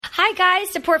Hi, guys.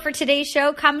 Support for today's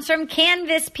show comes from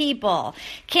Canvas People.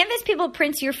 Canvas People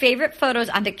prints your favorite photos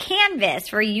onto canvas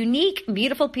for unique,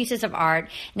 beautiful pieces of art.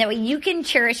 And that way you can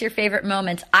cherish your favorite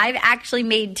moments. I've actually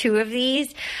made 2 of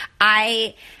these.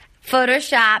 I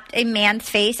photoshopped a man's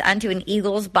face onto an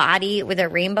eagle's body with a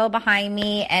rainbow behind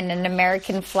me and an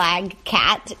American flag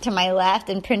cat to my left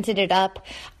and printed it up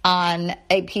on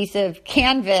a piece of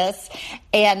canvas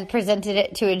and presented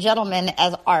it to a gentleman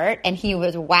as art, and he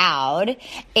was wowed.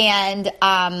 And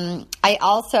I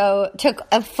also took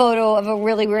a photo of a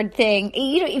really weird thing.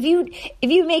 You know,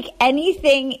 if you make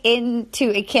anything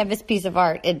into a canvas piece of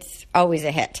art, it's always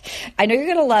a hit. I know you're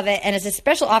going to love it, and as a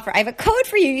special offer, I have a code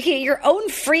for you. You can get your own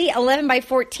free 11 by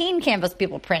 14 Canvas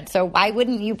People print. So why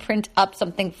wouldn't you print up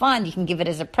something fun? You can give it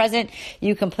as a present.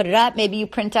 You can put it up. Maybe you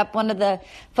print up one of the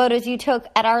photos you took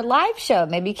at our live show.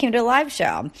 Maybe you came to a live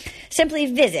show. Simply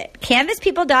visit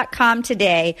canvaspeople.com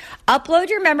today, upload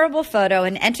your memorable photo,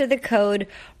 and enter the code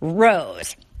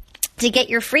ROSE. To get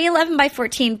your free 11 by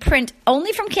 14 print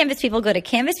only from Canvas People, go to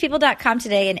canvaspeople.com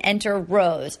today and enter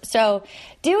ROSE. So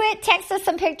do it. Text us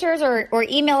some pictures or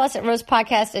email us at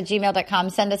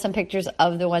rosepodcast@gmail.com. Send us some pictures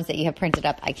of the ones that you have printed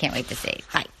up. I can't wait to see.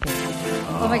 Hi.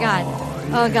 Oh, my God.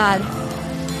 Oh, God.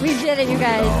 We did it, you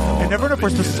guys. I never know if we're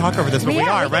supposed to talk over this, but we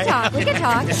are, right? We can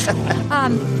talk.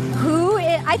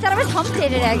 I thought it was hump day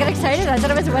today. I got excited. I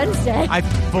thought it was Wednesday. I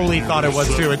fully thought it was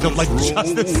too until like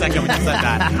just the second when you said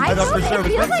that. I thought for sure it was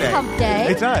feels Wednesday. like hump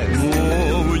day. It does.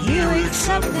 Oh, you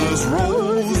accept this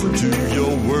rose into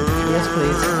your world. Yes,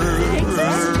 please.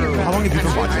 How long have you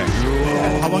been watching?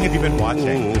 How long have you been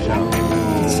watching the show?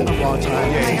 It's been a long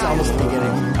time. Yeah, Since almost the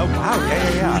beginning. Oh, wow.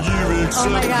 Yeah. Oh,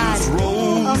 my God.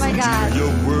 Oh, my God.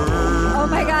 Oh,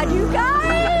 my God, you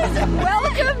guys.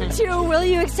 Welcome to Will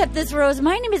You Accept This Rose?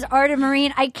 My name is Arda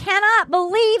Marine. I cannot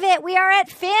believe it. We are at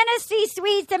Fantasy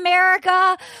Suites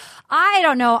America. I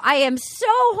don't know. I am so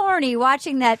horny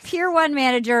watching that Pier 1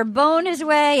 manager bone his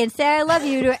way and say I love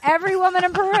you to every woman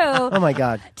in Peru. Oh, my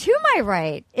God. To my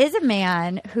right is a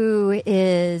man who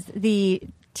is the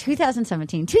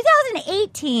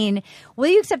 2018 Will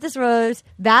You Accept This Rose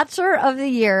Bachelor of the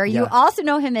Year. Yeah. You also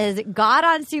know him as God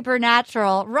on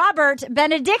Supernatural, Robert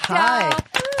Benedict. Hi.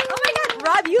 Oh my God,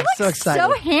 Rob, you look so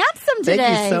so handsome today.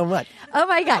 Thank you so much. Oh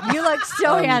my God, you look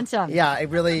so handsome. Yeah, I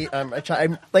really, I try.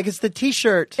 Like, it's the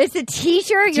T-shirt. It's a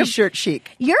T-shirt. T-shirt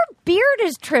chic. Your beard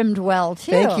is trimmed well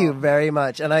too. Thank you very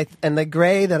much. And the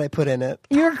gray that I put in it.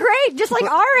 You're great, just like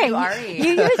Ari. You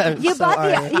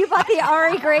bought the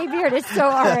Ari gray beard. It's so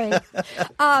Ari.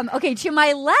 Okay, to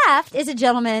my left is a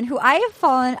gentleman who I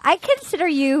consider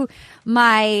you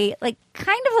my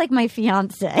kind of like my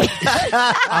fiance.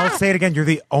 I'll say it again. You're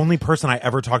the only person I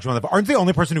ever talked to on the phone. Aren't the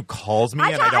only person who calls me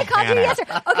and I don't called you panic.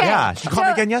 yesterday. Okay. Yeah, she called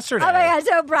me again yesterday. Oh my God.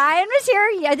 So Bryan was here.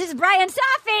 Yeah, this is Bryan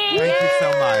Safi. Thank you so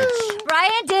much.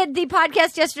 Bryan did the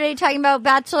podcast yesterday talking about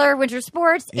Bachelor Winter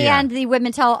Sports and the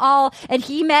Women Tell All, and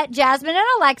he met Jasmine and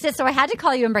Alexis, so I had to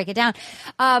call you and break it down.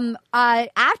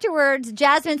 Afterwards,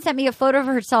 Jasmine sent me a photo of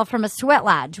herself from a sweat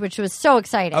lodge, which was so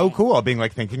exciting. Oh, cool. Being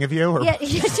like thinking of you? Or... Yeah,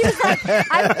 she was like,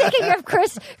 I'm thinking of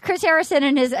Chris Harrison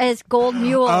and his gold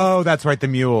mule. Oh, that's right, the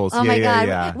mules. Oh my God.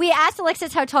 Yeah. We asked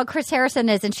Alexis how tall Chris Harrison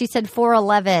is, and she said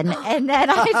 4'11". And then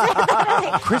I said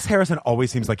that. Chris Harrison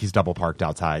always seems like he's double parked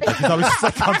outside. Like, he's always just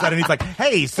like comes out and he's like,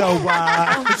 "Hey, so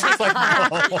it's just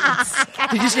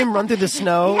like, Did you see him run through the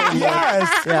snow?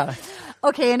 yes, Yeah.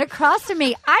 Okay, and across from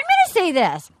me, I'm going to say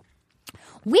this.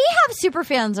 We have super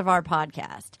fans of our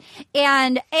podcast,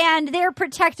 and they're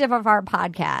protective of our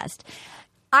podcast.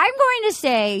 I'm going to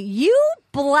say you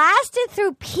blasted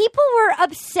through. People were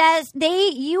obsessed.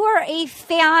 You are a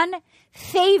fan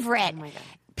favorite. Oh my God.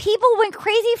 People went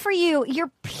crazy for you. Your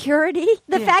purity,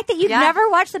 the fact that you've never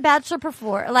watched The Bachelor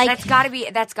before, that's got to be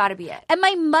it. And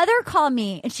my mother called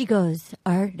me, and she goes,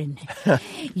 "Arden,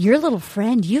 your little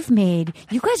friend, you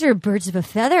guys are birds of a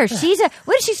feather. She's a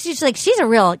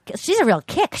real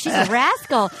kick. She's a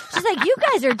rascal. She's like, you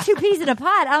guys are 2 peas in a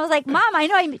pod." I was like, "Mom, I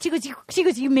know." She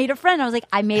goes, "You made a friend." I was like,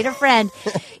 "I made a friend."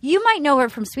 You might know her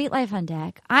from Sweet Life on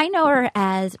Deck. I know her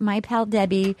as my pal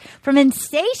Debby from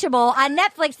Insatiable on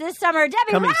Netflix this summer.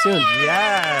 Debby, Coming soon.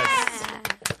 yes.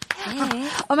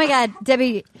 oh my God,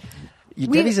 Debby.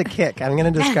 Debbie's a kick. I'm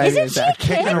going to describe you as that.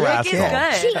 Kick and a rascal.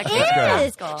 She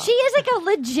is. She is like a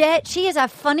legit. She is a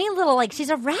funny little she's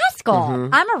a rascal.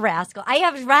 Mm-hmm. I'm a rascal. I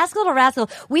have rascal to rascal.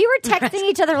 We were texting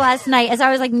each other last night as I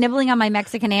was nibbling on my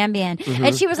Mexican Ambien,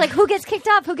 and she was like, "Who gets kicked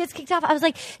off? Who gets kicked off?" I was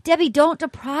like, "Debby, don't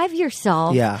deprive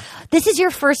yourself. Yeah. This is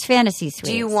your first fantasy suite."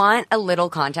 Do you want a little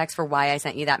context for why I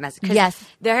sent you that message? Yes.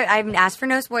 I've asked for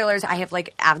no spoilers. I have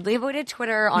avidly avoided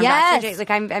Twitter on Yes. Bachelor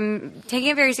Day. I'm taking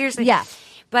it very seriously. Yeah.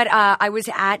 But I was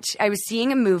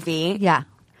seeing a movie. Yeah.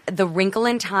 The Wrinkle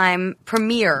in Time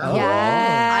premiere. Oh.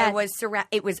 Yes. I was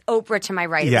it was Oprah to my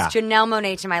right. It Yeah. was Janelle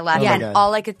Monáe to my left. Yeah. And Oh my God.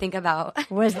 all I could think about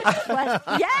Was yeah.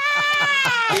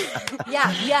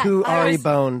 Yeah. Who I already was-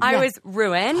 boned? I was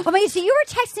ruined. Oh my! So you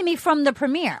were texting me from the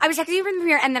premiere. I was texting you from the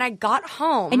premiere, and then I got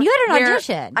home. And you had an where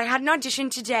audition. I had an audition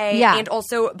today, Yeah. and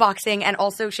also boxing, and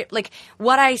also like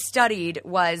what I studied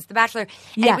was The Bachelor.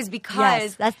 And Yeah. it was because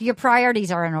Yes, that's your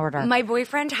priorities are in order. my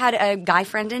boyfriend had a guy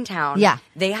friend in town. Yeah.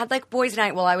 They had like boys'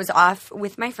 night while I was off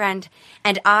with my friend,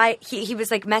 and he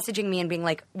was like messaging me and being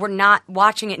like, "We're not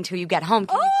watching it until you get home.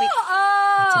 Can you please?"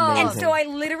 amazing. And so I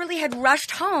literally had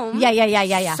rushed home.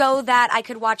 Yeah. So that I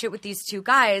could watch it with these two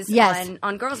guys Yes.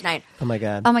 on girls' night. Oh my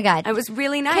God. Oh my God. It was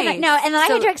really nice. No, and then I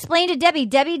So- had to explain to Debbie.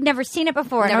 Debbie had never seen it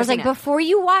before. And I Never was like, seen it. before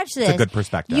you watch this, a good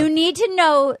perspective. You need to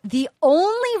know the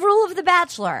only rule of The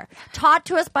Bachelor taught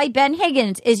to us by Ben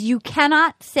Higgins is you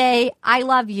cannot say I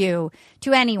love you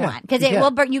to anyone because you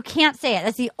can't. you can't say it.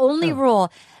 That's the only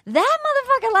rule. That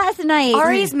motherfucker last night.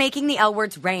 Ari's making the L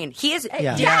words rain. He is.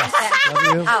 Yeah. Yes.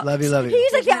 Love you.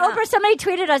 He's like the Yeah. Oprah. Somebody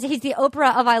tweeted us. He's the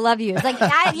Oprah of I love you. It's like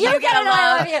you get it.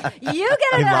 I love you. You get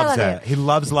He it. I loves love it. you. He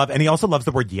loves love, and he also loves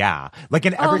the word "yeah." Like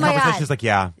in every my conversation, God. he's like,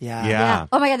 "Yeah, Yeah. yeah."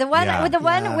 Oh my God, the one Yeah.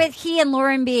 with with he and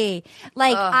Lauren B.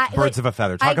 Like Birds of a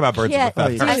feather. Talk about birds of a can't-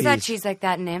 feather. Oh, yeah. I Jeez. thought she's like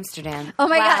that in Amsterdam. Oh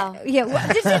my Wow. God!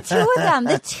 Yeah, just the two of them.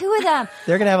 The two of them.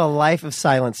 They're gonna have a life of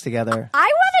silence together.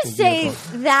 I want to say I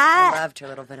that. loved her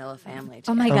little vanilla family.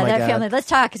 Oh my Oh God, my that God. family. Let's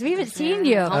talk because we haven't seen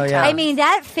you. Oh, yeah. I mean,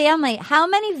 that family. How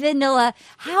many vanilla?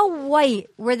 How white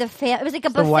were the It was like a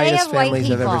The buffet whitest of white families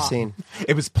people. I've ever seen.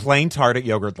 It was plain tart at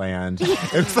Yogurtland.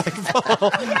 It was like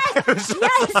full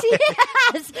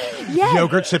Yes.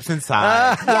 yogurt chips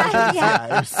inside. Yeah. It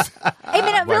was- I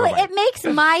mean, it really Right. it makes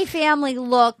my family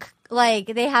look like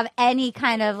they have any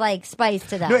kind of like spice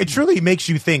to them. No, it truly makes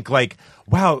you think like,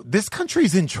 wow, this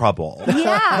country's in trouble.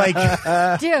 Yeah.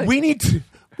 Like, Dude. we need to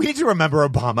remember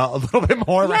Obama a little bit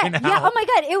more right now. Yeah. Oh my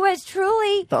God, it was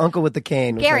truly. The uncle with the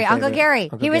cane. Was Gary, my Uncle favorite. Gary.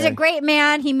 Uncle He was a Gary. great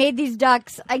man. He made these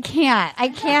ducks. I can't.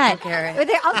 Uncle Gary. With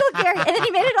their Uncle Gary. And then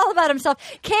he made it all about himself.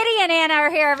 Katie and Anna are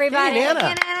here, everybody. Katie and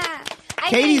Anna. I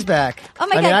Katie's mean, back. Oh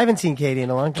my I mean, God. I haven't seen Katie in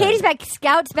a long time. Katie's back.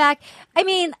 Scout's back. I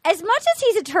mean, as much as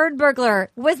he's a turd burglar,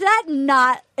 was that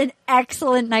not an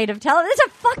excellent night of television? It's a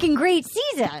fucking great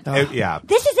season. Yeah.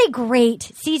 This is a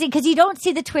great season because you don't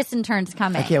see the twists and turns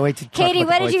coming. I can't wait to talk Katie,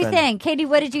 about what the did you boyfriend. think? Katie,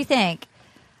 what did you think?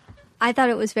 I thought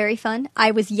it was very fun.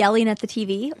 I was yelling at the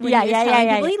TV when Yeah, he was yeah, telling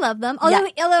yeah, people yeah. he loved them. Although,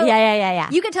 Yeah.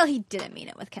 you can tell he didn't mean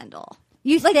it with Kendall.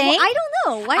 You Like, think? well, I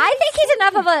don't know. Why I did think he he's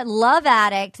enough of a love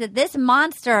addict that this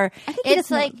monster. I think he it's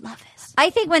doesn't know like what love is. I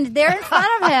think when they're in front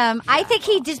of him, I think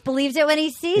he just believes it when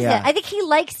he sees Yeah. it. I think he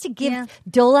likes to Yeah.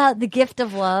 dole out the gift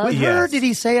of love. With Yes. her, did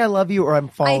he say "I love you" or "I'm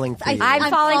falling for you"? I'm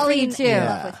falling for you, too. in Yeah.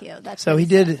 love with you. That's So what he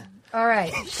said. did. All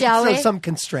right, shall So we? some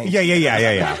constraint. Yeah.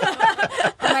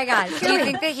 Oh my God! Do you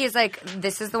think that he's like,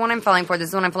 this is the one I'm falling for, this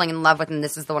is the one I'm falling in love with, and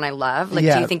this is the one I love? Like,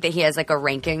 Yeah. do you think that he has like a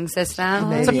ranking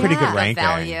system? It's a pretty good Yeah. ranking.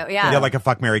 Value, yeah. like a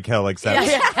fuck, marry, kill, except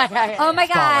Oh my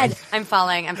God! I'm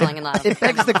falling in love. It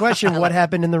begs the question: what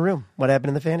happened in the room? What happened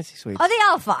in the fantasy suite? Oh, they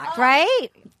all fucked, right?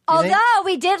 Although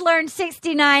we did learn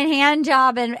 69 hand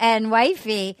job and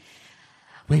wifey.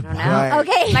 Wait, what? Right.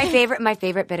 Okay. My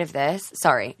favorite bit of this.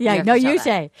 Sorry. Yeah, have no, to tell you that.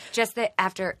 say. Just that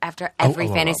after every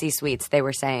fantasy suites, they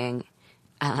were saying,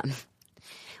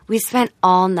 we spent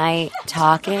all night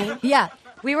talking. Yeah.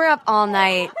 We were up all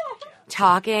night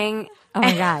talking. Oh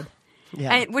my God.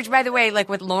 Yeah. And, which, by the way, like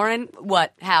with Lauren,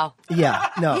 what? How? Yeah.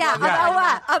 No. Yeah. About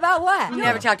what? About what? You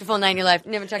never talked a full night in your life.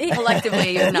 Never talked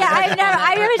collectively. You've Yeah,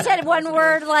 I haven't said one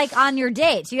word like on your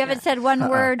dates. You haven't said one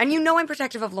word. And you know I'm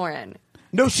protective of Lauren.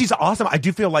 No, she's awesome. I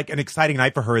do feel like an exciting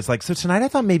night for her is like, so tonight I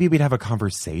thought maybe we'd have a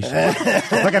conversation. Like,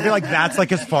 I feel like that's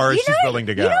like as far as she's willing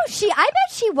to go. You know, I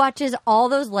bet she watches all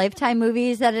those Lifetime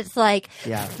movies that it's like,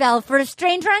 Yeah. fell for a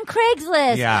stranger on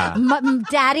Craigslist. Yeah.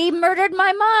 Daddy murdered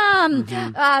my mom.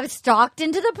 Stalked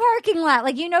into the parking lot.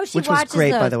 Like, you know, she Which was watches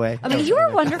great, those. by the way. I mean, you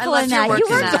were wonderful I in loved your that. work You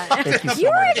in were, that. Thank you so you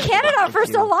were much. in Canada for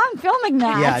so long filming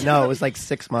that. Yeah. No, it was like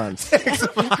 6 months.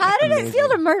 How did it feel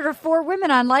to murder 4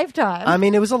 women on Lifetime? I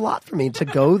mean, it was a lot for me to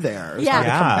go there. It was Yeah. hard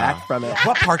to come Yeah. back from it.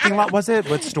 What parking lot was it?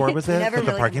 What store was it? Never That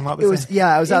the really- parking lot was It was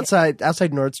I was outside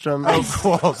Nordstrom.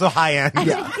 Oh, cool. So high end.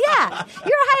 Yeah. Yeah,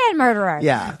 you're a high-end murderer.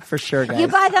 Yeah, for sure, guys. You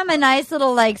buy them a nice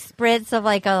little like spritz of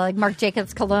like Marc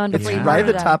Jacobs cologne before you right at murder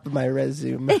the them. top of my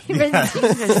resume.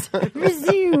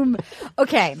 Resume.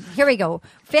 Okay, here we go.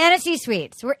 Fantasy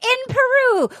suites. We're in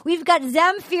Peru. We've got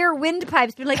Zamfir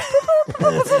windpipes. Been like, boop, boop,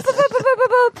 boop, boop, boop, boop, boop,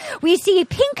 boop, boop. We see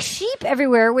pink sheep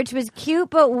everywhere, which was cute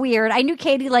but weird. I knew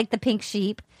Katie liked the pink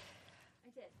sheep.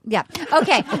 Yeah.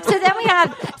 Okay. So then we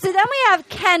have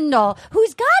Kendall,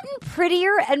 who's gotten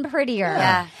prettier and prettier.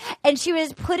 Yeah. And she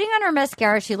was putting on her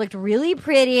mascara. She looked really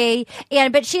pretty.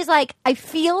 But she's like, I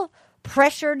feel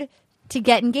pressured to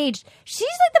get engaged. She's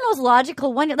like the most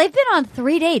logical one. They've been on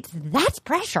 3 dates. That's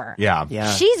pressure. Yeah.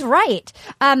 She's right.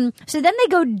 So then they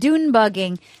go dune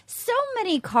bugging. So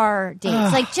many car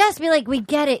dates. Like, just be like, we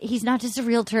get it. He's not just a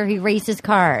realtor. He races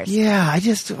cars. Yeah, I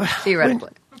just Theoretically.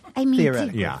 I mean,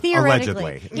 Theoretically. Yeah. theoretically.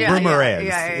 Allegedly. Rumor is.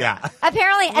 Yeah.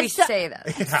 Apparently, We and so- say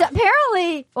that. So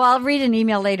apparently, well, I'll read an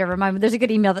email later. Remind me, there's a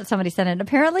good email that somebody sent in.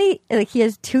 Apparently, like, he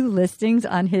has 2 listings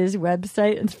on his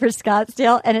website. It's for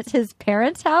Scottsdale, and it's his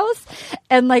parents' house,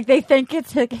 and like they think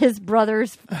it's his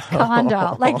brother's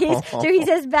condo. Like he's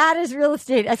as bad as real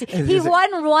estate. He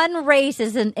won 1 race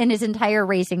in his entire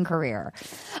racing career,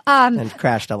 and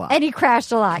crashed a lot. and he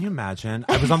crashed a lot. Can you imagine?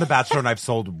 I was on The Bachelor and I've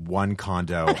sold 1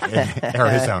 condo in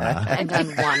Arizona. And done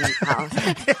 1 house.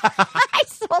 I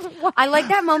sold one. I like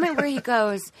that moment where he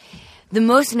goes, the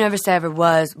most nervous I ever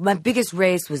was, my biggest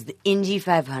race was the Indy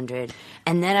 500.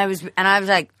 And then I was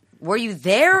like, were you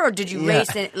there or did you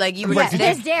race it? Like you were Yeah, just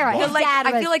there? his dad- his Like, dad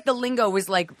I was- feel like the lingo was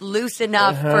like loose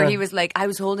enough where he was like, I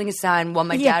was holding a sign while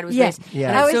my dad was racing. Yeah.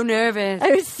 And I was so nervous. I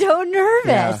was so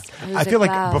nervous. I feel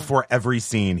like wow. before every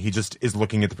scene, he just is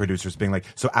looking at the producers being like,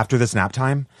 so after this nap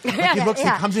time? Like, he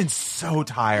comes in so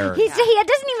tired. He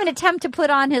doesn't even attempt to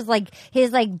put on his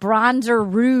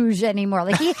bronzer rouge anymore.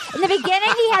 Like in the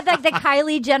beginning, he had like the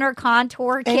Kylie Jenner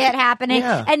contour kit happening,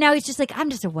 and now he's just like, I'm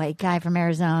just a white guy from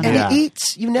Arizona. And he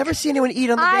eats. You never see anyone eat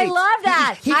on the I dates. love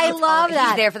that. I love that.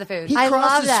 He's there for the food. He I love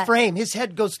crosses that. frame. His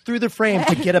head goes through the frame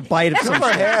to get a bite of Good some for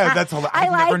shit. him. That's all. I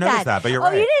I've like never noticed that, but you're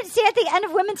right. Oh, you didn't see at the end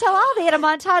of Women Tell All? They had a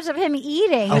montage of him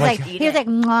eating. He was like- he was like,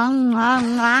 mwah, mwah,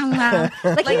 mwah,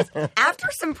 mwah. Like he was. After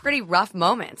some pretty rough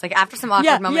moments, like after some awkward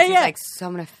Yeah, moments, yeah. he's like, so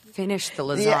I'm going to finish the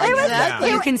lasagna. Yeah,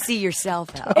 exactly. You can see yourself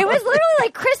out. It was literally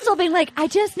like Crystal being like, I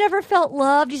just never felt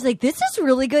loved. He's like, this is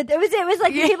really good. It was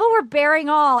like people were bearing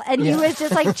all, and he was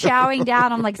just like chowing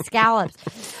down on like scallops.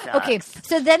 Okay,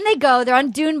 so then they're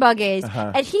on dune buggies,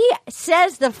 and he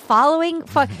says the following.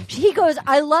 He goes,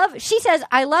 she says,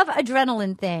 I love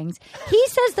adrenaline things. He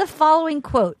says the following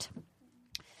quote.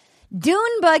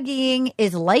 Dune buggying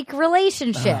is like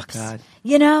relationships. Oh, God.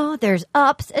 You know, there's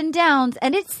ups and downs,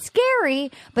 and it's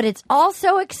scary, but it's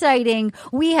also exciting.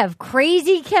 We have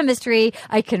crazy chemistry.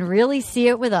 I can really see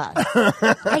it with us.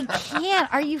 I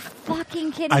can't. Are you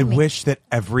fucking kidding I me? wish that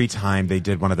every time they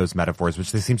did one of those metaphors,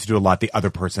 which they seem to do a lot, the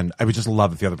other person, I would just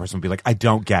love if the other person would be like, I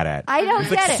don't get it. I don't It's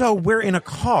get like, it. So we're in a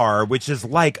car, which is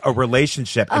like a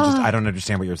relationship. I don't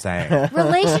understand what you're saying.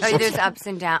 Relationships. There's ups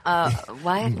and downs.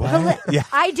 What? Yeah.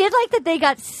 I did like that they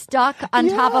got stuck on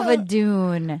top of a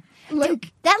dune.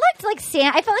 Like, That looked like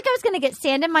sand. I felt like I was going to get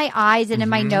sand in my eyes and in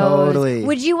my nose. Totally.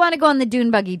 Would you want to go on the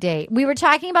dune buggy date? We were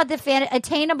talking about the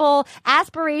attainable,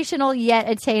 aspirational yet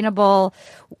attainable.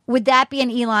 Would that be an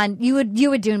Elon? You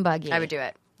would dune buggy. I would do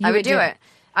it. You I would would do it.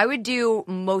 I would do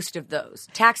most of those.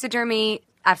 Taxidermy,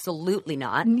 absolutely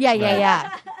not.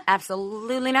 Yeah.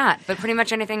 Absolutely not. But pretty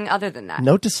much anything other than that.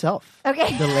 note to self.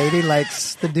 Okay. The lady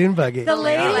likes the dune buggy. The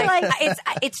lady Like, like.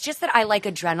 it's just that I like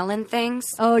adrenaline things.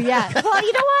 Oh yeah. Well,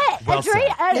 you know what? Well said.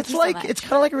 It's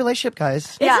kind of like a relationship,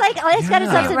 guys. It's like it's got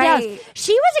its ups and Right. downs.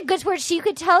 She was a good sport. She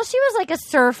could tell she was like a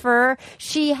surfer.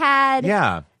 She had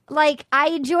Yeah. like I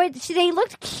enjoyed. They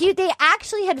looked cute. They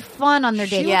actually had fun on their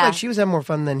She date. looked like she was having more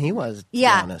fun than he was. To be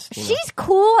Yeah, honest, you know? she's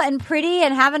cool and pretty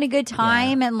and having a good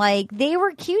time, and like they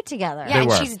were cute together. Yeah, and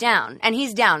were. she's down. And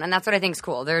he's down. And that's what I think's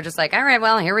cool. They're just like, all right,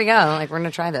 well, here we go. Like, we're going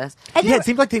to try this. And Yeah, they it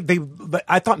seemed like they.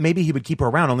 I thought maybe he would keep her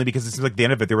around only because it seems like at the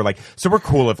end of it they were like, so we're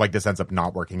cool if like this ends up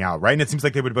not working out, right? And it seems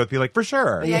like they would both be like, for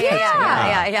sure. Yeah.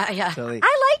 Totally.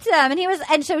 I liked them,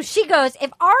 and so she goes,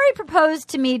 if Ari proposed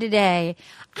to me today,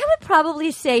 I would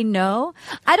probably say no.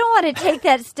 I don't want to take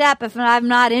that step if I'm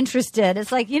not interested.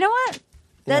 It's like, you know what?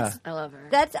 That's I love her.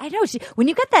 I know. When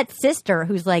you got that sister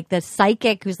who's like the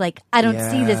psychic, who's like, I don't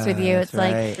see this with you. It's that's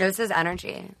like, right. This is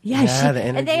energy. yeah, Yeah, the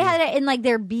and they energy. had it in like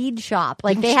their bead shop.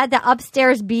 Like they had the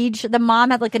upstairs bead. The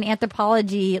mom had like an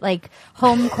anthropology like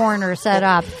home corner set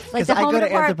up. Like Because the I home go to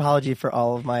depart- anthropology for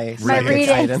all of my my psychic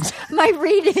readings. items. My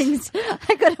readings.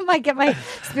 I go to get my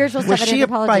spiritual Was stuff at she by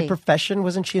anthropology. profession?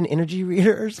 Wasn't she an energy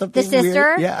reader or something? The sister?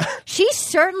 Weird? Yeah. She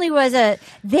certainly was they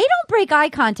don't break eye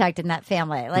contact in that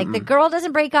family. Like the girl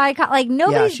doesn't break eye contact. Like Yeah,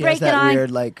 nobody's she has breaking that eye.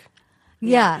 weird, like,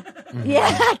 Yeah.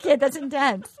 Yeah, kid, that's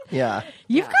intense. yeah.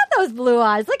 You've got those blue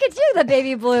eyes. Look at you, the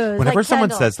baby blues. Whenever like someone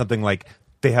Kendall. says something like,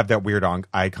 they have that weird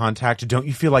eye contact, don't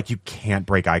you feel like you can't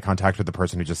break eye contact with the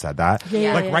person who just said that?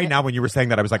 Yeah. Like right now when you were saying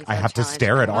that, I was like, I have to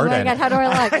stare at Oh my Arden. God, how do I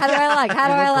look? How do I look? How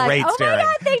do I look? Great Oh staring. my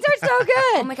God, things are so good.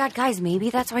 Oh my God, guys, maybe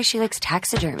that's why she likes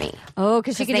taxidermy. Oh,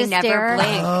 because she can they just never stare.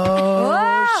 blink. Oh,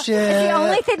 Wow. shit. It's the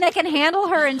only thing that can handle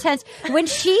her intense. When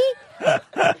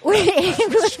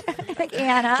like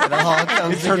Anna. It all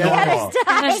comes It's her together. normal. Anna's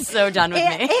dying. Anna's so done with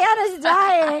me. Anna's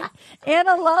dying.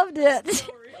 Anna loved it.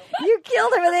 You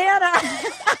killed her with Anna.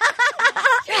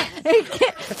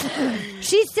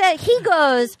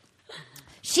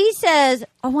 She says,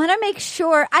 I want to make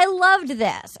sure, I loved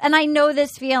this, and I know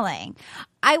this feeling.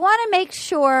 I want to make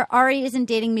sure Ari isn't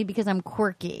dating me because I'm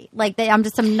quirky. Like, I'm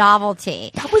just some novelty.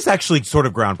 That was actually sort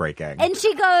of groundbreaking. And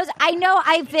she goes, I know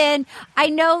I've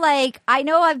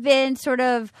been sort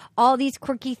of all these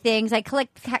quirky things. I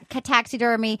collect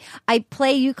taxidermy. I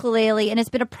play ukulele. And it's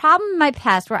been a problem in my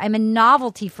past where I'm a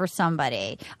novelty for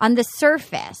somebody on the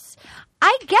surface.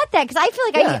 I get that because I feel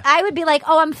like I would be like,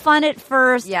 oh, I'm fun at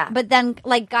first. Yeah. But then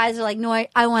like guys are like, no,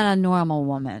 I want a normal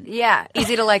woman. Yeah,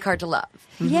 easy to like, hard to love.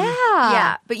 Yeah.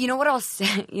 Yeah, but you know what I'll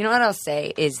say? You know what I'll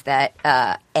say is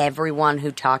that everyone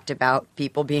who talked about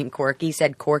people being quirky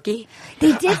said quirky.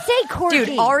 They did say quirky.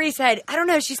 Dude, Ari said, I don't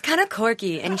know, she's kind of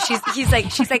quirky, and she's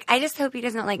like, I just hope he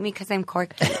doesn't like me because I'm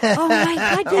quirky. Oh my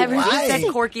God. Everyone Why?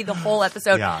 said quirky the whole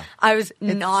episode. Yeah. I was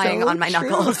gnawing so on my true.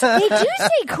 knuckles. They do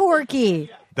say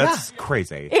quirky. That's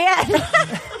crazy. Yeah.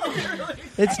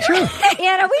 It's true.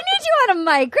 Anna, we need you on a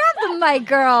mic. Grab the mic,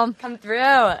 girl. Come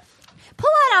through. Pull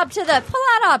that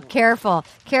up. Careful.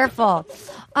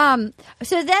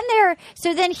 So then they're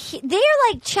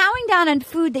like chowing down on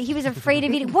food that he was afraid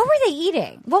of eating. What were they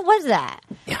eating? What was that?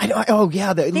 Yeah, I know. Oh,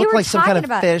 yeah. It looked were like some kind talking of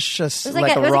about- fish, was like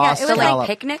like a a- it was raw like a- it was The like scallop.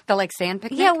 picnic, the sand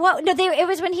picnic. Yeah, well, no, it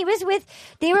was when he was with.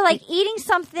 They were like eating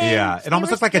something. Yeah, it They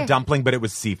almost were looked like a scared. dumpling, but it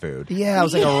was seafood. Yeah, it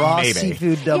was like a raw Maybe.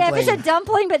 seafood Yeah, dumpling. if it's a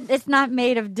dumpling, but it's not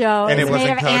made of dough. And it's it made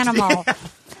wasn't of cooked. animal.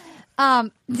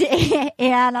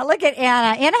 Anna, look at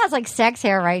Anna. Anna has like sex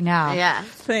hair right now. Yeah.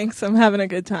 Thanks, I'm having a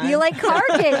good time. You like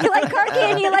Corky.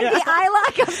 And you like the eye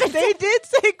lock of the They did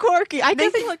say quirky. I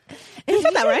guess they look. You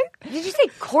said that right? Did you say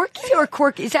corky or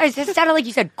quirky? It sounded like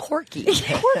you said corky.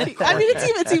 Quirky. I mean,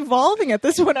 it's evolving at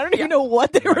this point. I don't even know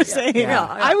what they were saying. Yeah.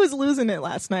 I was losing it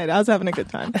last night. I was having a good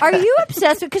time. Are you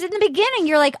obsessed with? Because in the beginning,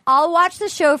 you're like, I'll watch the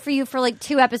show for you for like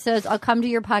 2 episodes. I'll come to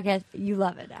your podcast. You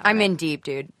love it now. I'm right? in deep,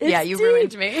 dude. It's Yeah, you deep.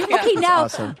 ruined me. Okay, now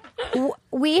awesome.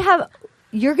 we have.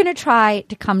 You're going to try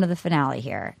to come to the finale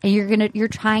here, and you're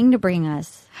trying to bring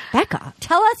us Becca.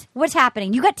 Tell us what's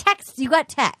happening. You got texts.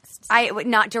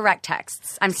 Not direct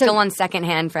texts. I'm still on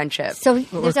secondhand friendship. So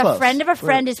there's a close. friend of a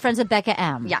friend is friends with Becca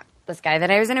M. Yeah, this guy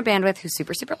that I was in a band with who's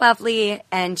super, super lovely.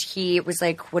 And he was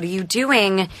like, what are you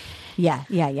doing? Yeah.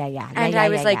 And I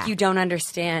was like, you don't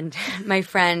understand. My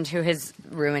friend who has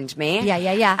ruined me. Yeah.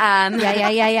 Yeah. And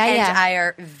I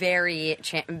are very,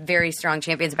 very strong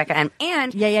champions, Becca M.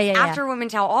 And Yeah. after Women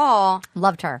Tell All,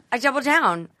 Loved her. I doubled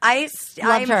down. I'm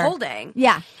her. holding.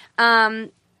 Yeah.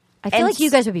 I feel and like you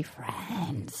guys would be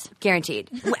friends. Guaranteed.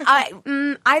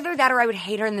 Either that or I would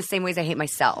hate her in the same ways I hate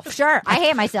myself. Sure. I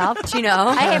hate myself. Do you know?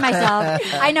 I hate myself.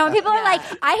 I know. People are like,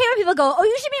 I hate when people go, oh,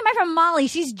 you should meet my friend Molly.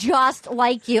 She's just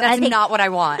like you. That's And I think, not what I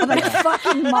want. But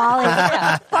fucking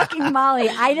Molly. Fucking Molly.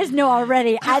 I just know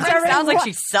already. That's friend already sounds like one-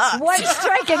 she sucks. One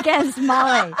strike against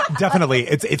Molly. Definitely.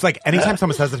 It's like anytime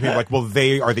someone says this to me, I'm like, well,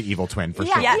 they are the evil twin for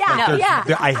Yeah, sure. yeah, Like, there's-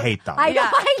 yeah. I hate them. I know.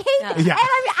 I hate them. Yeah. And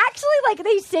I'm actually like,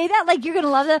 they say that, like, you're going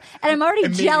to love them. And I'm already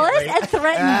jealous and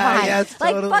threatened by it. yes,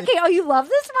 Like, totally. fucking, oh, you love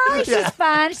this Molly? She's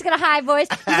fun. She's got a high voice.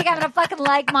 You think I'm going to fucking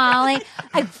like Molly?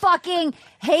 I fucking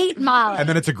hate Molly. And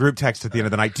then it's a group text at the end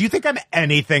of the night. Do you think I'm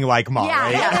anything like Molly? Yeah.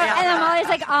 And then Molly's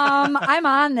like, I'm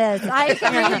on this. I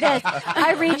can read this.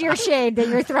 I read your shade that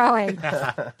you're throwing.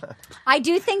 I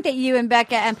do think that you and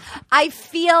Becca, and I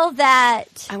feel that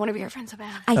I want to be your friend so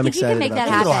bad. I think you can excited make about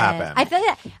that that. happen. It'll happen. I feel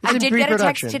that. I in did get a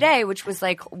text pre-production. today, which was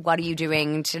like, "What are you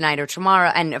doing tonight or tomorrow?"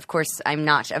 And of course, I'm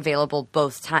not available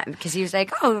both times because he was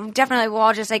like, "Oh, definitely. Well,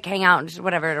 I'll just like hang out and just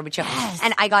whatever. It'll be chill."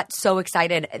 And I got so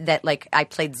excited that like I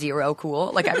played zero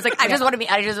cool. Like I was like, "I just want to be.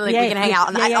 I just like we can hang out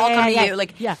and I'll come to you."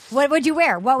 Like, yeah. What would you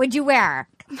wear? What would you wear?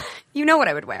 you know what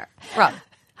I would wear, Rob?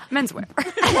 Menswear.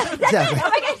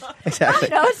 Exactly.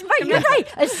 No, it's fine. You're right.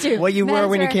 A suit. What you wore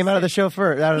when you Menswear. came out of the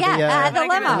chauffeur? Out of Yeah, the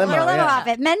limo. limo, Your limo yeah.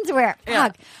 outfit. Menswear.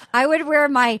 Fuck. I would wear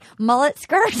my mullet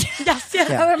skirt. Yes. I would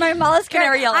wear my mullet skirt.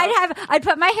 Canary yellow. I'd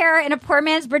put my hair in a poor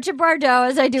man's Bridget Bardot,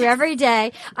 as I do every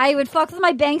day. I would fuck with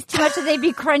my bangs too much so they'd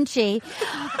be crunchy.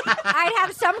 I'd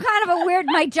have some kind of a weird,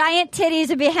 my giant titties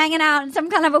would be hanging out in some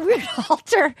kind of a weird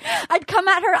halter. I'd come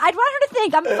at her. I'd want her to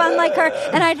think I'm fun like her,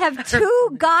 and I'd have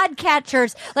 2 god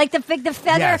catchers, like the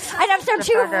feather. Yes. I'd have some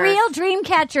 2 real dream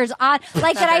catchers on,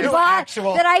 like that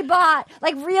I bought,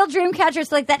 like real dream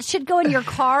catchers, like that should go in your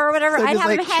car or whatever. So I'd just, have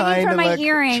like, them hanging from my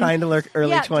earring. Trying to look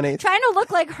early 20s. Trying to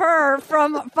look like her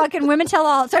from fucking Women Tell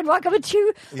All. So I'd walk up with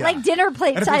 2 like dinner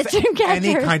plate And if sized there's dream catchers.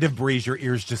 any kind of breeze, your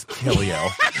ears just kill you.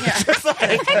 Just like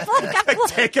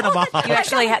taking them off. You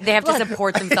actually they have to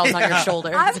support themselves on your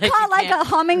shoulders. I'm Like, caught you like can't- a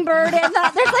hummingbird, and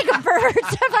there's like a bird.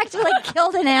 So I've actually like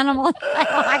killed an animal.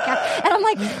 And I'm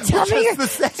like, tell me your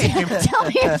dreams,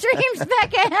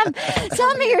 Beckham.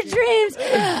 Tell me your dreams.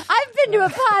 I've been to a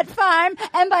pot farm,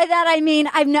 and by that I mean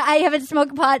I haven't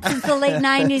smoked pot since the late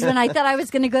 90s when I thought I was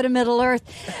going to go to Middle Earth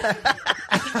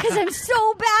because I'm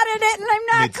so bad at it, and I'm Me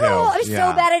not too. cool. I'm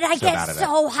Yeah. so bad at it. I So get bad at it.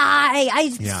 so high.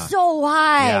 So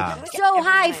high, Yeah. so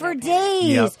high for days.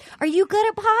 Yep. Are you good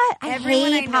at pot? I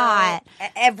hate pot.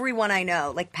 Everyone I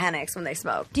know like panics when they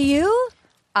smoke. Do you?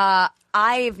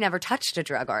 I've never touched a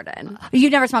drug garden. You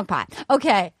never smoked pot.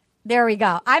 Okay, there we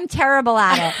go. I'm terrible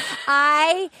at it.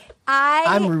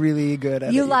 I'm really good at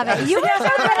it. You love it. You were so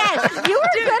good at it. You were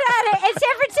good at it in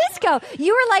San Francisco.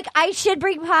 You were like, I should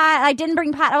bring pot. I didn't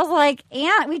bring pot. I was like,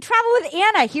 Anna, we traveled with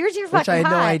Anna. Here's your fucking pot. I had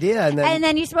no idea. And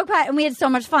then you smoked pot, and we had so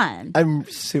much fun. I'm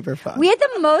super fun. We had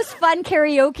the most fun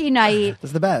karaoke night.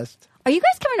 It's the best. Are you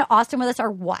guys coming to Austin with us or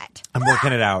what? I'm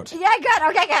working it out. Yeah, good.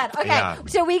 Okay, good. Okay. Yeah.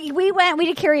 So we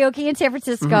did karaoke in San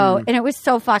Francisco, and it was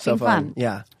so fucking So fun.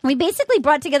 Yeah. We basically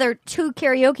brought together 2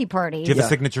 karaoke parties. Do you have a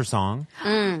signature song?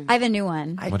 I have a new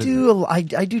one. I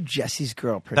do Jesse's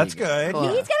Girl pretty That's good.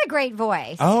 He's got a great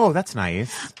voice. Oh, that's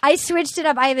nice. I switched it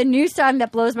up. I have a new song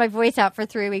that blows my voice out for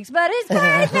 3 weeks, but it's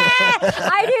worth it.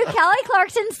 I do Kelly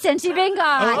Clarkson's Since You've Been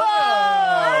Gone.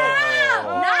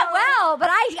 Oh. Not well, but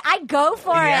I go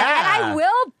for it, Yeah. and I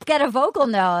will get a vocal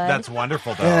note. That's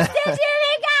wonderful, though. Since You've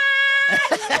Been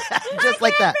Gone. Just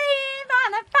like that.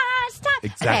 On the first time.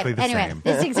 Exactly the anyway, same.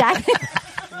 It's exactly.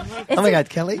 Oh my God,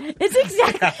 Kelly. It's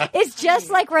exactly. It's just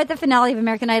like we're at the finale of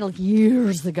American Idol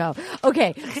years ago.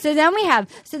 Okay, so then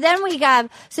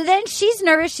she's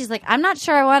nervous. She's like, I'm not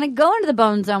sure I want to go into the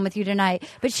bone zone with you tonight.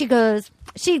 But she goes,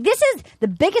 this is the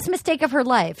biggest mistake of her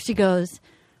life. She goes,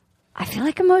 I feel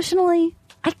like emotionally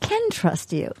I can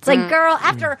trust you. It's like, girl,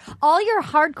 after all your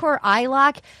hardcore eye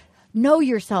lock, know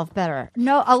yourself better.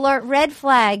 No alert, red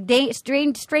flag,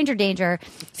 stranger danger.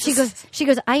 She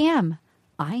goes, I am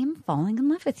falling in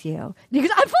love with you.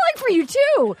 Because I'm falling for you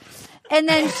too. And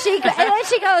then she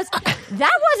goes,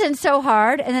 that wasn't so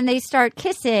hard. And then they start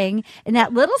kissing, and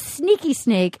that little sneaky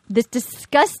snake, this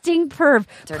disgusting perv,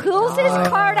 pulls his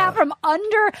card out from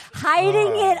under,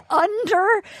 hiding it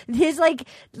under his like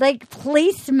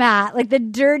placemat, like the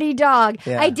dirty dog.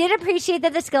 Yeah. I did appreciate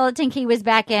that the skeleton key was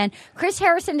back in. Chris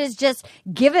Harrison has just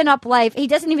given up life. He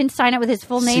doesn't even sign it with his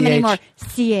full name CH. anymore.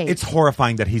 CH. It's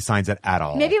horrifying that he signs it at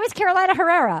all. Maybe it was Carolina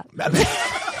Herrera.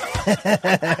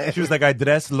 She was like, I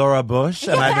dressed Laura Bush,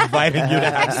 and I'm inviting you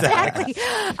to have sex. Exactly.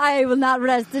 I will not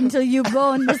rest until you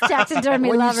bone this taxidermy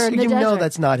When lover in the you desert. know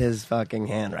that's not his fucking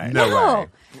handwriting. No way.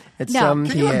 It's No. some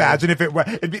Can you PA. imagine if it were?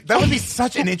 That would be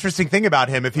such an interesting thing about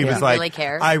him if he was like, Really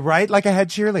cares. I write like a head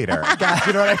cheerleader.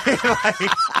 You know what I mean?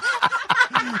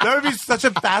 Like, that would be such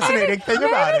a fascinating thing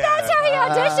about Maybe that's him. how he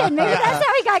auditioned. Maybe that's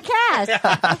how he got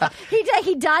cast.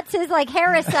 He dots his like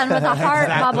Harrison with a heart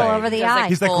Exactly. bubble over the eye.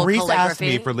 He's like, Full Reese asked calligraphy.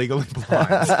 me for Legally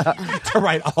Blonde to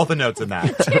write all the notes in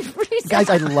that. Guys,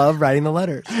 I love writing the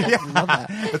letters.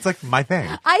 It's like my thing.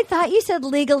 I thought you said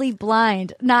legally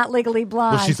blind, not legally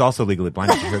blonde. Well, she's also legally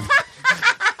blind.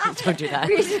 Don't do that.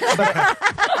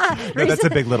 No, that's a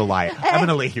big little lie. I'm going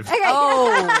to leave.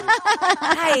 Oh,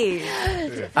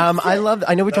 nice.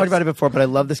 I know we talked about it before, but I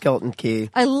love the skeleton key.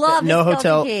 I love no the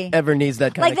hotel skeleton key. ever needs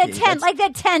that kind like of that key. tent, like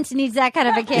that tent needs that kind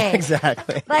of a key.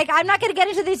 Exactly. Like, I'm not going to get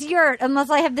into this yurt unless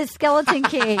I have this skeleton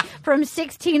key from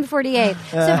 1648.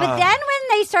 But then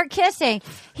when they start kissing,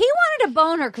 he wanted to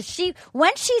bone her because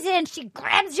when she's in, she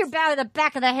grabs your by the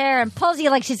back of the hair and pulls you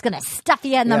like she's going to stuff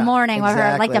you in the Yeah, morning with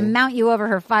her, like to exactly. mount you over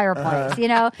her fireplace, you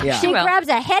know? Yeah. She Well. grabs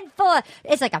a head full of,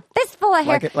 it's like a fistful of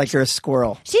hair. Like you're a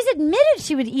squirrel. She's admitted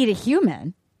she would eat a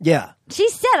human. Yeah. She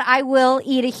said, I will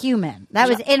eat a human. That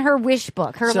was in her wish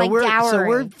book, her So like we're dowry. so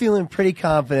we're feeling pretty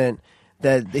confident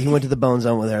that he went to the Bone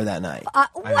Zone with her that night.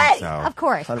 What? so. Of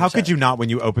course. How could you not when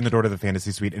you open the door to the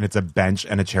fantasy suite and it's a bench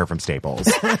and a chair from Staples?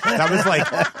 That was like,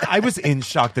 I was in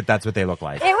shock that that's what they look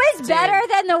like. It was better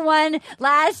than the one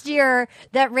last year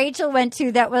that Rachel went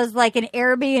to that was like an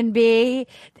Airbnb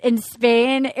in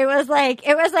Spain. It was like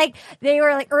they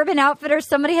were like Urban Outfitters.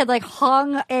 Somebody had like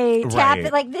hung a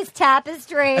like this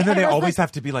tapestry. And then they it was always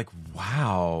have to be like,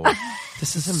 wow.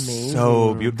 This is amazing.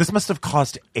 So beautiful. This must have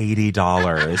cost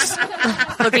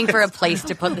 $80. Looking for a place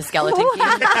to put the skeleton key.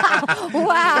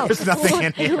 wow. There's nothing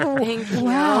in here. Thank you.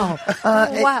 Wow.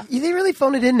 Wow. They really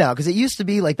phone it in now because it used to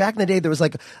be like back in the day there was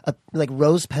like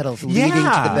rose petals leading to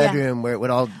the bedroom where it would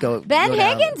all go. Ben go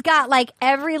down. Higgins got like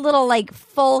every little like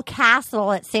full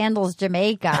castle at Sandals,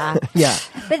 Jamaica. Yeah.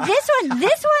 But this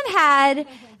one had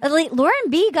like Lauren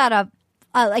B got a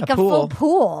full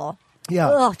pool. Yeah.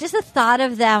 Ugh, just the thought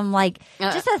of them,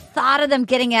 just the thought of them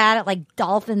getting at it like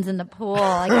dolphins in the pool.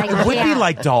 Like, It would be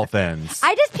like dolphins.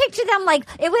 I just picture them like,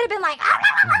 it would have been like,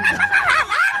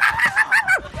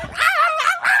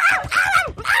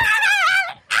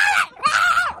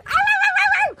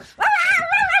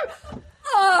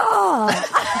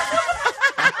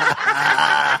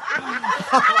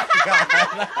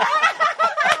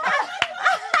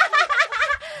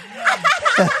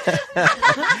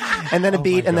 And then a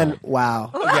beat, and then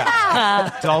wow.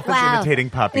 Yeah. Dolphins imitating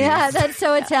puppies. yeah, that's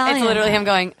so Italian. It's literally him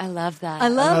going, I love that. I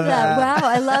love that. Wow,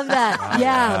 I love that.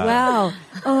 Yeah, wow.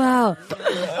 Oh wow.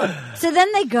 So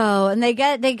then they go and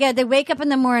they wake up in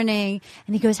the morning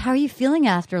and he goes, "How are you feeling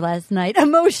after last night?"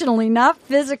 Emotionally, not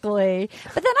physically.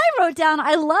 But then I wrote down,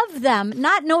 "I love them,"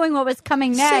 not knowing what was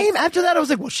coming next. Same. After that, I was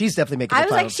like, well, she's definitely making the I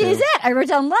was final like, she's two. it. I wrote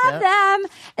down, "Love them."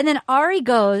 And then Ari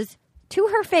goes to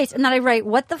her face, and then I write,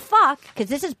 "What the fuck?" Because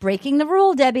this is breaking the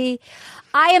rule, Debbie.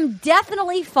 "I am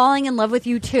definitely falling in love with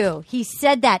you too." He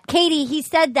said that. Katie, he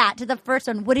said that to the first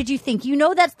one. What did you think? You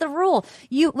know that's the rule.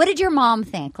 What did your mom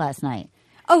think last night?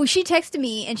 Oh, she texted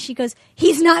me and she goes,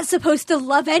 "He's not supposed to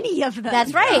love any of them."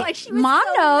 That's right. Like, she was Mom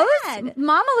so knows. mad.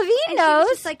 Mama Levine And she knows. was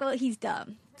just like, "Well, he's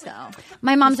dumb." So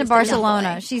My mom's in It's just a no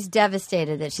Barcelona. way. She's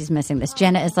devastated that she's missing this.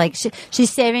 Jenna is like,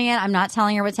 she's saving it. I'm not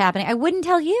telling her what's happening. I wouldn't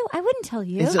tell you.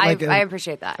 Is it like I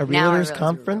appreciate that. a Now I realtor's realize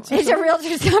conference? It's a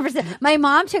realtor's conference. My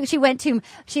mom she went to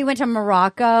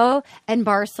Morocco and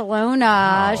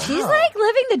Barcelona. She's like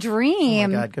living the Oh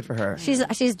dream. my God, good for her.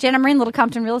 She's Jenna Marine, Little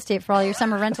Compton Real Estate for all your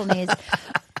summer rental needs.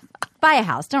 Buy a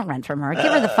house. Don't rent from her.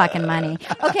 Give her the fucking money.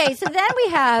 Okay, so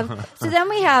then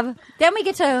we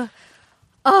get to,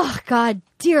 oh God,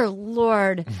 dear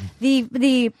Lord,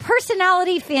 the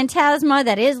personality phantasma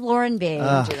that is Lauren B.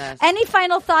 Any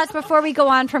final thoughts before we go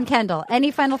on from Kendall? Any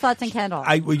final thoughts on Kendall?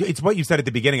 It's what you said at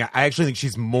the beginning. I actually think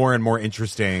she's more and more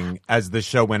interesting as the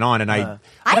show went on, and I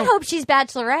hope she's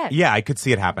Bachelorette. yeah, I could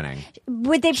see it happening.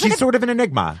 Would they put She's sort of an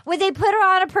enigma. would they put her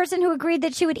on a person who agreed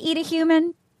that she would eat a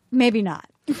human? Maybe not.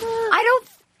 I don't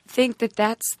think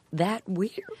that's that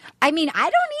weird. I mean, I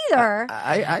don't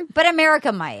either. But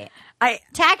America might.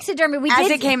 Taxidermy. As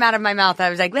it came out of my mouth, I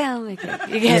was like, well, you can't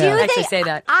actually say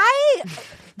that.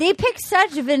 They pick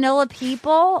such vanilla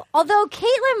people. Although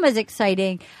Caitlyn was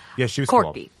exciting. Yeah, she was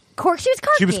Corky. She was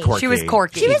quirky. She was quirky. She was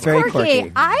quirky. She was very quirky.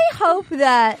 quirky. I hope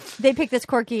that they pick this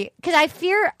quirky because I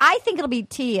think it'll be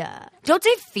Tia. Don't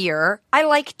say fear. I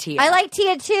like Tia. I like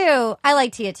Tia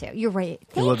too. You're right.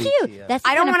 will Thank be you. Tia. That's the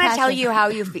I don't kind of want to tell passion. you how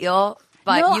you feel,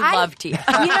 but No, you I- love Tia.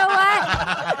 You know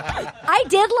what? I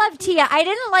did love Tia. I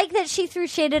didn't like that she threw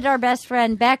shade at our best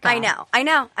friend Becca. I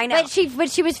know. But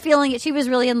she was feeling it. She was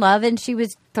really in love, and she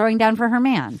was throwing down for her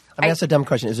man. I mean, that's a dumb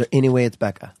question. Is there any way it's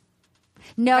Becca?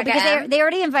 No, Becca because M? they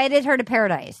already invited her to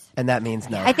Paradise. And that means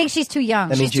no. I think she's too young.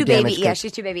 That means She's you too baby. damaged Yeah, it.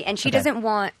 she's too baby. And she Okay. doesn't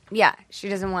want, She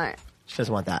doesn't want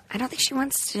that. I don't think she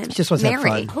wants to She just wants to have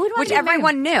marry. fun. Who would want Which to marry?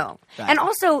 everyone knew. And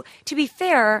also, to be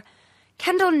fair,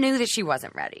 Kendall knew that she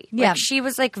wasn't ready. Yeah. Like, she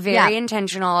was like very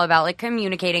intentional about like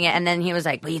communicating it. And then he was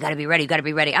like, well, you got to be ready. You got to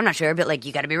be ready. I'm not sure, but like,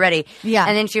 you got to be ready. Yeah.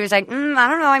 And then she was like, I don't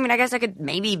know. I mean, I guess I could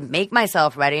maybe make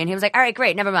myself ready. And he was like, all right,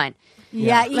 great. Never mind.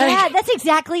 Yeah, that's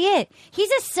exactly it. He's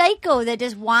a psycho that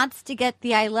just wants to get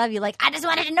the I love you. Like, I just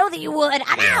wanted to know that you would.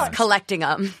 I'm out. Collecting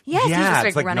them. Yes, Yeah, he's just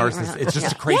it's like running narcissist. around. It's just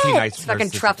Yeah. a crazy Yes. nice Fucking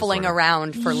narcissistic truffling disorder.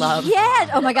 around for love. Yes.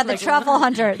 Oh my God, the truffle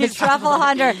hunter. The truffle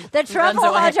hunter. The truffle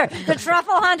away. hunter. The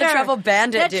truffle hunter. The truffle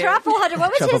bandit, The dude. truffle hunter.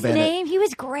 What was Truffle his bandit. name? He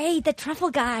was great. The truffle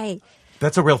guy.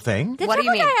 That's a real thing? The What do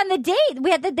you truffle mean? guy on the date. We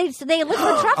had they looked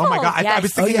for truffles. Oh my God. I Yes.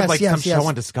 was thinking Oh, of like yes, some yes. show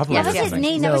on Discovery. What or was his something.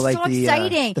 name? That No, was like so the,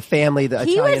 exciting. the family, the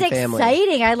He Italian was family.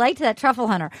 exciting. I liked that truffle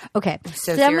hunter. Okay,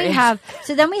 So then we serious.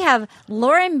 have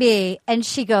Lauren B, and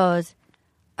she goes,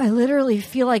 I literally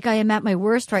feel like I am at my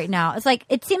worst right now. It's like,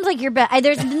 it seems like you're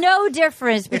there's no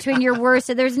difference between your worst.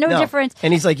 There's no difference.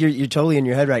 And he's like, you're totally in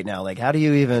your head right now. Like, how do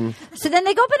you even? So then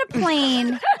they go up in a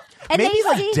plane. And maybe they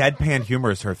like see, deadpan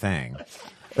humor is her thing.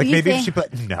 Like You maybe if think? she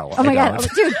put no. oh my I God.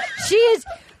 don't. Dude, she is,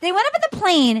 they went up in the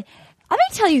plane. Let me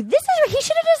tell you, this is, he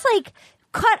should have just like,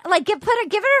 given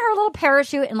her her little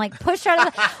parachute and like pushed her out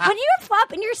of the. When you're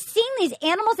up and you're seeing these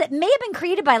animals that may have been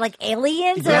created by like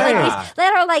aliens that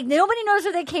are like nobody knows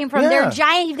where they came from. Yeah. They're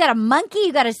giant. You've got a monkey,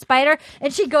 you've got a spider,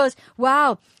 and she goes,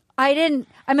 "Wow, I'm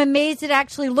amazed it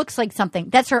actually looks like something."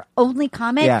 That's her only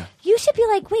comment. Yeah. You should be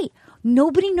like, wait,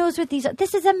 nobody knows what these are.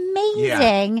 This is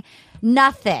amazing. Yeah.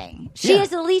 Nothing. She is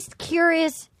the least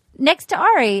curious. Next to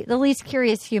Ari, the least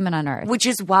curious human on earth. Which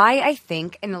is why I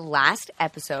think in the last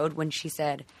episode when she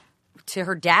said to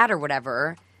her dad or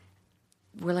whatever,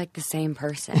 we're like the same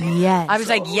person. Yes. I was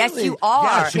like, yes, you are.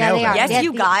 Yeah, she nailed they it. are. Yes,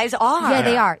 you guys are. Yeah,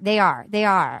 they are. They are. They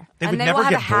are. They And would then never we'll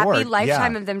have get a happy bored.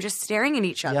 lifetime Yeah. of them just staring at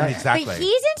each other. Yeah. Exactly. But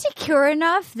he's insecure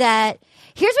enough that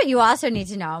here's what you also need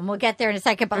to know, and we'll get there in a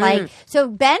second. But like, so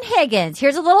Ben Higgins,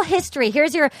 here's a little history.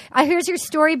 Here's your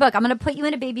storybook. I'm going to put you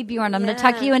into Baby Bjorn. I'm going to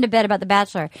tuck you into bed about The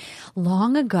Bachelor.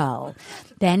 Long ago,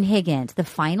 Ben Higgins, the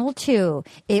final two,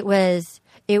 it was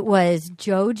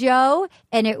JoJo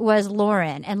and it was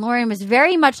Lauren. And Lauren was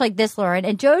very much like this Lauren.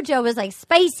 And JoJo was like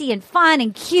spicy and fun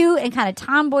and cute and kind of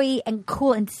tomboy and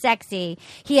cool and sexy.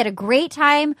 He had a great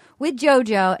time with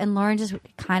JoJo and Lauren just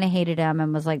kind of hated him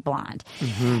and was like blonde.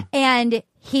 And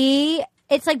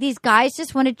it's like these guys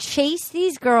just want to chase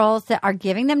these girls that are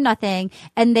giving them nothing.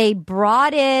 And they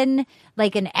brought in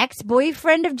like an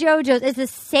ex-boyfriend of JoJo's. It's the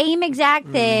same exact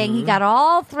thing. He got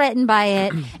all threatened by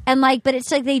it. And like, but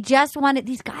it's like these guys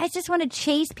just want to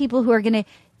chase people who are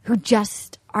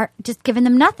just giving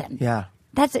them nothing. Yeah.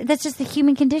 That's just the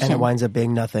human condition. And it winds up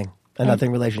being nothing. A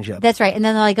nothing relationship. That's right. And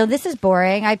then they're like, oh, this is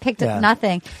boring. I picked up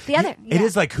nothing. The other. It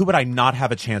is like, who would I not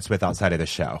have a chance with outside of the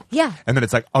show? Yeah. And then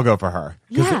it's like, I'll go for her.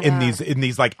 Because Yeah. in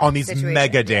these like on these Situation.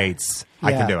 mega dates,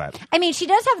 I can do it. I mean, she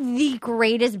does have the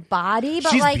greatest body,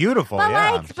 but She's like beautiful, But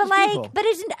yeah. but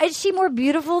is she more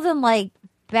beautiful than like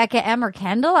Becca M or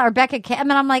Kendall or Becca Kim?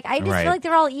 And I'm like, I just Right. feel like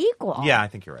they're all equal. Yeah, I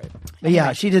think you're right. But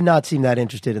yeah, she did not seem that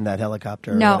interested in that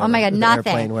helicopter. or No, whatever, oh my God, or the nothing.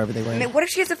 Airplane, wherever they I went. mean, what if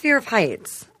she has a fear of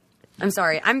heights? I'm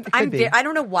sorry. I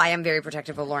don't know why I'm very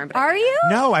protective of Lauren. But Are you?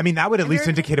 No, I mean that would at least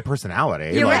indicate a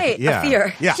personality. You're Like, right, a Yeah.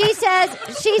 fear. Yeah. She says,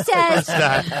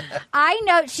 I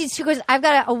know. She goes, I've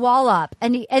got a wall up,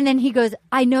 and then he goes,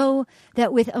 I know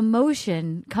that with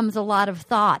emotion comes a lot of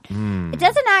thought. It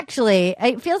doesn't actually.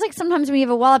 It feels like sometimes when you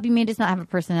have a wall up, you may just not have a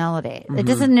personality. It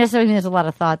doesn't necessarily mean there's a lot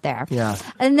of thought there. Yeah.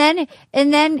 And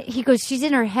then he goes, she's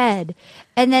in her head,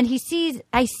 and then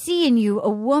I see in you a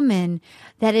woman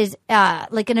that is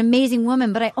like an amazing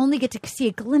woman, but I only get to see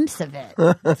a glimpse of it.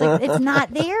 It's like, it's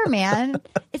not there, man.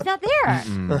 It's not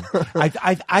there.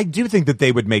 I do think that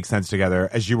they would make sense together,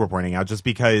 as you were pointing out, just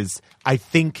because I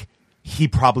think he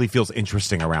probably feels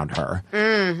interesting around her.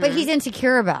 But he's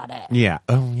insecure about it. Yeah.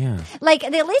 Oh, yeah. Like,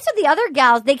 at least with the other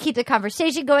gals, they keep the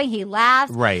conversation going. He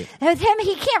laughs. Right. And with him,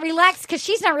 he can't relax because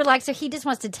she's not relaxed, so he just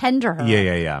wants to tend to her.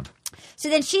 Yeah. So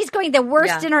then she's going the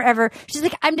worst dinner ever. She's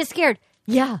like, I'm just scared.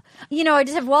 Yeah. I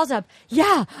just have walls up.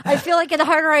 Yeah. I feel like the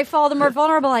harder I fall, the more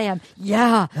vulnerable I am.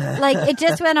 Yeah. Like, it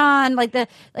just went on. Like the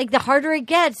harder it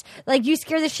gets, like, you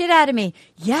scare the shit out of me.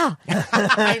 Yeah.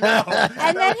 I know.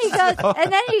 And then he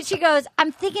goes, she goes,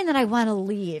 I'm thinking that I want to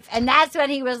leave. And that's when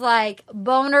he was like,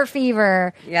 boner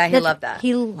fever. Yeah, he loved that.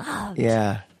 He loved.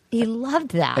 Yeah. He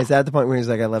loved that. Is that at the point where he's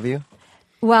like, I love you?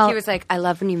 Well, he was like, I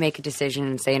love when you make a decision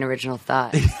and say an original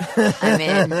thought. I'm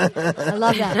in. I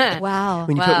love that. Wow.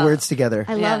 When you put words together.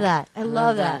 I love that. I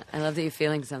love that. I love that you're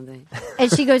feeling something.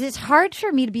 And she goes, it's hard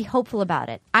for me to be hopeful about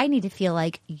it. I need to feel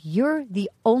like you're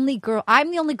the only girl. I'm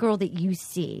the only girl that you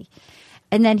see.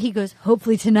 And then he goes,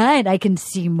 hopefully tonight I can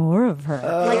see more of her.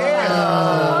 I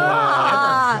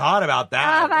forgot about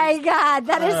that. Oh my God.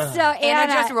 That is so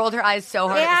Anna just rolled her eyes so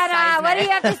hard. Anna, what do you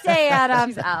have to say, Anna?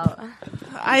 She's out.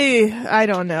 I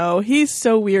don't know. He's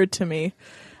so weird to me.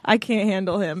 I can't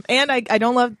handle him. And I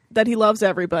don't love that he loves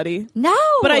everybody. No.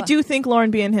 But I do think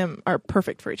Lauren B and him are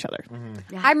perfect for each other.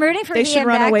 I'm rooting for They he should and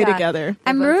run Becca. away together.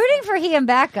 I'm rooting for he and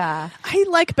Becca. I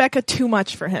like Becca too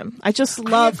much for him. I just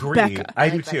love I agree. Becca. I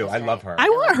do too. I love her. I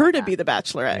want her to be the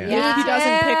Bachelorette. Yeah. If he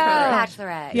doesn't pick her.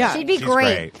 Bachelorette. Yeah. She'd be She's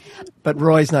great. But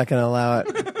Roy's not going to allow it.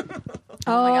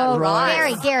 Oh,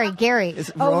 Ross. Gary.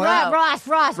 Oh, Roy? Ross.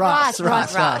 Ross.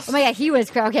 Oh my God, he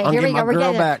was okay. I'll Here we get go. my We're girl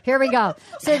getting back. Here we go.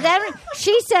 So then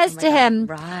she says to him,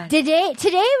 Ross. "Today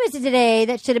was a day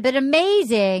that should have been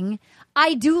amazing.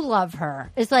 I do love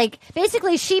her. It's like,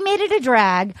 basically, she made it a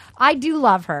drag. I do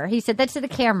love her. He said that to the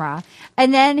camera.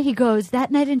 And then he goes,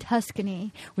 that night in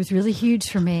Tuscany was really huge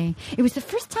for me. It was the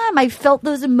first time I felt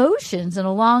those emotions in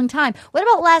a long time. What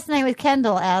about last night with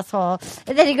Kendall, asshole?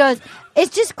 And then he goes,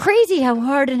 it's just crazy how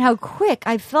hard and how quick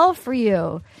I fell for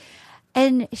you.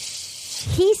 And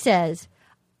he says,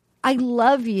 I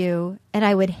love you and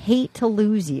I would hate to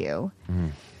lose you.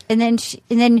 Mm. And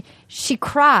then she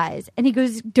cries, and he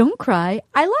goes, "Don't cry,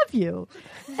 I love you."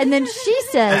 And then she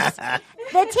says,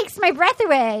 "That takes my breath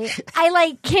away.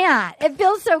 I can't. It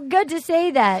feels so good to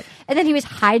say that." And then he was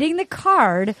hiding the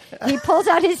card. He pulls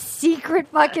out his secret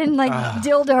fucking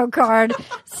dildo card,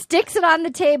 sticks it on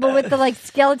the table with the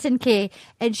skeleton key,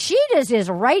 and she just is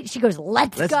right. She goes,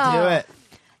 "Let's go. Do it."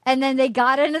 And then they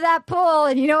got into that pool,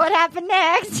 and you know what happened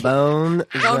next? Bone.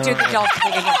 Don't do the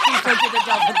dolphin thing again. Please don't do the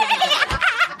dolphin thing again.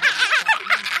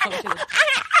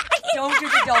 Don't do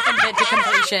the dolphin bit to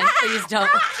completion. Please don't.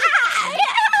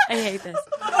 I hate this.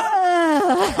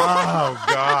 Oh,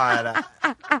 God.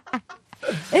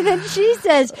 And then she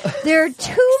says, there are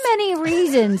too many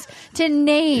reasons to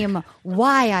name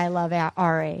why I love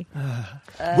Ari.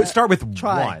 We'll start with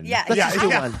one. Yeah. Let's just do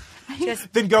one.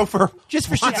 Then go for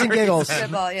shits and giggles.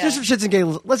 Just for shits and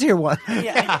giggles. Let's hear one.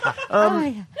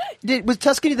 Was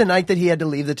Tuscany the night that he had to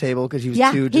leave the table because he was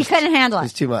too? He couldn't handle it. It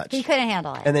was too much. He couldn't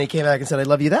handle it. And then he came back and said, "I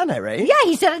love you" that night, right? Yeah,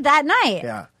 he said it that night.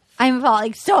 Yeah. I'm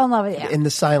so in love with you. In the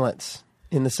silence,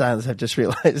 I've just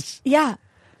realized. Yeah.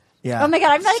 Yeah. Oh my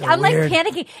God, I'm weird.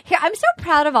 panicking. Here, I'm so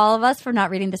proud of all of us for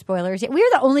not reading the spoilers. We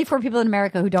are the only 4 people in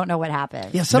America who don't know what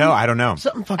happened. Yeah. No, I don't know.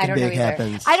 Something fucking don't know big either.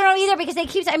 happens. I don't know either because they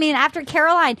keep. After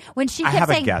Caroline, when she kept I have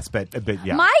saying, a guess, but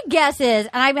yeah. My guess is,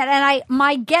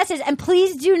 my guess is, and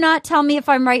please do not tell me if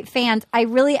I'm right, fans. I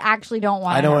really actually don't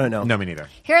want. I don't want to know. No, me neither.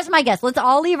 Here's my guess. Let's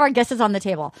all leave our guesses on the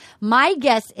table. My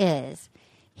guess is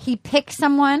he picks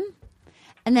someone,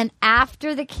 and then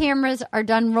after the cameras are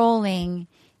done rolling,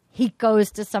 he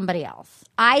goes to somebody else.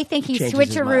 I think he Changes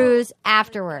his switcheroos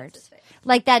afterwards,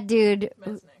 like that dude.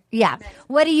 Yeah.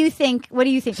 What do you think? What do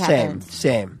you think happens?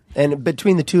 Same. And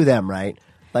between the two of them, right?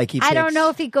 Like I don't know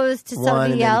if he goes to one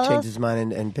somebody and then else. he changes his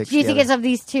mind and picks. Do you the think other. it's of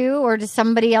these two, or to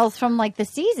somebody else from the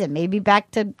season? Maybe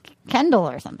back to Kendall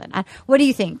or something. What do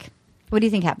you think? What do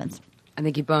you think happens? I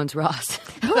think he bones Ross.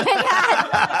 Oh my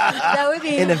God, that would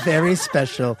be in a very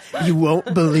special? You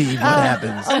won't believe what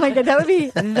happens. Oh my God, that would be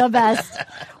the best.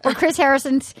 Or Chris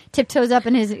Harrison tiptoes up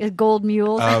in his gold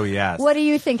mule. Oh, yes. What do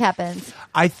you think happens?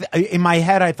 In my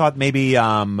head, I thought maybe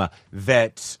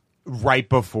that right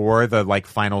before the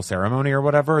final ceremony or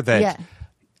whatever, that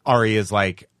Ari is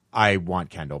I want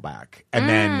Kendall back, and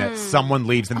then someone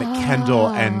leaves, and that Kendall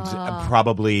and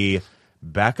probably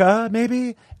Becca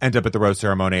maybe end up at the rose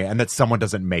ceremony, and that someone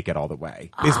doesn't make it all the way.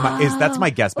 That's my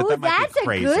guess, but that might that's be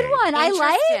crazy. a good one. I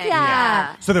like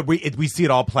that. So that we see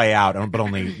it all play out, but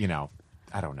only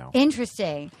I don't know.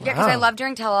 Interesting. Yeah, because I loved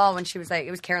during Tell All when she was it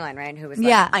was Caroline, right? Who was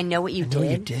I know what you did.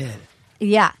 You did.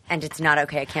 Yeah. And it's not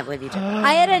okay. I can't believe you did.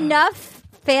 I had enough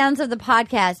fans of the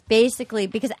podcast basically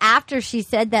because after she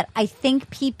said that, I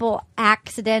think people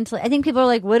are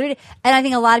like, what did it? And I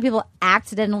think a lot of people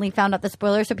accidentally found out the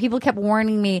spoiler. So people kept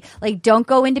warning me, don't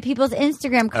go into people's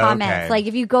Instagram comments. Okay.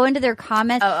 If you go into their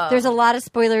comments, there's a lot of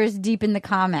spoilers deep in the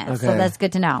comments. So that's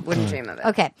good to know. Wouldn't dream of it.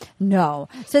 Okay. No.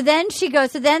 So then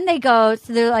they go,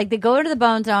 so they go to the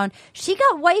Bone Zone. She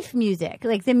got wife music.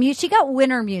 She got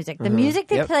winter music. The music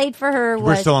they played for her was.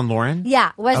 We're still on Lauren?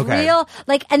 Yeah. Was Okay. real.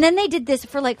 And then they did this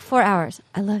for 4 hours.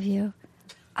 I love you.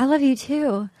 I love you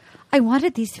too. I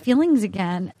wanted these feelings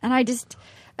again. And I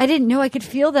didn't know I could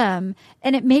feel them.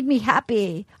 And it made me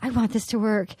happy. I want this to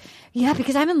work. Yeah,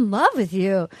 because I'm in love with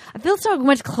you. I feel so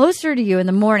much closer to you in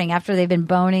the morning after they've been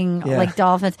boning like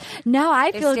dolphins. No,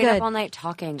 I feel They good. stayed up all night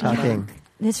talking.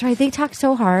 That's right. They talk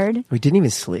so hard. We didn't even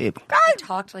sleep. I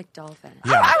talked like dolphins.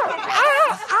 Yeah.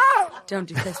 Don't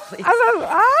do this, please. We've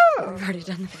already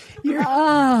done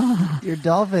that. Your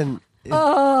dolphin.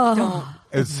 Don't.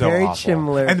 It was so Very awful.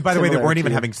 similar- And by the way, they similar weren't even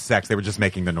to- having sex. They were just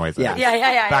making the noises. Yeah.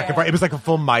 Yeah. Back and forth. It was like a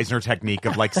full Meisner technique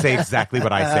of say exactly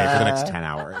what I say for the next 10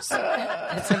 hours.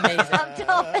 That's amazing.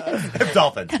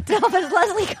 Dolphins. Dolphins,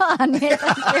 Leslie Kahn. Thank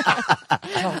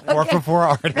you. 4 for 4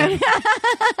 already.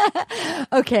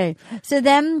 Okay. So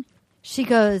then she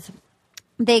goes,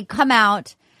 they come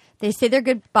out. They say their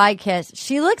goodbye kiss.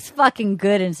 She looks fucking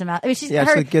good in some. She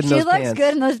looked good in she those looks pants.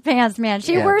 good in those pants, man.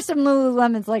 She wears some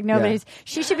Lululemons like nobody's. Yeah.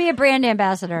 She should be a brand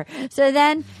ambassador. So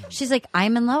then she's like,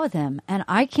 I'm in love with him, and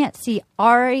I can't see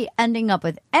Ari ending up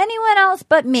with anyone else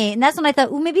but me. And that's when I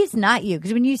thought, maybe it's not you,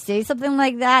 because when you say something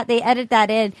like that, they edit that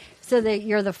in so that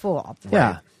you're the fool.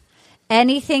 Yeah.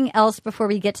 Anything else before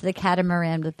we get to the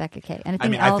catamaran with Becca K?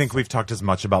 Anything else? I think we've talked as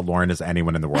much about Lauren as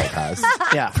anyone in the world has.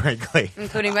 Yeah. Frankly.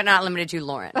 Including but not limited to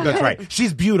Lauren. That's right.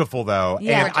 She's beautiful, though.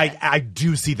 Yeah. And I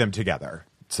do see them together.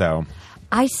 So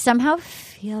I somehow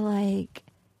feel like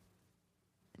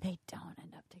they don't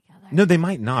end up together. no, they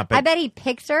might not. But I bet he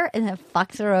picks her and then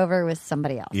fucks her over with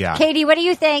somebody else. Yeah. Katie, what do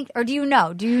you think? Or do you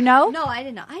know? Do you know? No, I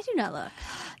did not. I do not look.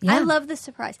 Yeah. I love the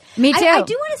surprise. Me too. I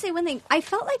do want to say one thing. I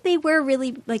felt like they were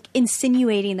really like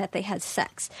insinuating that they had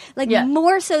sex, like Yeah.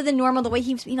 more so than normal. The way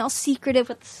he was being all secretive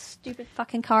with the stupid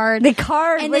fucking card. The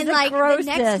card and was then the like the grossest.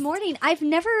 next morning, I've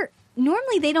never.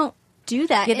 Normally they don't do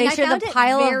that. Yeah, they and I showed found the it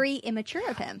pile of- very immature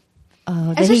of him.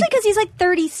 Oh, Especially because he's like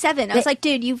 37. I was like,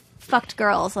 dude, you fucked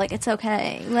girls. Like, it's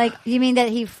okay. Like, you mean that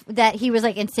he was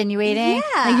like insinuating?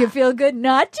 Yeah. Like, you feel good,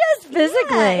 not just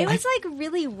physically. yeah, it was like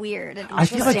really weird. And I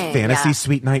feel like Interesting, fantasy yeah.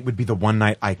 suite night would be the one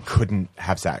night I couldn't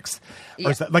have sex. Yeah,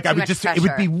 Or like I too would much just it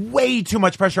would be pressure. way too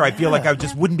much pressure. I feel like I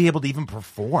just wouldn't be able to even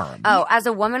perform. Oh, as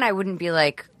a woman, I wouldn't be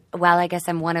like, well, I guess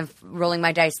I'm one of rolling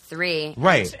my dice 3.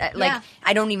 Right. Like, Yeah.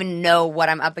 I don't even know what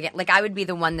I'm up against. Like, I would be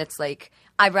the one that's like,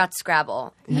 I brought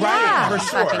Scrabble. Yeah. For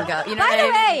sure. Fucking go. You know By what the I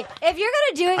mean? way, if you're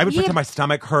gonna do it, I would you, pretend my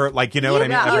stomach hurt, like you know what I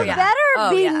mean? you Everything. better Oh,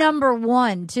 be yeah. number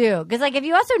 1 too, because like if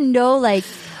you also know like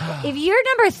if you're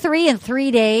number 3 in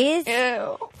 3 days,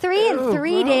 3 in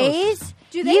 3 days,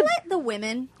 do they let the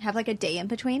women have like a day in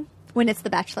between when it's the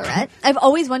Bachelorette? I've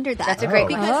always wondered that. That's a great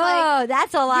because oh,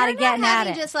 that's a lot you're of getting not at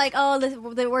having it. just like, oh,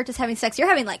 we're just having sex. You're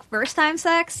having like first time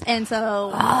sex, and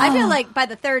so I feel like by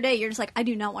the third day, you're just like, I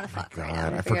do not want to fuck right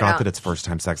God, now. I forgot that it's first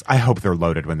time sex. I hope they're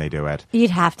loaded when they do it.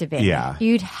 You'd have to be. Yeah.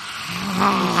 You'd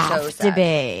have So to sad.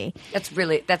 be.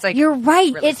 That's like. You're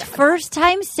right. really It's sad. first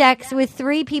time sex with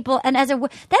 3 people, and that's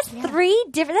 3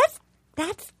 different.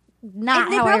 That's not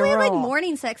And they how probably I have roll. like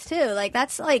morning sex too. Like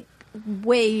that's like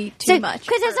way too much.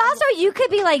 Because it's also you could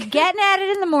be like getting at it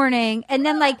in the morning, and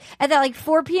then like at that like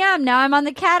 4 p.m. Now I'm on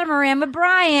the catamaran with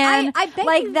Bryan. I bet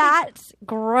like you that's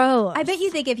gross. I bet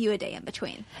you they give you a day in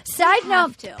between. Side have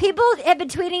note: to. people have been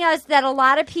tweeting us that a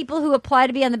lot of people who apply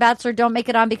to be on The Bachelor don't make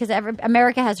it on because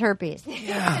America has herpes.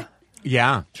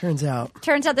 Yeah. Turns out.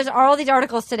 Turns out there's all these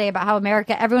articles today about how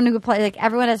everyone who applies, like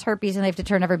everyone has herpes and they have to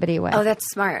turn everybody away. Oh, that's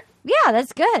smart. Yeah,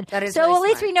 that's good. That is so really at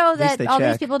least smart. we know least that they all these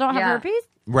check. people don't have Yeah. herpes.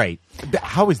 Right.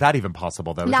 How is that even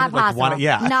possible, though? Not Isn't it like possible.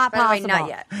 yeah. Not By the way, possible. not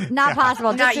yet. Not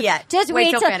possible. Not Just- yet. Just Wait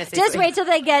wait till till Fantasy just Suite. wait till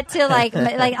they get to like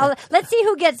let's see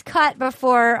who gets cut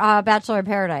before Bachelor in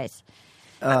Paradise.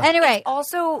 Anyway,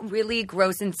 Also, really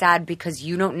gross and sad because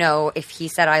you don't know if he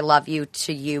said "I love you"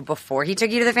 to you before he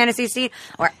took you to the fantasy seat,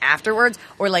 or afterwards,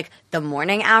 or like the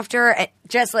morning after.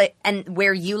 Just like and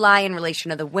where you lie in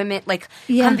relation to the women, like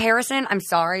Yeah. comparison. I'm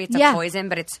sorry, it's Yeah. a poison,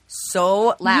 but it's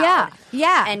so loud. Yeah.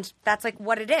 Yeah. and that's like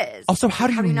what it is. Also, how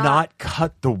do you not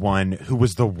cut the one who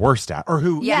was the worst at, or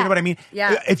who, Yeah. you know what I mean?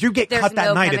 Yeah. If you get There's cut that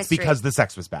no night, it's chemistry. because the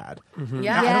sex was bad. Yeah. I don't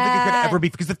think it could ever be,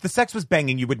 because if the sex was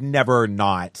banging, you would never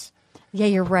not, yeah,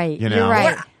 you're right. you know? You're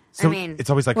right. So I mean, it's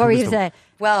always like, What who were was you the- saying?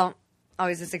 Well,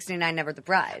 always the 69, never the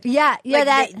bride. Yeah, yeah, Like,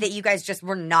 that. that you guys just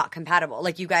were not compatible.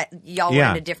 Like y'all Yeah. were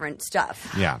into different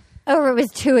stuff. Yeah. Or it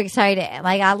was too exciting.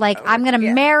 I'm going to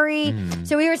marry.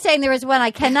 So we were saying there was one,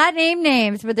 I cannot name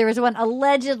names, but there was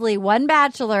allegedly one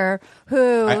bachelor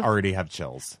who I already have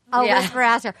chills. I'll Yeah. whisper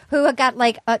ask her who got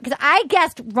because I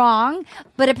guessed wrong,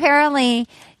 but apparently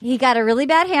he got a really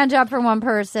bad hand job from one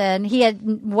person. He had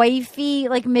wifey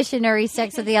missionary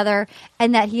sex with the other,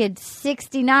 and that he had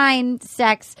 69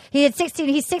 sex. He's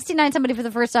 69 somebody for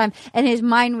the first time, and his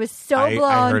mind was so I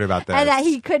blown. heard about and that this.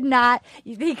 he could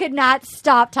not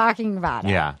stop talking about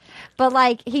it. Yeah. But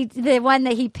the one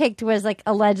that he picked was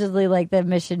allegedly the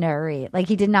missionary.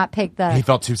 He did not pick the. He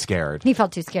felt too scared. He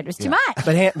felt too scared. It was too much.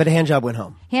 But a hand job went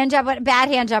home. Bad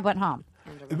hand job went home.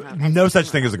 No such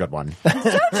thing as a good one. You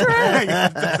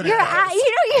have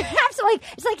to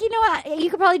it's you know what, you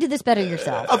could probably do this better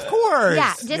yourself. Of course.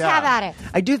 Yeah, just have at it.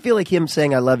 I do feel like him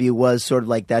saying "I love you" was sort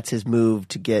of that's his move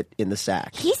to get in the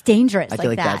sack. He's dangerous. I feel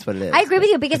like that. that's what it is. I agree with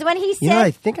you because when he said, You know,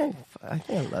 I think I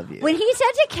love you. when he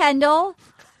said to Kendall,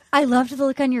 I loved the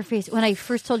look on your face when I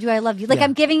first told you I loved you. Yeah.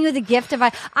 I'm giving you the gift of I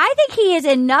think he is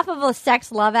enough of a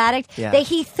sex love addict that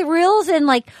he thrills in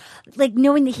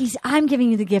knowing that I'm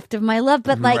giving you the gift of my love,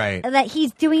 but Right. that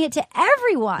he's doing it to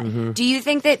everyone. Mm-hmm. Do you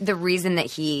think that the reason that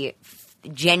he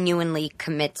genuinely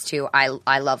commits to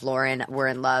I love Lauren, we're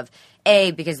in love,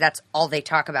 because that's all they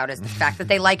talk about is the fact that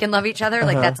they like and love each other?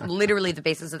 Like that's literally the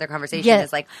basis of their conversation Yeah.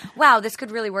 is wow, this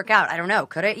could really work out. I don't know,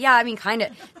 could it? Yeah, I mean kind of.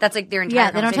 That's their entire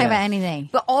Yeah, they don't talk conversation. about anything.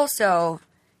 But also,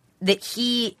 that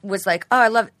he was like, oh, I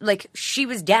love, like, she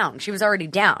was down. She was already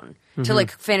down to,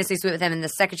 like, fantasy suite with him. And the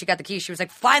second she got the keys, she was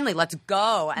like, finally, let's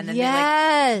go. And then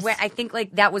Yes. they, like, I think,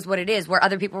 like, that was what it is, where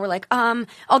other people were like,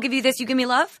 I'll give you this, you give me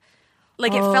love.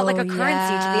 Like, it felt like a currency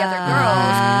to the other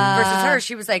girls versus her.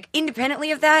 She was like,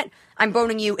 independently of that, I'm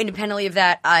boning you. Independently of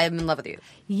that, I'm in love with you.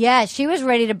 Yeah, she was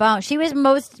ready to bone. She was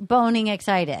most boning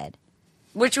excited.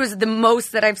 Which was the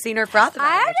most that I've seen her froth about.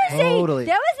 I have to say, Totally.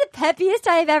 that was the peppiest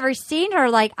I've ever seen her.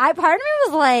 Like, part of me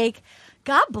was like,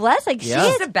 God bless. Like, Yeah.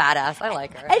 she's She's a badass. I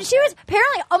like her. and she was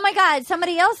apparently, oh my God,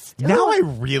 somebody else. Now I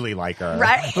really like her.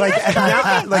 Right? Like,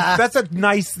 now, like that's a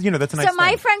nice, that's a nice So my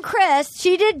thing. friend Chris,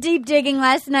 she did deep digging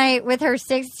last night with her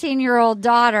 16-year-old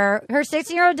daughter. Her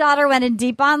 16-year-old daughter went in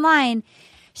deep online.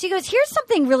 She goes, here's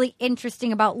something really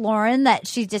interesting about Lauren that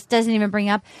she just doesn't even bring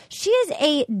up. She is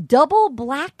a double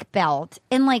black belt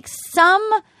in like some.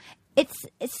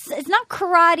 It's not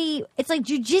karate. It's like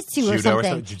jujitsu or Judo or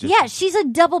something. something, jujitsu. Yeah, she's a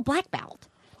double black belt.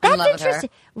 I'm in That's love with her. interesting,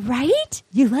 right?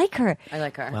 You like her. I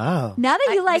like her. Wow. Now that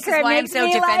you like This her, is it why I'm makes so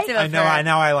me defensive like. of I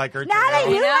know I like her. Now that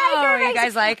too. you like her, you makes-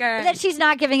 guys like her. that she's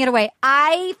not giving it away.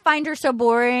 I find her so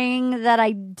boring that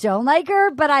I don't like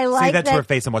her, but I like See that that. to her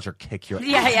face and watch her kick your.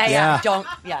 Yeah. Don't.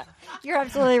 Yeah. You're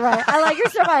absolutely right. I like her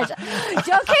so much.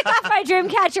 Don't kick off my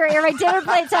Dreamcatcher ear, my dinner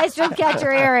plate size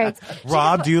Dreamcatcher earrings.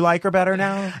 Rob, do you like her better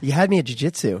now? You had me at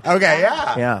jiu-jitsu. Okay,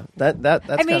 yeah. Yeah, that's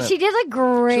I mean, kinda, she did look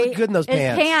great. she looked good in those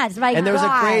pants. My and there was a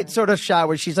God. great sort of shot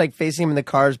where she's like facing him in the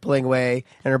cars pulling away,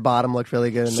 and her bottom looked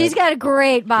really good. She's got a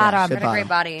great bottom. good Got a great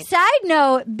body. Side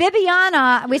note,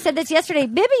 Bibiana, we said this yesterday,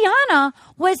 Bibiana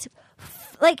was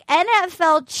like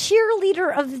NFL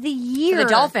cheerleader of the year. For the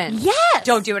Dolphins. Yes.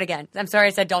 Don't do it again. I'm sorry I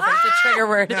said Dolphins. It's a trigger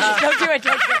word. Don't do it.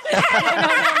 Don't do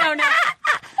it.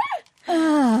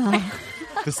 No.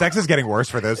 The sex is getting worse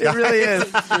for those guys. It really is.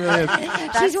 It really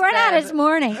is. She's worn out. It's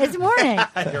morning. It's morning.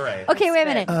 You're right. Okay, wait a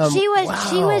minute. She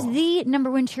wow. was the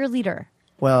number one cheerleader.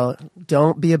 Well,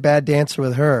 don't be a bad dancer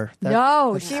with her.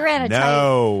 No, she ran a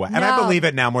No, tight. and I believe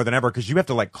it now more than ever because you have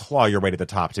to like claw your way to the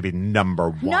top to be number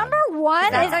one. Number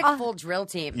one That's is like full drill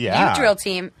team. Yeah. You drill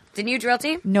team. Didn't you drill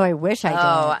team? No, I wish I did.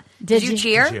 Oh. Did you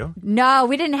cheer? Did you? No,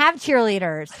 we didn't have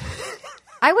cheerleaders.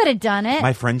 I would have done it.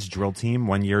 My friend's drill team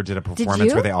one year did a performance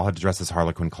you? where they all had to dress as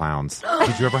Harlequin clowns.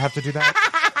 Did you ever have to do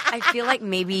that? I feel like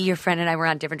maybe your friend and I were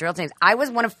on different drill teams. I was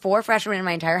one of 4 freshmen in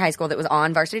my entire high school that was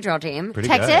on varsity drill team. Pretty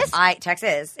Texas? good.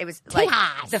 Texas. It was like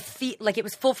Tejas. the feet, like it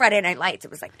was full Friday Night Lights.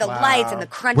 It was like the lights and the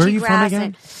crunchy Where are you from grass again?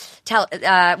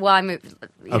 and well, I moved,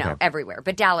 Okay. everywhere,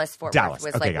 but Dallas, Fort Dallas.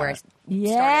 Worth was Okay, like got where I it. started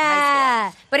Yeah. high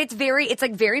school. But it's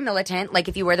like very militant. Like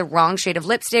if you wear the wrong shade of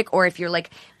lipstick, or if your like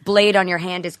blade on your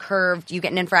hand is curved, you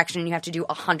get an infraction and you have to do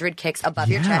 100 kicks above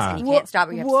your chest and you can't stop.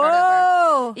 Or you have to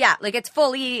start over. Yeah, like it's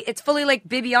fully like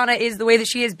Bibiana is the way that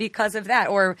she is because of that,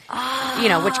 or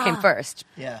which came first.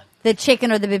 Yeah. The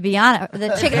chicken or the Bibiana,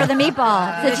 the chicken or the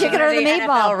meatball, the chicken or the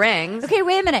meatball. NFL rings. Okay,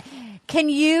 wait a minute. Can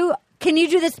you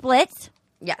do the splits?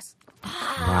 Yes.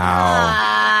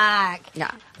 Wow.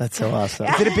 Yeah. That's so awesome.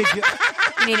 Is it a big deal?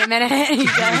 You need a minute.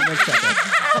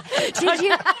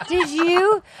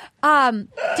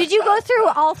 Did you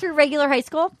go through regular high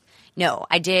school? No,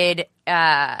 I did.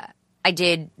 I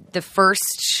did the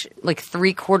first like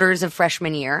 3/4 of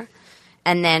freshman year,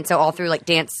 and then so all through like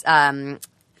dance,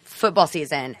 football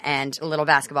season, and a little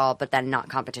basketball, but then not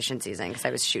competition season because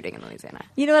I was shooting in Louisiana.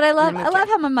 You know what I love? And then I moved love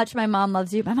how much my mom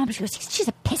loves you. My mom, she goes, she's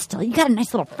a pistol. You got a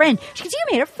nice little friend. She goes, you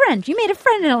made a friend. You made a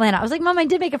friend in Atlanta. I was like, Mom, I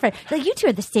did make a friend. She's like, you two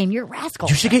are the same. You're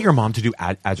rascals. You should get your mom to do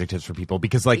adjectives for people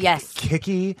because, like, Yes.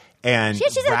 kicky and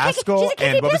She's a rascal kicky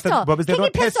and what pistol. was the other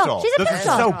Kicky pistol. pistol? She's a Those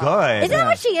pistol. are so good. Isn't that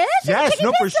what she is? She's a Yes, kicky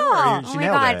no, for pistol. sure. Oh She my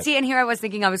nailed god! it. See, and here I was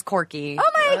thinking I was quirky.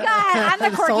 Oh my God. I'm the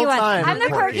This quirky whole one. time. I'm the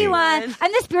quirky one.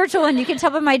 I'm the spiritual one. You can tell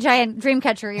by my giant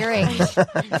Dreamcatcher earrings that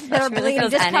are really bleeding,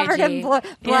 feels just covered in energy.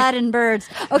 blood and birds.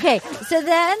 Okay, so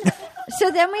then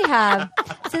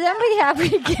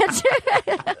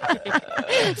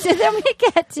we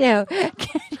get to.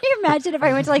 Can you imagine if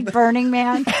I went to like Burning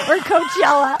Man or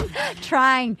Coachella,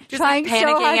 trying Just, so like,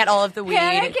 panicking hard, at all of the weed.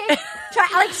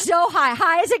 like so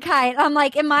high as a kite. I'm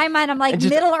like in my mind, I'm like And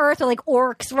just- Middle Earth or like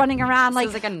orcs running around, This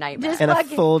is like a nightmare. just And a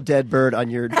fucking- full dead bird on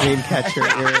your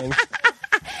Dreamcatcher earrings.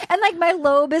 and like my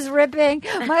lobe is ripping,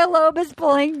 my lobe is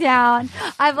pulling down.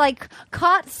 I've like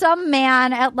caught some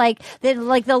man at like the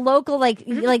local like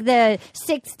the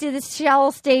 6 to the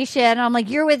Shell station. And I'm like,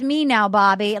 you're with me now,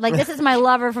 Bobby. Like this is my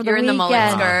lover for the You're in the weekend.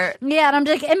 mullet skirt. Yeah, and I'm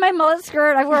just in my mullet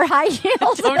skirt. I wear high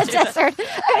heels in the desert.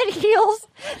 I had heels.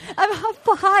 I'm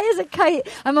high as a kite.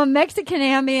 I'm a Mexican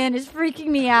ambient. It's freaking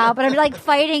me out, but I'm like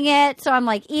fighting it. So I'm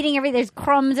like eating everything. There's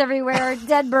crumbs everywhere,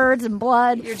 dead birds and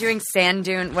blood. You're doing sand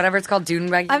dune, whatever it's called, dune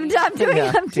buggy. I'm doing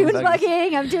dune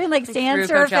bugging. I'm doing like sand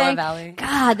through Coachella surfing. Valley.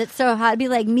 God, that's so hot. It'd be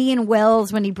like me and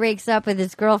Wills when he breaks up with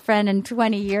his girlfriend in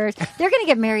 20 years. They're going to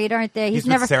get married, aren't they? He's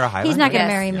with Sarah Hyland? He's not going to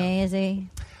Yes. marry me, is he?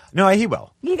 No, he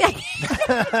will. You have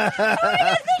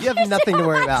nothing to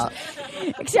worry about.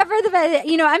 Except for the fact that,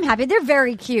 I'm happy. They're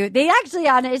very cute. They actually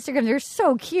on Instagram, they're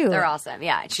so cute. They're awesome.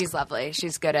 Yeah, she's lovely.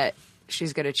 She's good at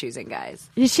choosing guys.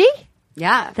 Is she?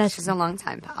 Yeah, she's a long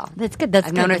time pal. That's good.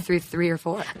 I've known her through 3 or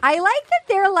 4. I like that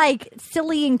they're like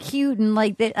silly and cute and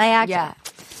like that. Yeah,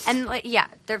 and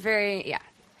they're very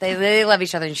They love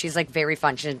each other, and she's like very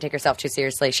fun. She doesn't take herself too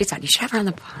seriously. She's fun. You should have her on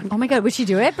the pod. Oh my God, would she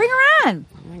do it? Bring her on.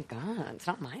 Oh my God, it's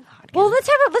not my podcast. Well,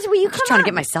 will you come I'm just trying on? to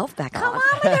get myself back Come on. on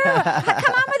with her.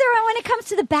 Come on with her when it comes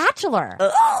to The Bachelor.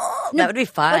 That would be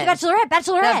fun. Bachelorette.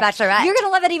 Bachelorette. You're going to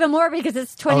love it even more because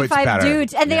it's 25 better.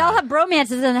 dudes, and they all have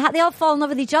bromances, and they all fall in love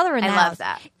with each other in the I house. love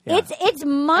that. It's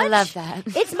much. I love that.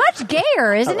 It's much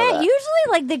gayer, isn't it? that. Usually,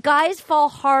 like the guys fall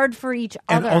hard for each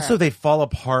And other. also they fall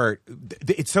apart.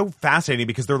 It's so fascinating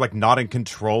because they're like not in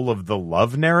control of the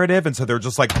love narrative. And so they're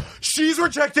just like, she's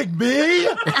rejecting me?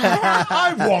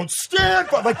 I won't stand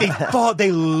for like they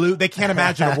can't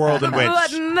imagine a world in which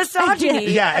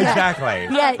Misogyny. Yeah,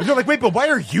 exactly. Yeah. And you're like, wait, but why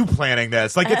are you planning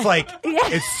this? Like it's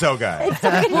it's so good.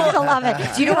 You're gonna love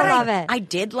it. Do you know what love it? I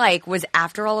did like was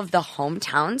after all of the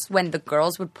hometowns when the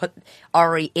girls would put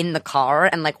Ari in the car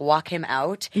and like walk him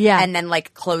out, and then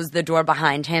like close the door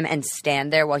behind him and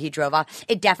stand there while he drove off.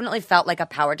 It definitely felt like a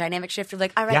power dynamic shift of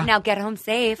like, all right, now get home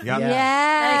safe. Yeah.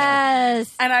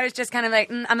 Yes. And I was just kind of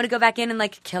like, I'm gonna go back in and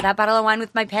like kill that bottle of wine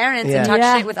with my parents Yeah. and talk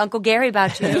Yeah. shit with Uncle Gary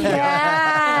about you.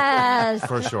 Yes.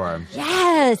 For sure.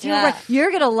 Yes. You're Yeah. right.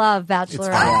 You're gonna love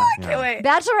Bachelorette. fun. Can't wait.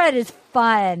 Bachelorette is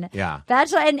fun. Yeah.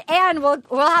 Bachelorette and we'll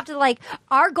have to like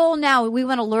our goal now. We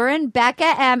want to Lauren,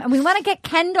 Becca, M, and we want to get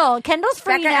Kendall. Kendall's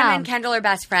free Becca now. M and Kendall are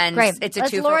best friends. Great. It's a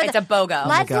Let's two. lure It's a BOGO.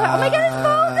 Let's lure- oh my God, it's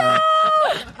BOGO.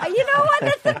 You know what?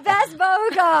 That's the best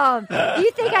BOGO.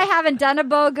 You think I haven't done a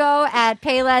BOGO at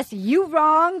Payless? You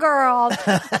wrong, girl.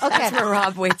 Okay. That's where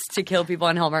Rob waits to kill people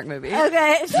in Hallmark movies.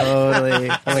 Okay. Totally.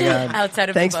 Oh my God. Outside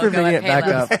of Thanks the for BOGO bringing at it back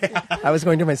Payless. up. I was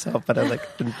going to myself, but I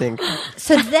didn't think.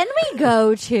 So then we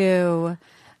go to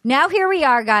now. Here we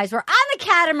are, guys. We're on the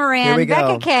catamaran. Here we go.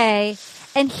 Becca K,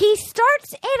 and he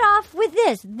starts it off with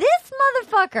this. This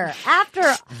motherfucker,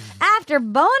 after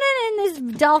boning in this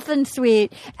dolphin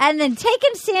suite and then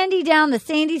taking Sandy down the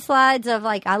sandy slides of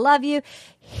like I love you,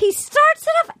 he starts it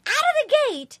off out of the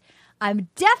gate. I'm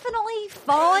definitely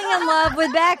falling in love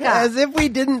with Becca. As if we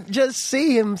didn't just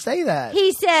see him say that.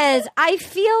 He says, I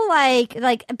feel like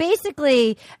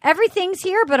basically everything's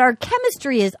here, but our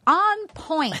chemistry is on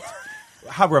point.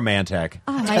 How romantic.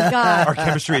 Oh my God. Our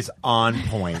chemistry is on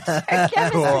point.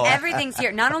 Cool. Everything's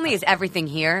here. Not only is everything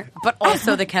here, but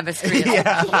also the chemistry. Is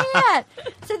Can't.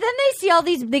 So then they see all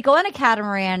these. They go on a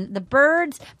catamaran. The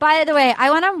birds. By the way,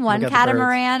 I went on one got the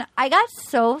catamaran. I got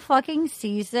so fucking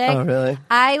seasick. Oh, really?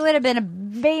 I would have been a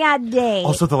bad day.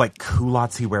 Also, the like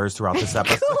culottes he wears throughout this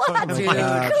episode. Dude.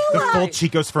 The full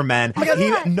Chicos for men.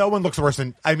 No one looks worse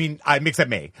than. I mean, except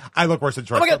me. I look worse than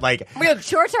shorts. God. But like, Oh my God.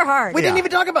 Shorts are hard. We didn't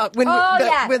even talk about when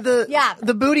with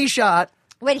the booty shot.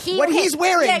 What he's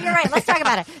wearing. Yeah, you're right. Let's talk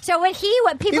about it. So when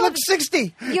people He looks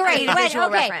 60. You're right. Visual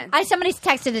Okay. reference. Somebody's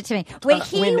texted it to me. When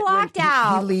he walked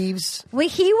out. He leaves. When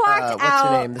he walked what's out,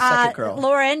 her name? The second girl.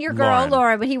 Lauren, your girl,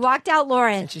 Lauren. When he walked out,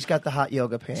 Lauren, She's got the hot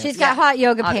yoga pants. she's got hot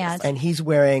yoga pants. and he's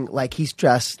wearing he's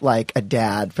dressed like a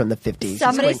dad from the 50s.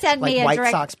 Somebody He's sent wearing, me a white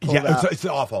direct- socks pulled yeah, up. it's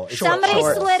awful. It's Somebody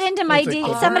shorts. slid into my It's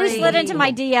like- somebody slid into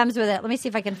my DMs with it. Let me see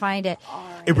if I can find it.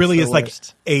 It really It's is the like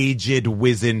worst. aged,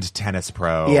 wizened tennis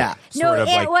pro. Yeah. No, Sort of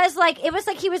it was like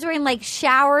he was wearing like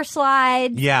shower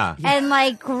slides. Yeah. And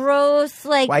like gross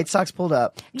like White socks pulled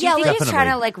up. Do you think like, he's trying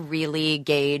to Definitely. like really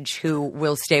gauge who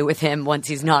will stay with him once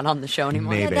he's not on the show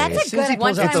anymore? Maybe. that's a As soon as he good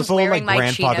pulls out Once It's a I'm full wearing like my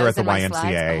grandfather Cheetos at the and my YMCA.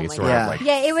 slides. Sort God. of like.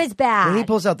 yeah, it was bad. When he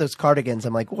pulls out those cardigans,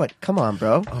 I'm like, what? Come on,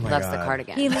 bro. Oh my Loves God. the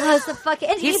cardigan. He loves the fucking.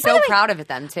 And He's by so the way, proud of it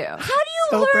then too. How do you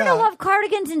So learn to proud. love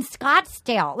cardigans in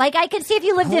Scottsdale? Like I can see if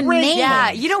you lived in Great. Maine.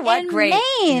 Yeah, you know what? In Great.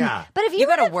 Maine. Yeah. But if you, You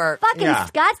gotta live in work. fucking Yeah.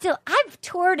 Scottsdale, I've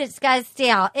toured at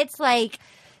Scottsdale. It's like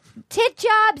tit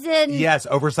jobs and Yes,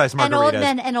 oversized and old margaritas.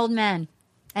 men and old men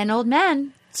and old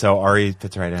men. So Ari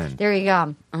fits right in. There you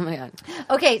go. Oh my God.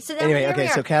 Okay, so then Anyway, here okay, we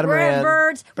are. so catamaran, We're at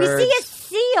birds. We see a birds.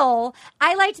 seal.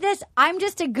 I liked this. I'm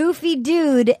just a goofy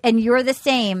dude, and you're the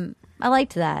same. I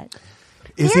liked that.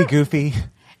 Is he goofy?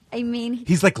 I mean,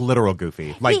 He's like literal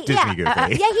Goofy, like Disney Goofy. Yeah,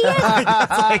 he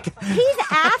is. He's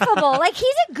affable. Like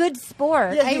he's a good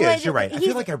sport. Yeah, he is. You're right. I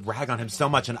feel like I rag on him so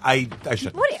much, and I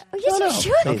shouldn't. Yes, you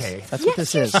should. Okay. That's what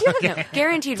this is. No,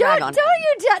 guaranteed rag on. Don't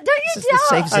you This is the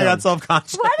safe I zone. got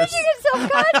self-conscious. Why did you get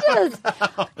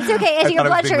self-conscious? It's okay. Is your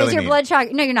blood sugar? Is your blood sugar?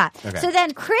 No, you're not. Okay. So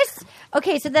then Chris.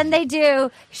 Okay, so then they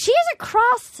do. She has a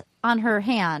cross on her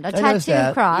hand, a noticed tattoo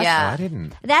that. cross. Yeah. I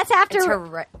didn't. That's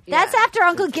after. That's after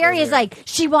Uncle Gary is like,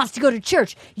 she wants to go to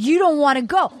church. You don't want to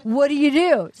go. What do you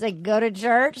do? It's like, go to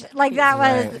church. Like that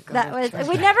was.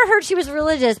 We never heard she was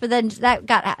religious, but then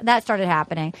that started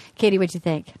happening. Katie, what'd you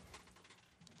think?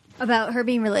 About her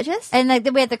being religious? And like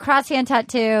we had the cross hand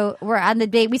tattoo. We're on the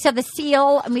date. We saw the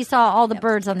seal, and we saw all the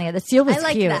birds on there. The seal was I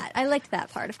liked cute. that. I liked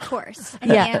that part, of course.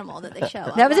 And Yeah. the animal that they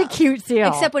show. That was a cute seal.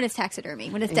 Except when it's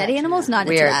taxidermy. When it's dead animals, not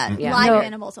Weird. into that. Yeah. Live No.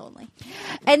 animals only.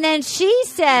 And then she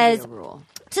says, so Rule.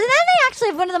 then they actually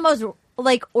have one of the most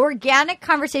like organic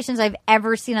conversations I've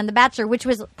ever seen on The Bachelor, which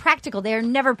was practical. They are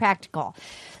never practical.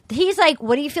 He's like,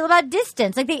 what do you feel about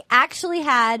distance? Like they actually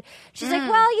had, she's like,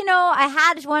 well, I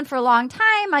had one for a long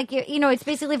time. Like, it's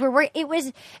basically, it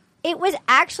was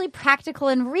actually practical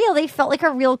and real. They felt like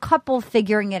a real couple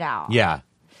figuring it out. Yeah.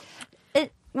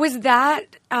 Was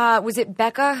it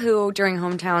Becca who during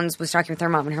Hometowns was talking with her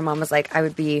mom, and her mom was like, I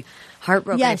would be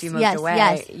heartbroken Yes, if you moved yes, away.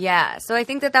 yes. Yeah. So I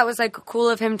think that was like cool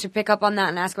of him to pick up on that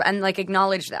and ask and like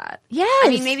acknowledge that. Yes. I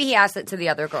mean, maybe he asked it to the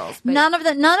other girls. But None of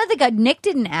the guys. Nick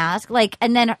didn't ask. Like,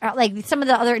 and then like some of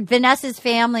the other Vanessa's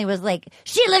family was like,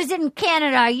 she lives in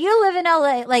Canada. You live in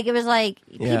LA. Like it was like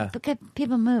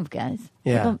people move, guys.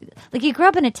 Yeah. People, like you grew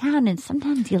up in a town, and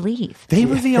sometimes you leave. They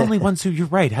were the only ones who, you're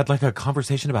right, had like a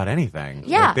conversation about anything.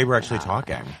 Yeah. Like, they were actually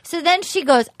talking. So then she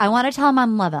goes, I want to tell him I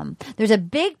love him. There's a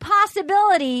big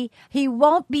possibility he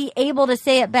won't be able to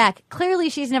say it back. Clearly,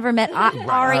 she's never met Ari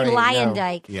Ari, no.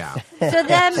 Lyondike. Yeah. So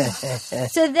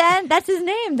then that's his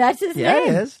name. That's his Yeah,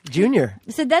 name. it is. Junior.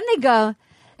 So then they go.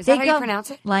 Is that how you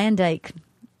pronounce it? Lyondike.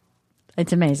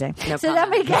 It's amazing. No So then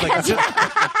we get. It's a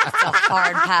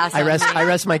hard pass. I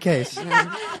rest my case.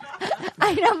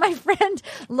 I know my friend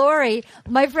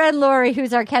Lori,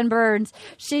 who's our Ken Burns.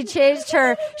 She changed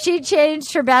her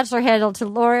Bachelor handle to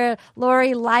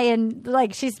Lori Lyon.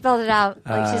 Like she spelled it out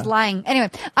like she's lying.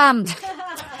 Anyway,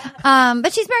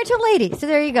 but she's married to a lady, so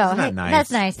there you go. Isn't that Hey, nice?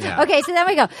 That's nice. Yeah. Okay, so then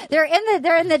we go. They're in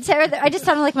the. I just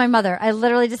sounded like my mother. I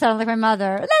literally just sounded like my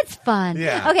mother. That's fun.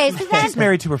 Yeah. Okay, so then She's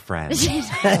married to her friend. she and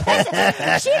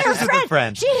her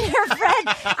friend. She and her friend.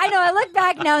 I know. I look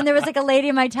back now, and there was like a lady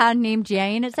in my town named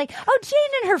Jane. It's like, oh,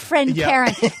 Jane and her friend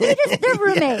Karen. They're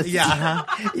roommates. Yeah.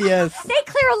 Uh-huh. Yes. They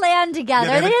clear land together.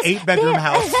 Yeah, they have They an 8-bedroom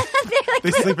house.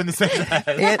 they They sleep in the same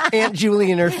bed. Aunt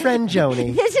Julie and her friend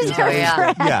Joni. This is her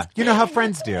friend. Yeah. You know how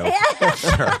friends do.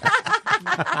 Sure.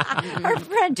 Her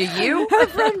friend. Do you? Her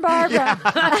friend Barbara.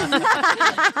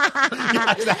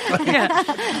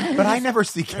 But I never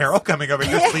see Carol coming over.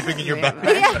 You're sleeping in your bed.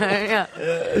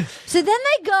 So then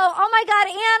they go, oh my God,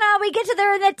 Anna, we get to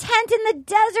there in the tent in the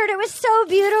desert. It was so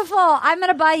beautiful. I'm going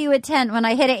to buy you a tent when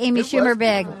I hit it Amy Schumer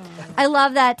big. I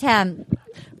love that tent.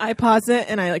 I paused it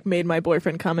and I like made my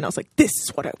boyfriend come and I was like, "This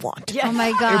is what I want." Oh my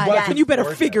God. And you better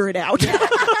figure it out.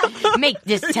 Make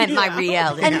this tent my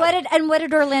reality. And what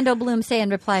did Orlando Bloom say in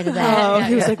reply to that?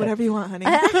 He was like, "Whatever you want, honey."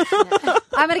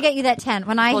 I'm going to get you that tent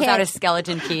when I Pulls hit. out a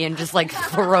skeleton key and just like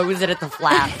throws it at the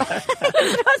flap.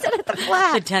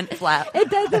 The tent flap. It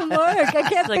doesn't work. I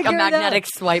can't It's like figure a magnetic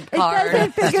swipe it card. out. It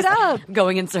doesn't figure it out.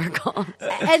 Going in circles.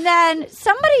 And then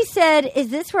somebody said, "Is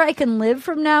this where I can live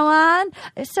from now on?"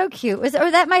 It's so cute. Or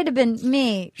that might have been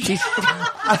me. Did she say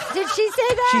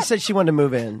that? She said she wanted to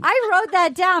move in. I wrote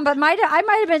that down, but I might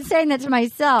have been saying that to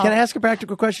myself. Can I ask a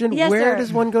practical question? Yes, Where sir.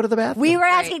 does one go to the bathroom? We were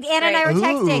asking, Anna and I were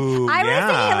texting. Ooh, I was yeah.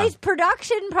 thinking at least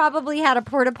production probably had a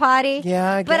porta potty.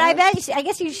 Yeah, I But I guess.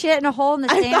 guess you shit in a hole in the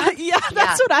sand.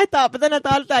 That's what I thought. But then I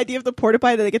thought of the idea of the porta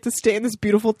potty that they get to stay in this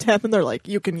beautiful tent and they're like,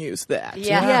 "You can use that."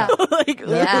 Yeah. like,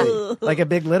 Yeah. ugh. Like a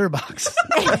big litter box.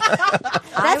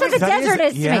 That's what the desert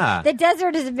is to yeah. me. The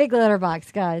desert is a big litter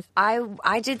box, guys. I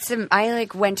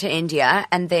like went to India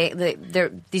and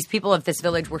these people of this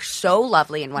village were so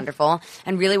lovely and wonderful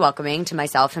and really welcoming to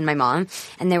myself and my mom,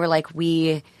 and they were like,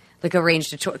 we like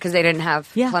arranged a toilet because they didn't have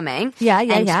plumbing. Yeah.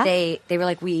 They were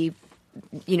like, we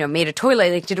made a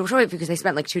toilet, like did a toilet because they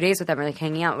spent like 2 days with them or like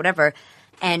hanging out, whatever.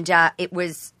 And it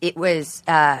was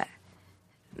a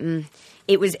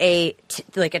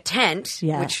tent,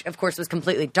 which of course was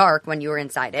completely dark when you were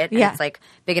inside it. And it's like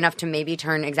big enough to maybe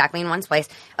turn exactly in one place.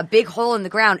 A big hole in the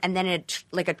ground, and then a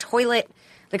toilet,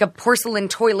 like a porcelain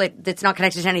toilet that's not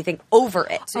connected to anything over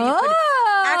it. So you could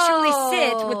actually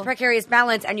sit with precarious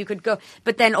balance, and you could go.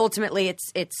 But then ultimately,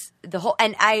 it's the whole.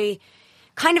 And I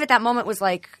kind of at that moment was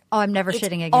like, oh, I'm never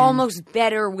shitting again. Almost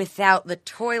better without the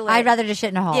toilet. I'd rather just shit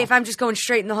in a hole. Yeah, if I'm just going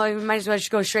straight in the hole, you might as well just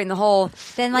go straight in the hole.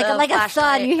 Then like a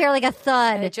thud. You hear like a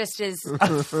thud. And it just is.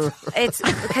 It's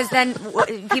because then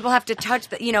people have to touch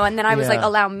the, and then I was like,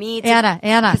 allow me to. Anna.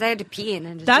 Because I had to pee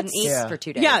and just didn't eat for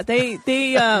 2 days. Yeah, they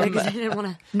I didn't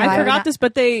want to. I forgot this,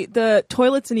 but the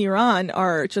toilets in Iran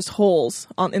are just holes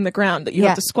in the ground that you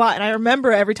have to squat. And I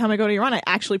remember every time I go to Iran, I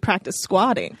actually practice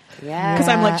squatting. Yeah. Because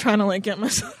I'm like trying to like get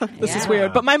myself. This is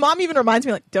weird. But my mom even reminds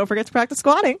me like, don't forget to practice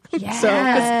squatting. Yes. So,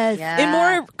 'cause in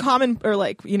more common or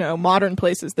like, modern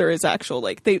places, there is actual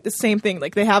like the same thing.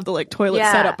 Like they have the like toilet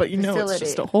setup, but it's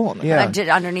just a hole in the ground.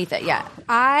 Underneath it. Yeah.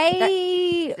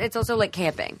 It's also like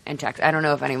camping in Texas. I don't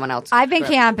know if anyone else. I've been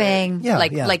camping.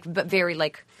 But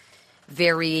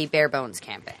very bare bones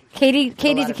camping. Katie's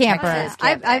a camper.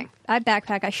 I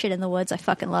backpack. I shit in the woods. I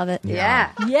fucking love it.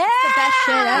 Yeah. The best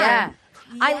shit ever. Yeah.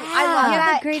 I love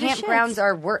that greatest campgrounds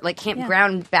are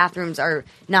campground bathrooms are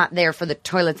not there for the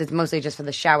toilets. It's mostly just for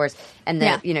the showers and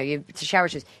the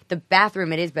showers. The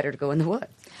bathroom. It is better to go in the woods.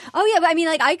 Oh yeah, but I mean,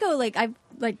 like I go like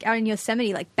out in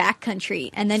Yosemite, like backcountry,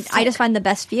 and then I just find the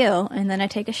best view, and then I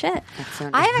take a shit.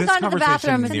 I haven't gone to the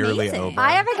bathroom. Nearly over.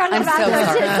 I haven't gone to the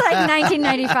bathroom since like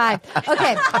 1995.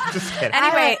 Okay. Just kidding.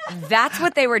 Anyway, that's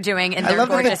what they were doing in I their love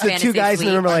gorgeous the fantasy two guys in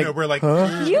the room are like, we're like,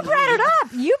 You brought it up.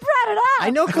 I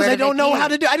know because I don't know how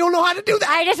to do. I don't know how to do that.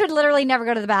 I just would literally never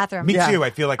go to the bathroom. me too. I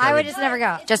feel like I would just never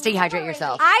go. just dehydrate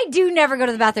yourself. I do never go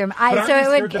to the bathroom.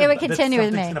 It would continue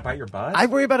with me. Gonna bite your butt? I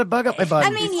worry about a bug up my butt. I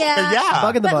mean, yeah, Yeah.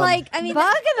 Bug in the but bum. like, I mean,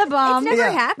 Bug in the bum. It's never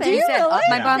Yeah. happened. Do you said really? up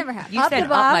my bum. Never happened. You said the up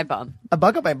bum? my bum. a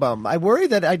bug up my bum. I worry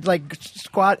that I'd like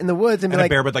squat in the woods and be And a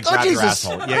like, bear would like oh grab your Jesus.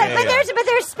 asshole. But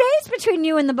there's space between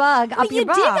you and the bug up But your you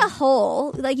bum. dig a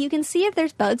hole, like you can see if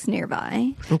there's bugs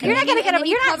nearby. You're not gonna get And a. then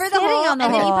You're not cover the sitting hole, on the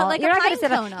and then you hole. put like You're a not gonna pine sit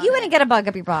cone on. on You it. wouldn't get a bug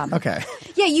up your bum. Okay.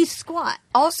 Yeah, you squat.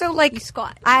 Also, like You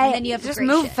squat. I- and then you have just great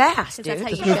move shit. fast, 'Cause dude. That's how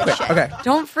Just you move get quick. shit. Okay.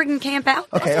 Don't freaking camp out.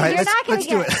 Okay. All right. You're not gonna Let's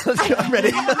do get- it. Let's do it. I'm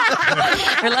ready.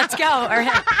 Or let's go. All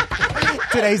right.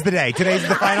 Today's the day. Today's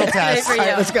the final test. for you. All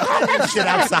right, let's go. Shit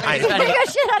outside. Go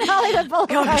shit on Hollywood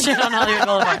Boulevard. Shit on Hollywood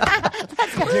Boulevard.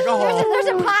 Dig a hole. There's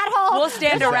a pothole. We'll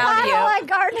stand There's around a you. pothole at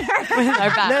Gardner. Our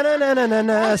back.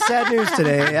 No. Sad news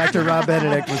today. Actor Rob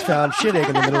Benedict was found shitting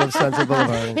in the middle of Sunset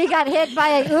Boulevard. He got hit by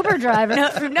an Uber driver. No,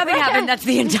 nothing happened. That's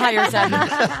the entire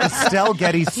sentence. Estelle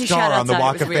Getty's He star shot on the outside.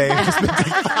 Walk It of was weird. Fame has been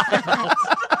defiled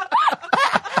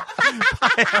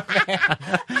by a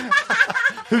man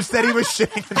who said he was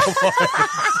shitting in the woods.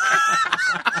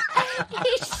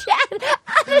 He shat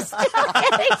on his stomach.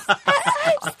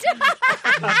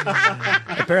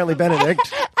 Apparently,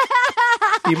 Benedict.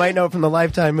 You might know from the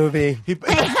Lifetime movie. He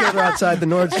killed her outside the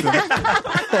Nordstrom.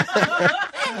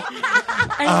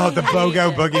 Oh, the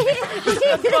BOGO boogie.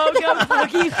 BOGO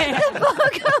Boogeyman.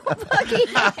 BOGO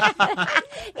Boogeyman.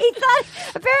 He thought,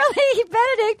 apparently,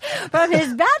 Benedict, from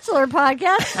his Bachelor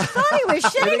podcast, thought he was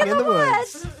shitting in the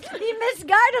woods. He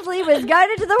misguidedly was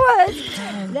guided to the woods.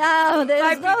 Now,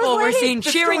 there's People were seen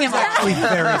cheering him on. Actually,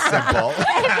 very simple.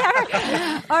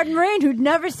 Art Marine, who'd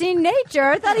never seen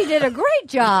nature, thought he did a great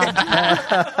job.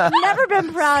 Never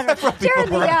been prouder. Cheering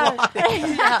the yard.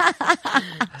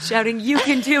 Shouting, you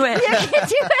can do it. You can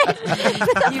do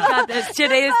it. You got this.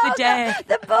 Today is the day.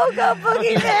 The BOGO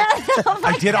Boogeyman. Oh my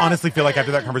I did honestly feel like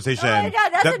after that conversation Oh my God,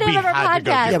 that's that the name we of our had to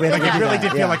go podcast. do Yeah, we it. had to Like, do I really that.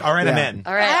 did feel Yeah. like, all right, I'm Yeah. in.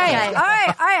 All All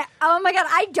right. right. Oh my God,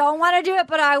 I don't want to do it,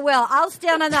 but I will. I'll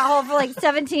stand on that hole for like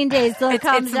 17 days till it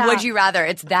comes It's out. would you rather?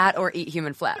 It's that or eat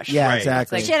human flesh. Yeah, Right.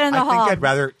 exactly. It's like- Shit in the I hole. think I'd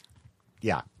rather,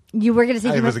 yeah. You were going to say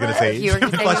I human was going to say You were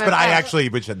gonna human say flesh, human but I flesh. actually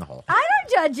would shit in the hole. I don't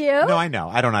judge you. No, I know.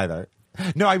 I don't either.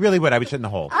 No, I really would. I would shit in the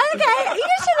hole. Okay, you can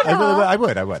shit in I the really hole. would. I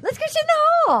would. I would. Let's go shit in the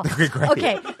hole. Okay, great.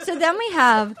 Okay, so then we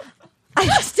have. I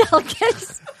still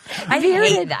get. I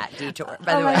hate that detour,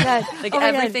 by the Oh my way. God. Like Oh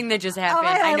my God. everything that just happened.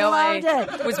 Oh my God, I know loved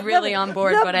I it. was really on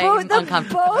board, but I'm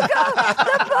uncomfortable. The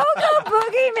BOGO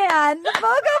Boogeyman. The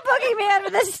BOGO Boogeyman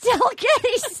with a still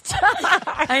Getty star.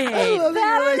 I hate love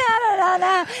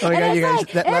that Oh my God, you guys,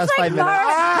 that last it's 5 like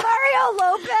minutes. Mario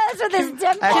Lopez with his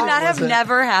dimple. I Could not have Listen.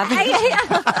 never happened.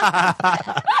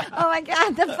 Oh my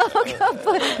God, the BOGO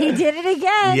Boogeyman. He did it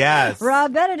again. Yes.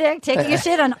 Rob Benedict taking a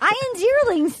shit on Ian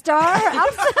Zierling star.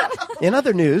 In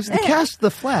other news, the cast of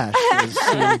The Flash is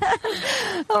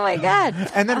Oh my God.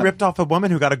 And then ripped off a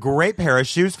woman who got a great pair of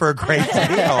shoes for a great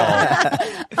deal.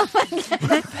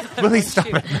 Really stop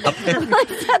it.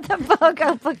 The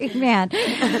BOGO Boogeyman.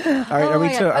 All right, Oh are we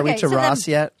my to God. are we Okay, to so Ross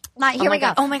then- yet? Here we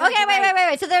go. Oh my God. Okay,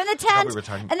 wait. So they're in the tent,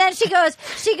 and then she goes.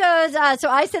 So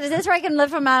I said, "Is this where I can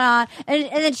live from now on?" And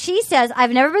then she says,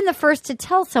 "I've never been the first to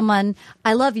tell someone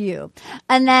I love you."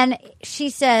 And then she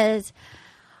says,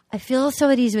 "I feel so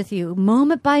at ease with you.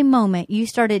 Moment by moment, you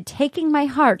started taking my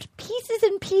heart, pieces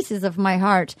and pieces of my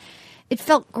heart. It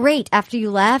felt great after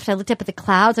you left. I looked up at the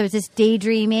clouds. I was just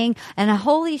daydreaming, and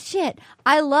holy shit,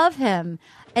 I love him."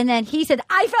 And then he said,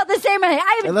 "I felt the same way.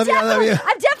 I'm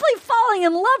definitely falling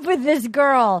in love with this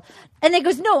girl." And then he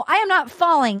goes, "No, I am not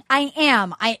falling. I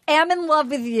am in love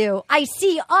with you. I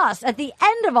see us at the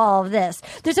end of all of this.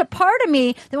 There's a part of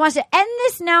me that wants to end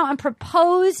this now and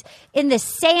propose in the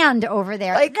sand over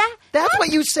there." Like that's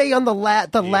what you say on the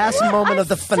last moment of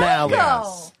the finale.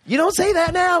 Yes. You don't say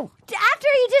that now. After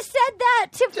he just said that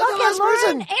to fucking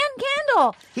Lauren and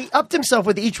Kendall. He upped himself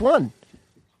with each one.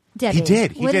 Debby. He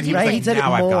did. He did. He said it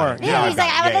more. Yeah, he's like,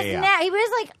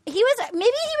 he was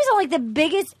like the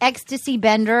biggest ecstasy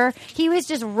bender. He was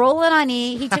just rolling on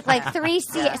E. He took like 3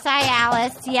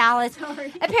 Cialis.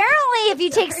 Apparently, if you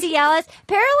take Cialis,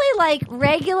 like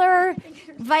regular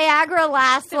Viagra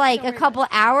lasts like a couple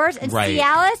hours, and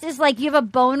Cialis is like you have a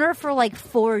boner for like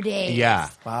 4 days. Yeah.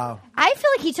 Wow. I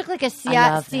feel like he took like a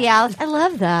Cialis. I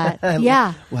love that.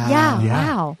 Yeah.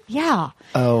 Wow. Yeah.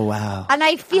 Oh, wow. And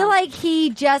I feel like he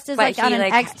just is like on an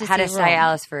ecstasy had a roll.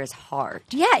 Cialis for his heart.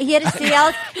 Yeah, he had a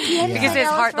Cialis. Because his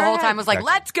heart the whole time was like,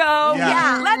 "Let's go,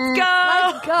 let's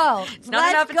go, It's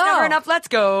not enough, it's never enough. Let's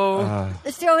go."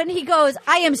 So, and he goes,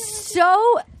 "I am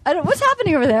so." What's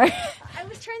happening over there? I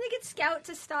was trying to get Scout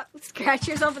to stop scratch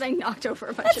yourself, and I knocked over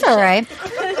a bunch That's of all shit.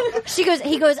 right.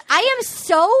 He goes, "I am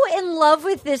so in love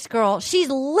with this girl. She's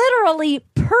literally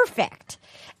perfect."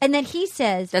 And then he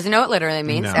says, "Doesn't know what literally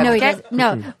means." No, he doesn't.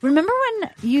 No. Remember when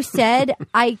you said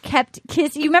I kept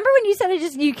kissing? You remember when you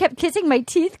said you kept kissing my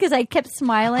teeth because I kept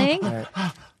smiling?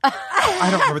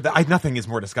 I don't remember that. Nothing is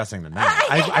more disgusting than that.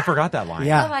 I forgot that line.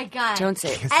 Yeah. Oh my god! Don't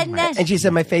say it. And she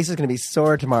said, "My face is going to be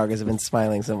sore tomorrow because I've been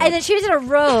smiling so much." And then she was in a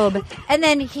robe, and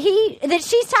then she's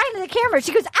talking to the camera.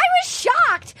 She goes, "I was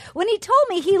shocked when he told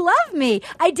me he loved me.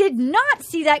 I did not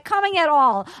see that coming at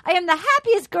all. I am the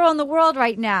happiest girl in the world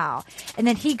right now." And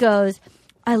then he goes,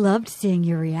 "I loved seeing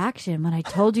your reaction when I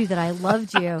told you that I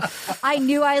loved you. I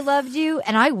knew I loved you,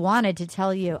 and I wanted to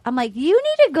tell you." I'm like, you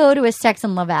need to go to a sex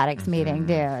and love addicts meeting,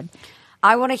 dude.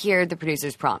 I want to hear the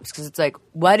producer's prompts because it's like,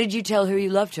 why did you tell her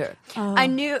you loved her? I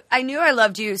knew I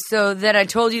loved you, so that I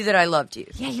told you that I loved you.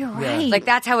 Yeah, you're right. Like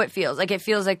that's how it feels. Like it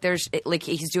feels like there's like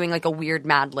he's doing like a weird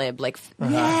Mad Lib, like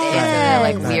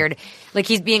like weird, like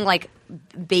he's being like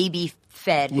baby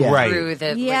fed through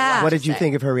the. Yeah. Like, what did you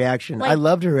think of her reaction? I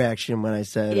loved her reaction when I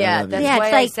said, "I love you." That's why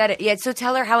it's I like, said it. Yeah, so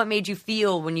tell her how it made you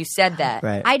feel when you said that.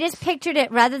 Right. I just pictured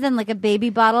it rather than like a baby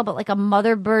bottle, but like a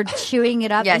mother bird chewing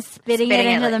it up and spitting it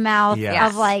into the mouth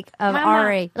of Mama.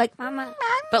 Ari, like Mama.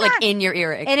 But like in your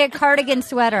ear, in a cardigan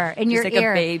sweater in your like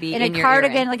ear, a baby in in a your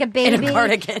cardigan, earring. like a baby, in a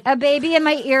cardigan, a baby in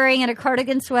my earring, and a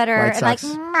cardigan sweater, White and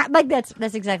socks. like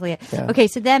that's exactly it. Yeah. Okay,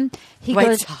 so then he White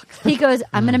goes, socks.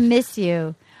 "I'm gonna miss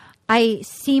you. I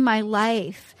see my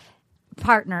life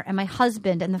partner and my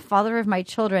husband and the father of my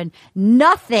children.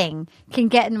 Nothing can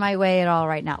get in my way at all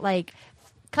right now. Like,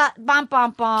 cut, bom,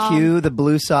 bom, bom. Cue the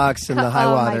blue socks and the high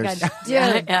waters. My God.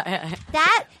 Dude,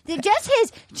 that just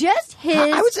his.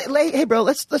 I would say, hey, bro,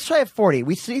 let's try a 40.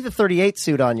 We see the 38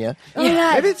 suit on you. Oh,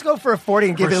 yeah. Maybe let's go for a 40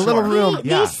 and give it a little room.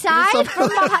 The side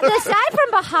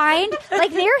from behind,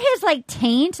 like near his like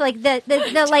taint, like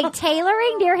the like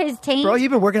tailoring near his taint. Bro,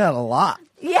 you've been working out a lot.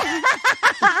 Yeah.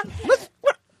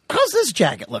 How's this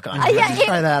jacket look on you? Let's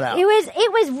try that out. It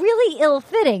was really ill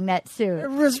fitting, that suit. It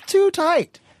was too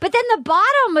tight. But then the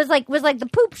bottom was like the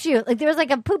poop shoot. Like there was like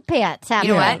a poop pants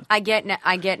happening. You know what? I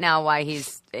get now why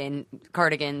he's in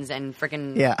cardigans and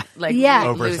freaking loose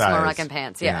Oversized. Moroccan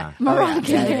pants. Yeah. Moroccan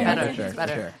pants. Sure,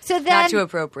 Better. sure. So then, Not too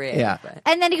appropriate. Yeah. But.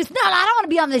 And then he goes, "No, I don't want to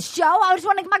be on this show. I just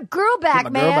want to get my girl back,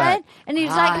 Get my girl back." And he's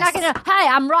like, "Not gonna.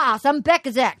 Hi, I'm Ross. I'm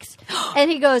Becca's ex."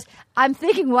 And he goes, "I'm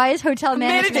thinking, why is hotel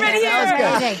management Management here?"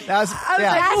 That was good. That was,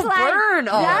 That's like, burn.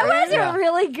 That was a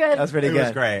really good. That was pretty It good.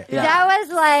 was great. Yeah. That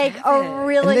was like a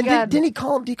really And then good. didn't he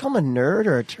call him? Do you call him a nerd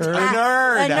or a turd? A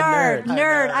nerd. A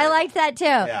nerd. I like that too.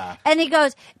 Yeah. And he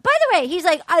goes, by the way, he's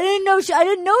like, I didn't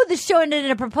know the show ended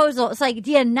in a proposal. It's like,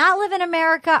 do you not live in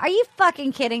America? Are you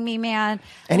fucking kidding me, man?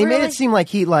 And he made Really? it seem like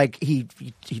he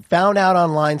found out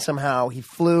online somehow. He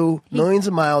flew millions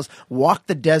of miles, walked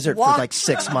the desert for like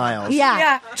 6 miles.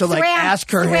 Yeah. To like ask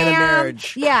her hand in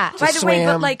marriage. Yeah. By the way,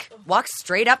 but swam. like walks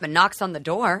straight up and knocks on the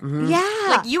door. Mm-hmm. Yeah.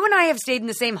 Like you and I have stayed in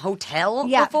the same hotel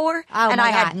before, Oh, and my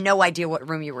I had God. no idea what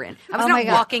room you were in. I was Oh, my not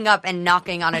God. walking up and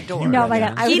knocking on a door. No, my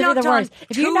God. I He was gonna be knocked the on worst.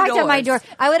 If you 2 knocked on my door, doors.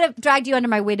 I would have dragged you under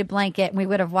my weighted blanket, and we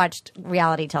would have watched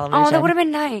reality television. Oh, that would have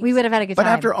been nice. We would have had a good time. But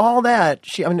after all that,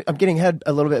 I'm getting ahead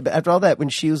a little bit. But after all that, when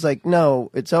she was like,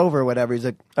 "No, it's over," or whatever, he's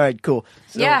like, "All right, cool."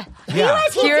 So, Yeah.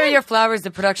 Here are your flowers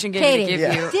the production gave me to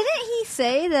give you. Didn't he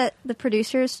say that the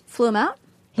producers flew him out?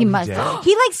 He must.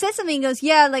 He like said something. He goes,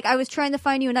 "Yeah, like I was trying to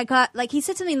find you, and I got like." He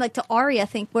said something like to Ari, I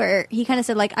think, where he kind of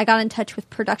said like, "I got in touch with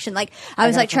production, like I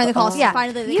was like trying to call." Yeah.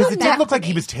 Finally, they Because got it back did look to like me.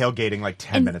 he was tailgating like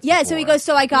 10 minutes. Yeah, before. so he goes,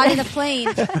 "So I got in a plane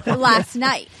last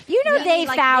night." You know they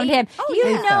like, found him. oh,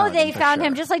 You yeah. know they for found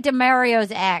him sure. just like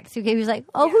DeMario's ex. Who he was like,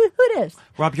 "Oh, who this?"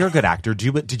 Rob, you're a good actor.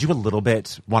 Did you a little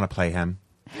bit want to play him?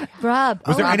 Rob.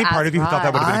 Was there any part of you who thought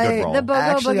that would have been a good role? The BOGO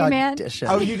actually Boogeyman? auditioned.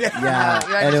 Oh, you did? Yeah,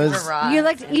 and it was. You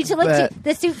looked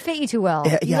the suit fit you too well.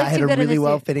 Yeah, You I looked had too a good in really the suit.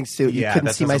 well-fitting suit. You Yeah, couldn't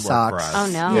that see my doesn't work for socks.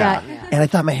 us. Oh, no. Yeah. And I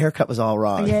thought my haircut was all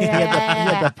wrong. Yeah, He yeah.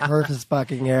 had the perfect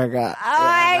fucking haircut. Oh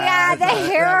my god, the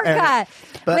haircut!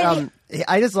 But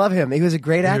I just love him. He was a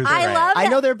great actor. I love I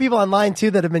that. know there are people online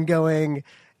too that have been going,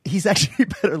 he's actually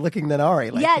better looking than Ari.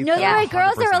 Like, Yeah, people- no, there were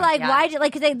girls that were 100%. like, Yeah. why'd you,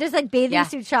 like, 'cause there's like bathing Yeah.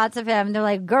 suit shots of him. And they're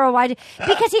like, girl, why'd you,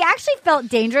 because he actually felt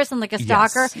dangerous and like a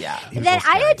stalker. Yes. Yeah. He was Then so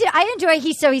scary. I enjoy,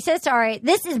 he says to Ari,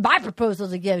 this is my proposal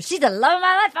to give. She's the love of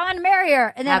my life. I want to marry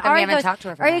her. And then How come you Ari haven't goes, talked to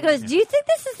her for Ari that? goes, do you think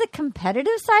this is the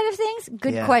competitive side of things?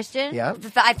 Good Yeah. question. Yeah.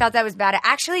 I thought that was bad.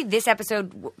 Actually, this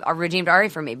episode redeemed Ari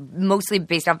for me, mostly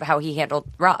based off of how he handled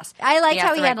Ross. I liked how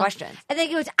asked he the right handled questions. And then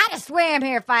he goes, I just swam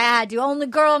here if I had to. Only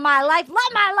girl in my life. Love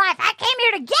my life. I came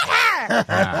here to get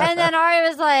her. And then Ari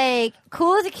was like,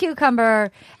 cool as a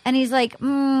cucumber. And he's like,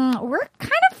 we're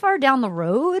kind of far down the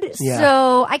road. Yeah.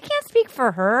 So I can't speak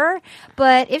for her.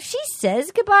 But if she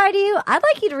says goodbye to you, I'd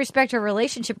like you to respect her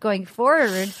relationship going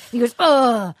forward. He goes,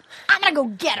 I'm going to go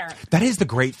get her. That is the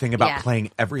great thing about Yeah.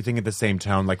 playing everything at the same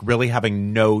tone, like really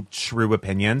having no true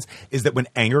opinions, is that when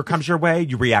anger comes your way,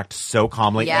 you react so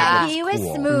calmly. Yeah. and it He looks was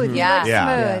cool. smooth. Yeah. He was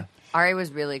Yeah. smooth. Ari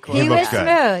was really cool. He was looks good.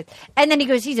 smooth. And then he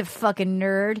goes, he's a fucking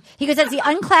nerd. He goes, that's the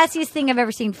unclassiest thing I've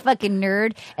ever seen, fucking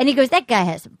nerd. And he goes, that guy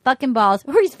has some fucking balls,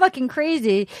 or he's fucking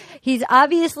crazy. He's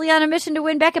obviously on a mission to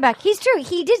win Becca back. He's true.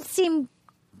 He did seem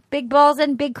big balls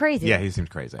and big crazy. Yeah, he seems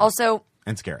crazy. Also,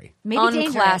 and scary. Maybe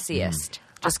dangerous. unclassiest.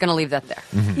 Just gonna leave that there.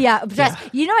 Yeah, Jess,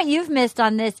 you know what you've missed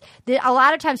on this? A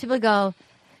lot of times people go,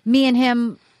 me and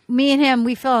him,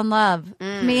 we fell in love.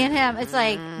 Me and him. It's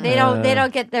like they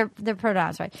don't get their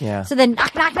pronouns right. Yeah. So then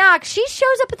knock, knock, knock. She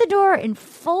shows up at the door in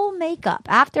full makeup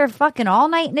after fucking all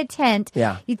night in a tent.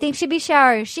 Yeah. You'd think she'd be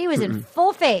showering. She was in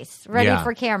full face, ready Yeah.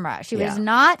 for camera. She Yeah. was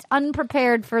not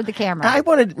unprepared for the camera. I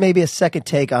wanted maybe a second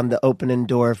take on the opening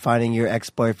door, finding your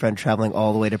ex-boyfriend traveling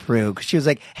all the way to Peru. 'Cause she was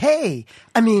like, hey,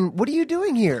 I mean, what are you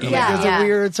doing here? Like, Yeah. there's Yeah. a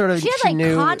weird sort of, she had like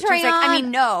knew. contour She's like, on. I mean,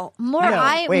 no. more No,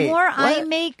 eye, wait, more eye what?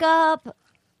 makeup.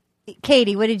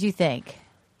 Katie, what did you think?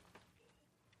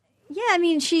 Yeah, I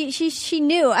mean, she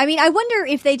knew. I mean, I wonder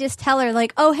if they just tell her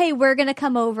like, "Oh, hey, we're gonna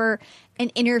come over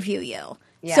and interview you,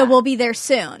 Yeah. so we'll be there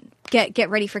soon. Get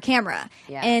ready for camera."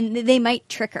 Yeah. And they might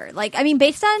trick her. Like, I mean,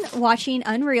 based on watching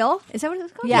Unreal, is that what it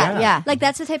was called? Yeah. Like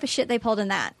that's the type of shit they pulled in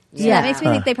that. So Yeah. that makes me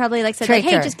think they probably like said, like, Tricked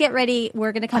 "Hey, her. just get ready.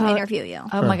 We're gonna come interview you."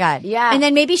 Oh my God. Yeah. And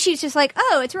then maybe she's just like,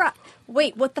 "Oh, it's Ross.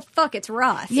 Wait, what the fuck? It's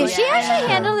Ross." Yeah, Like, she actually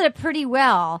handled it pretty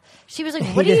well. She was like,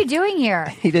 "What are you doing here?"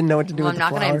 He didn't know what to do Well, with I'm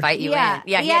not the going to flowers. invite you Yeah. in.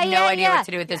 Yeah, he Yeah, had no yeah, idea yeah. what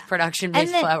to do with this production-based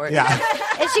And then- flowers. Yeah.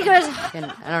 And she goes,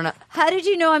 And I don't know. "How did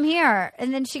you know I'm here?"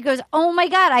 And then she goes, "Oh my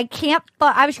God, I can't."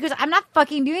 She goes, "I'm not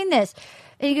fucking doing this."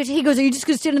 And he goes, "Are you just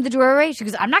going to stand in the doorway?" She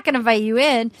goes, "I'm not going to invite you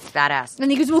in." It's badass.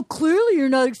 And he goes, "Well, clearly you're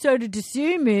not excited to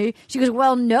see me." She goes,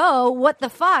 "Well, no. What the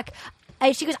fuck?"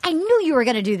 And she goes, "I knew you were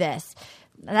going to do this."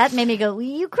 That made me go,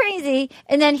 you crazy.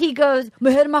 And then he goes, my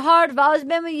head and my heart have always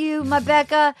been with you, my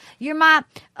Becca. You're my,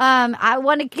 I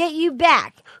want to get you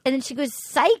back. And then she goes,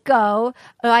 psycho.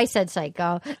 Oh, I said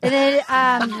psycho. And then,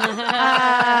 and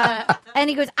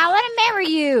he goes, I want to marry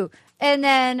you. And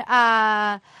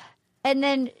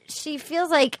then she feels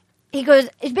like, he goes,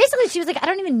 basically she was like, I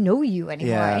don't even know you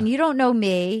anymore. Yeah. And you don't know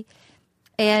me.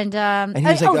 And And he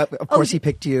was like, of course he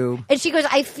picked you. And she goes,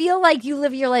 I feel like you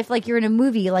live your life like you're in a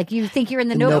movie, like you think you're in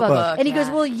the Notebook. Notebook. And he goes,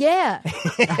 well, yeah.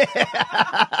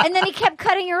 And then he kept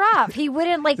cutting her off. He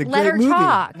wouldn't like It's a let her great movie.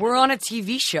 talk. We're on a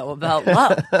TV show about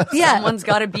love. Yeah. Someone's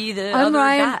got to be the I'm other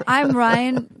Ryan. guy. I'm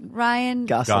Ryan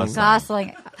Gosling.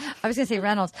 Gosling. I was gonna say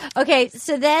Reynolds. Okay,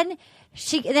 so then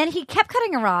he kept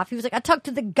cutting her off. He was like, I talked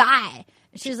to the guy.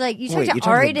 She was like, you talked Wait, to you talked to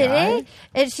Ari the today? guy?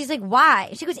 And she's like, why?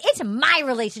 And she goes, it's my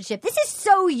relationship. This is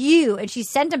so you. And she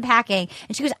sent him packing.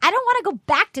 And she goes, I don't want to go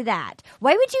back to that.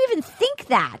 Why would you even think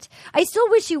that? I still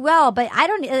wish you well, but I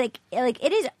don't like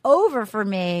it is over for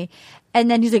me. And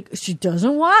then he's like, she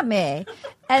doesn't want me.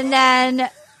 And then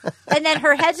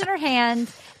her head's in her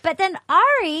hands. But then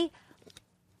Ari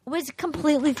was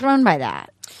completely thrown by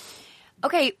that.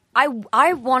 Okay,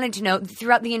 I wanted to know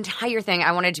throughout the entire thing.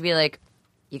 I wanted to be like,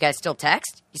 you guys still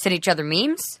text? You send each other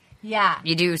memes? Yeah.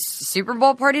 You do Super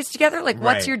Bowl parties together? Like,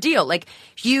 what's your deal? Like,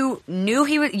 you knew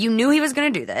he was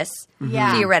going to do this.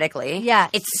 Yeah. Theoretically. Yeah.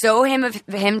 It's so him of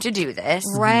him to do this.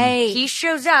 Right. He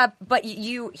shows up, but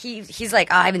he's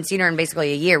like, I haven't seen her in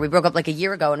basically a year. We broke up like a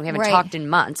year ago, and we haven't talked in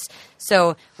months.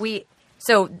 So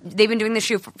they've been doing the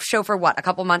show for what? A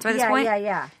couple months by this point?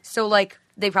 Yeah. So like,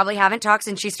 they probably haven't talked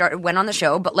since she went on the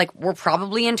show, but like, we're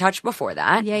probably in touch before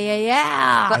that.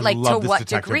 Yeah. But like, I love to this what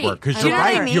detective degree? work, 'cause Do you know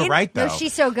what I mean? You're right, though. No,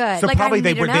 she's so good. So Like, probably I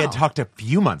they need to had know. talked a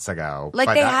few months ago. Like,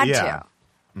 but they that- had yeah. to.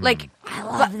 Like, I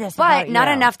love this but about not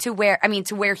you. enough to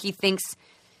where he thinks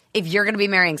if you're going to be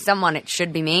marrying someone, it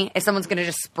should be me. If someone's going to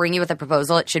just spring you with a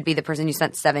proposal, it should be the person you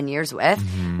spent 7 years with.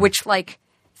 Which, like,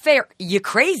 fair. You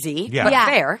crazy, but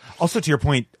fair. Also, to your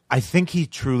point, I think he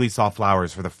truly saw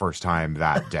flowers for the first time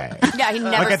that day. Yeah, he'd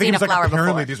never I think seen he a was like, flower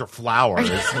apparently before. these are flowers.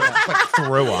 He just, like,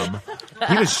 threw them.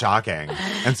 He was shocking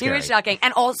and He scary. was shocking.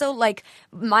 And also, like,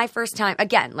 my first time,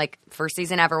 again, like, first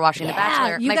season ever watching The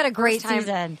Bachelor. You my got a first great time-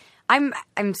 season. I'm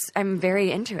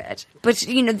very into it. But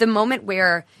you know, the moment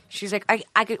where she's like,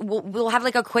 we'll have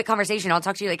like a quick conversation. I'll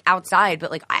talk to you like outside, but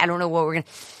like I don't know what we're gonna.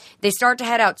 They start to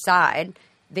head outside.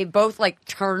 They both like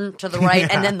turn to the right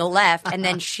and then the left, and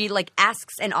then she like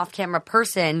asks an off-camera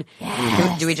person,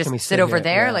 "Do we just Can we sit sit over here?"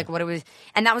 there? Yeah. Like, what do we?"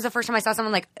 And that was the first time I saw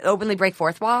someone like openly break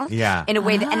fourth wall. Yeah. In a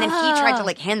way, and then he tried to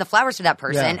like hand the flowers to that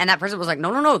person, Yeah. and that person was like,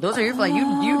 "No, those are your flowers.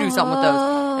 You do something with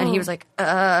those." And he was like,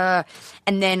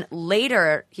 And then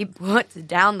later he puts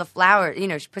down the flower. You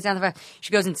know, she puts down the flower.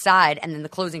 She goes inside, and then the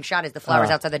closing shot is the flowers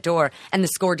outside the door, and the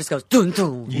score just goes dun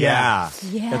dun. Yeah.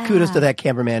 Now, kudos to that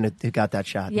cameraman who got that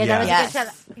shot. Yeah, that was Yes. a good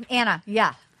shot. Anna,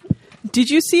 yeah. Did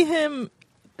you see him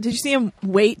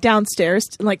wait downstairs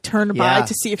and like turn by Yeah.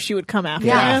 to see if she would come after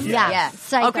Yeah. him? Yeah.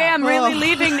 Psycho. Okay, I'm really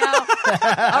leaving now.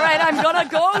 All right, I'm gonna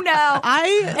go now.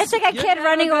 It's like a kid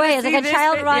running gonna away. It's see like a this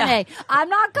child thing. running. I'm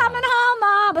not coming home,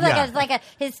 Mom. But like, Yeah. it's like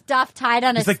his stuff tied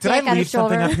on He's his like, did stick I on leave his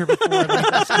shoulder. something up here before? Let me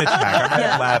just check. I might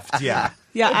have left. Yeah.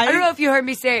 Yeah, I don't know if you heard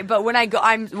me say it, but when I go,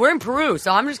 we're in Peru,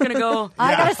 so I'm just gonna go.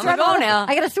 I gotta I'm swim gonna go now.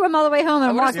 I gotta swim all the way home and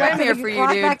gonna walk back, swim here for you,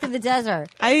 walk dude. back to the desert.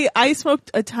 I smoked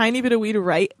a tiny bit of weed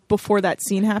right before that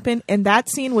scene happened, and that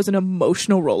scene was an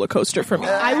emotional roller coaster for me.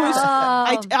 All of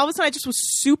a sudden I just was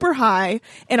super high,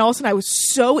 and all of a sudden I was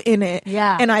so in it.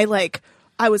 Yeah. And I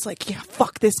was like, yeah,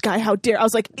 fuck this guy, how dare. I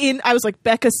was like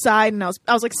Becca's side, and I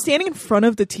was like standing in front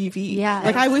of the TV. Yeah.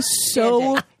 Like I was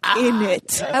so in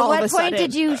it. At what point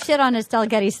did you shit on his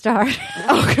Delgetti star?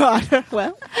 Oh God.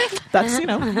 Well, that's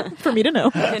for me to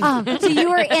know. So you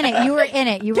were in it. You were in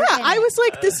it. You were Yeah, in I it. was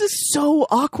like, this is so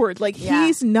awkward. Like,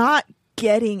 he's not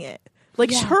getting it.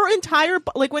 Like, her entire,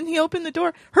 like, when he opened the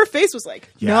door, her face was like,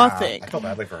 nothing. I felt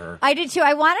badly for her. I did too.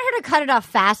 I wanted her to cut it off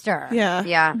faster. Yeah.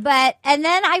 Yeah. And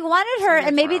then I wanted her,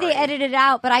 and maybe they edited it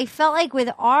out, but I felt like with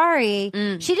Ari,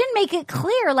 she didn't make it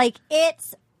clear. Like,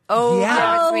 it's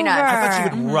Yeah. Between us. I thought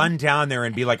she would run down there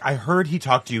and be like, I heard he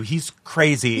talked to you. He's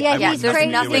crazy. Yeah, I he's want There's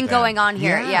crazy. nothing to do nothing with him." going on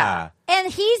here. Yeah.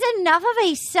 And he's enough of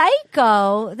a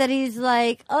psycho that he's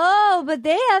like, oh, but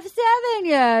they have 7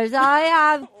 years. I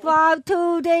have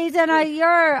 2 days in a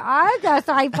year. I guess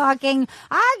I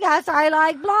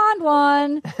like blonde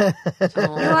one. Oh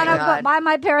You want to buy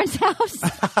my parents' house?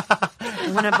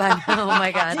 I want to buy. Oh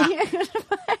my god.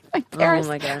 My parents, Oh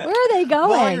my God. where are they going?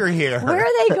 While you're here. Where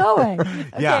are they going? Okay,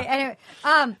 Yeah.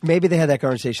 anyway. Maybe they had that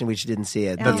conversation. We just didn't see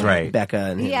it. That's right. Becca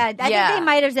and him. Yeah, I Yeah. think they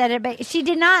might have said it, but she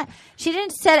did not. She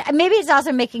didn't say it. Maybe it's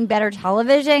also making better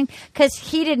television because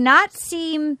he did not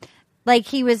seem like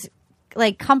he was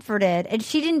like comforted, and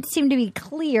she didn't seem to be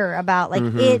clear about like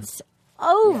it's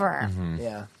over.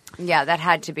 Yeah. Yeah, that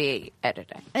had to be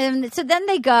editing. And so then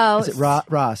they go. Is it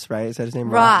Ross, right? Is that his name?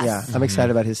 Ross. Yeah. I'm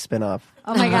excited about his spinoff.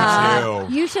 Oh my god,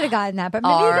 too. you should have gotten that, but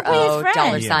maybe you could play his R-O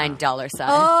friend. $$sign.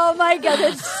 Oh my god,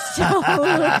 that's so.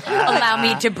 Allow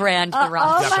me to brand the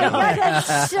Ross. Oh my god,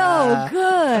 that's so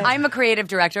good. I'm a creative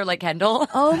director like Kendall.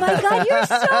 Oh my god, you're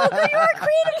so good. You're a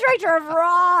creative director of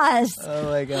Ross. Oh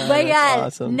my god. My that's God!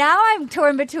 awesome. Now I'm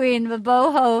torn between the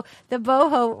boho.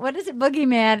 What is it,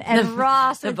 Boogeyman, and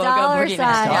Ross with BOGO dollar Boogeyman.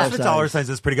 signs. Dollar Ross with dollar signs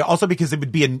is pretty good. Also because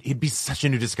it'd be such a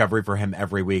new discovery for him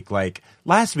every week. Like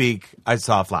last week, I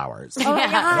saw flowers. Oh my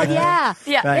God! Yeah.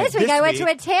 Yeah. Right. This week This I went to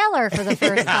week- a tailor for the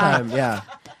first time. Yeah.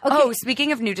 Oh,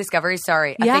 speaking of new discoveries,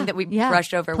 sorry. Yeah, I think that we yeah,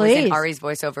 brushed over was please. in Ari's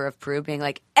voiceover of Peru being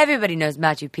like, everybody knows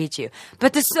Machu Picchu,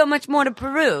 but there's so much more to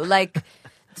Peru. Like,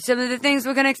 some of the things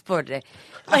we're going to explore today.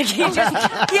 Like, he had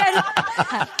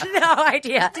no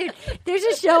idea. Dude, there's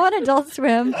a show on Adult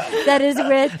Swim that is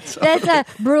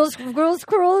that's Bruce.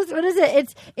 What is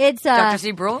it? It's Dr.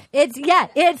 C. Brule? It's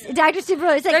Dr. C.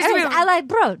 Brule. It's like, I like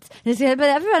broats. But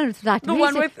everyone was Dr. The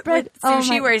one with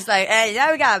sushi where he's like, hey,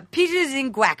 now we got peaches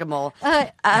and guacamole.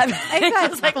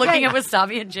 It's like looking at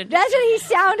wasabi and ginger. That's what he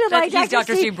sounded like. He's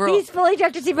Dr. C. Brule. He's fully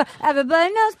Dr. C. Brule.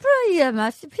 Everybody knows Brule. You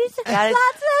must pizza. How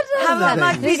about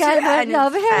my pizza?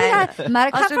 Over here,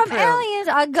 come from aliens.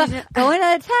 I go into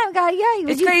the time. God,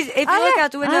 it's crazy. If you look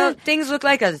out the window, things look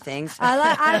like other things.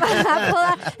 I pull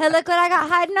out, and look what I got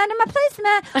hiding under my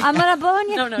placement. I'm gonna bone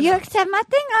you. No. You accept my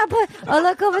thing.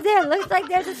 Look over there. Looks like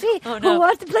there's a tree. Who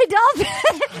wants to play dolphin?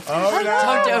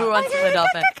 Don't do Who Wants to Play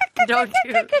Dolphin.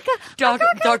 Don't do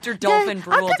Dr. Dolphin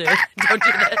Brule, dude. Don't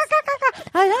do this.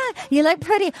 You look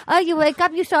pretty. Oh, you wake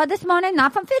up. You saw this morning.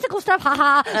 Not from physical stuff.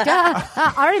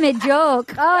 I already made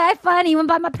joke. Oh, that's funny. You went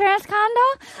by my parents' condo.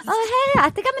 Oh, hey, I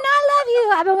think I'm gonna love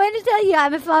you. I've been waiting to tell you.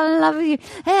 I've been falling in love with you.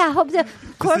 Hey, I hope the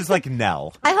corpse. This is like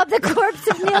Nell. I hope the corpse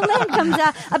of Neil Lynn comes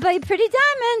out. I'll buy you Pretty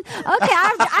Diamond. Okay,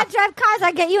 I drive cars.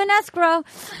 I get you an escrow.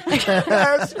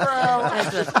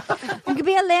 You could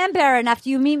be a land baron after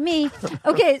you meet me.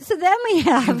 Okay, so then we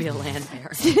have. You could be a land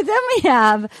baron.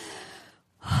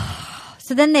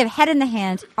 So then they have head in the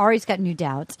hand. Ari's got new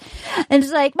doubts. And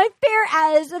it's like, my fair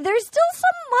as, there's still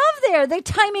some love there. The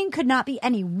timing could not be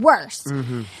any worse.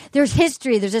 Mm-hmm. There's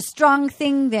history. There's a strong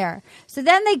thing there. So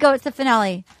then they go, it's the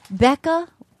finale. Becca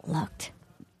looked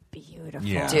beautiful.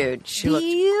 Yeah. Dude, she looked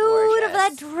beautiful.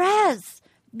 That dress.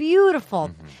 Beautiful.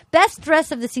 Mm-hmm. Best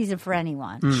dress of the season for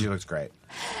anyone. She looks great.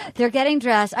 They're getting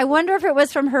dressed. I wonder if it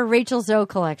was from her Rachel Zoe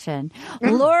collection.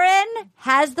 Lauren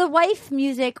has the wife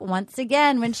music once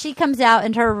again when she comes out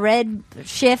in her red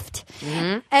shift.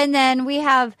 Mm-hmm. And then we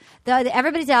have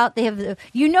everybody's out. They have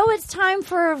it's time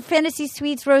for Fantasy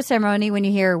Suites rose ceremony when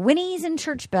you hear whinnies and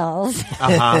church bells.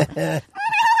 Uh-huh.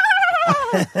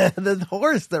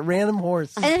 The random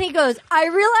horse. And then he goes, I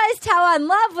realized how in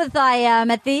love with I am.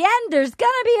 At the end, there's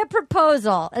going to be a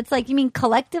proposal. It's like, you mean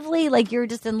collectively? Like you're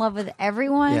just in love with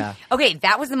everyone? Yeah. Okay,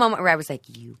 that was the moment where I was like,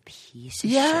 you piece of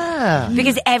shit.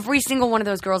 Because every single one of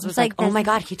those girls was like, oh my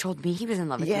God, he told me he was in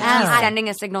love with me. He's sending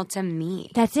a signal to me.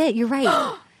 That's it. You're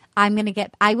right.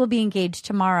 I will be engaged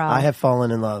tomorrow. I have fallen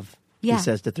in love, he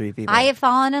says to 3 people. I have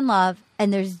fallen in love,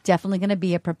 and there's definitely going to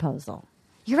be a proposal.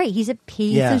 You're right. He's a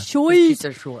piece of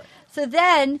short. So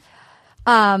then,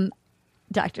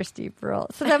 Dr. Steve Brule.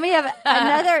 So then we have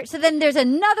another. So then there's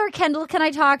another Kendall. Can I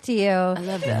talk to you? I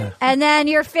love that. And then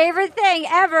your favorite thing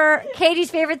ever, Katie's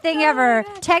favorite thing ever,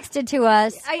 texted to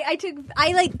us. I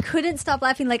couldn't stop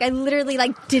laughing. Like I literally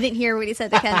didn't hear what he said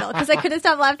to Kendall because I couldn't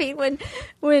stop laughing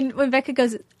when Becca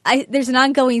goes, there's an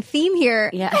ongoing theme here.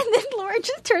 Yeah. And then Lauren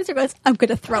just turns and goes, I'm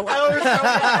gonna throw up.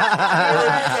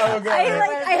 I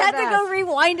had to go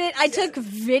rewind it. I took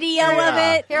video of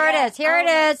it. Here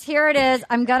it is.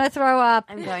 I'm gonna throw up.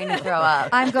 I'm going to throw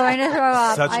up.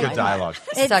 Such good dialogue.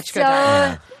 Such good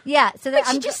dialogue. Yeah. So But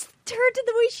she just turned to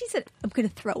the way she said, I'm gonna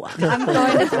throw up. I'm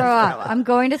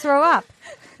going to throw up.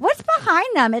 What's behind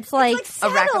them? It's like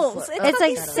saddles. It's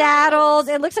like saddles.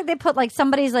 It looks like they put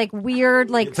somebody's weird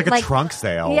It's like a trunk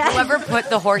sale. Yeah. Whoever put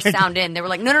the horse sound in, they were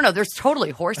like, no, there's totally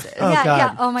horses. Oh, God.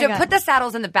 Yeah. Oh my So God. put the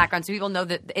saddles in the background so people know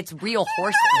that it's real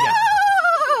horses.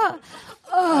 Yeah.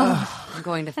 I'm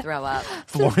going to throw up.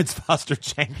 Florence Foster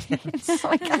Jenkins. Oh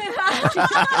my God.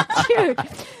 Dude.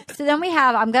 So then we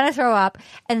have, I'm going to throw up.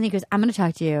 And then he goes, I'm going to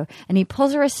talk to you. And he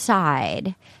pulls her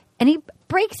aside and he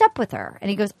breaks up with her. And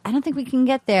he goes, I don't think we can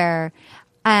get there.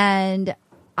 And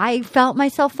I felt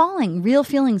myself falling. Real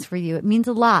feelings for you. It means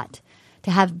a lot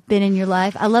to have been in your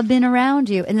life. I love being around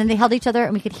you. And then they held each other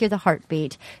and we could hear the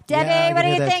heartbeat. Debbie, Yeah, I what do could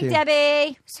you hear that think, too.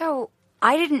 Debbie? So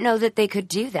I didn't know that they could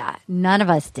do that. None of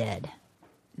us did.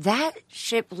 That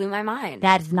shit blew my mind.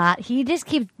 That's not, he just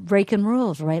keeps breaking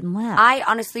rules right and left. I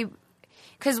honestly,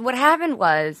 because what happened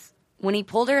was when he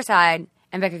pulled her aside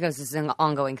and Becca goes, this is an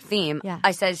ongoing theme. Yeah.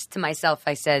 I says to myself,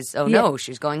 oh no,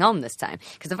 she's going home this time.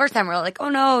 Because the first time we were like, oh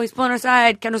no, he's pulling her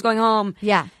aside. Kendall's going home.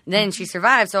 Yeah. And then she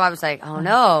survived. So I was like, oh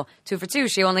no, 2 for 2.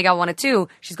 She only got 1 of 2.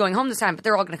 She's going home this time, but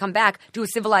they're all going to come back, do a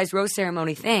civilized rose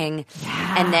ceremony thing.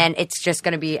 Yeah. And then it's just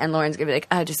going to be, and Lauren's going to be like,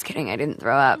 oh, just kidding. I didn't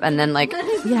throw up. And then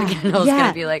Kendall's going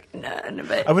to be like, no,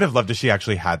 but. I would have loved if she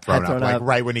actually had thrown up,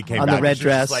 right when he came on back. the red She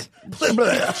was dress.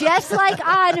 just just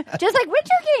like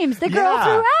Winter Games, the girl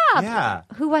threw up. Yeah.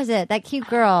 Yeah. Who was it? That cute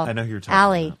girl. I know who you're talking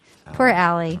Allie. about. Poor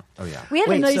Allie. Oh, yeah. We had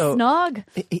Wait, a nice so- snog.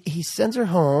 He sends her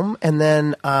home, and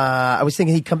then I was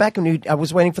thinking he'd come back, and I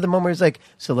was waiting for the moment where he's like,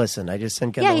 "So listen, I just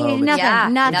sent Kendall Yeah, home." nothing. Yeah,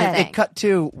 nothing. nothing. It cut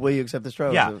to, "Will you accept this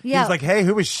rose?" Yeah. He was like, hey,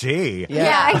 who was she?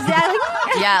 Yeah,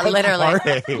 exactly. Yeah, literally.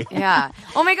 Party. Yeah.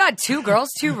 Oh my God, 2 girls,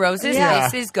 2 roses. Yeah.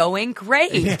 This is going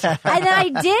great. And then I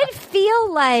did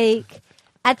feel like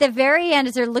at the very end,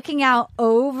 as they're looking out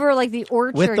over like the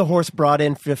orchard with the horse brought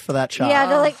in for that shot. Yeah,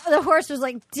 they're like the horse was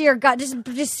like, "Dear God,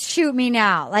 just shoot me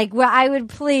now!" Like, well, I would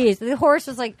please. The horse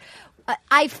was like,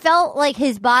 I felt like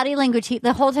his body language.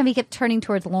 The whole time he kept turning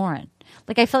towards Lauren.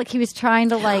 Like I felt like he was trying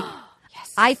to like.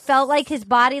 Yes. I felt like his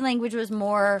body language was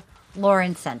more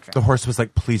Lauren centric. The horse was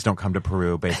like, please don't come to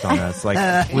Peru based on this. Like,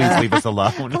 please leave us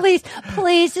alone.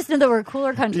 Please, just know that we're a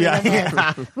cooler country. Yeah, than this.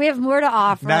 yeah. We have more to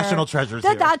offer. National treasures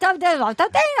here.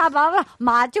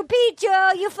 Machu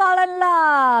Picchu, you fall in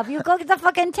love. You go get the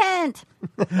fucking tent.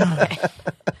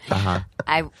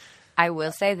 I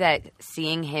will say that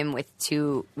seeing him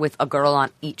with a girl on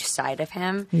each side of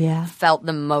him felt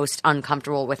the most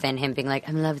uncomfortable within him being like,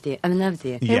 I'm in love with you. I'm in love with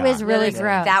you. Yeah. It was really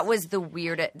gross. That was the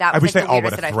weirdest. I wish they the all would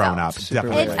weirdest have that I thrown felt. up.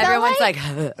 Definitely. It felt Everyone's like,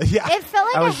 yeah. It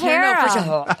felt like a harem.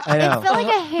 I know. It felt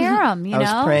like a harem, you I was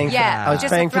know? praying. Yeah, I was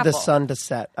just praying a for the throuple. sun to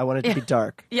set. I wanted it to be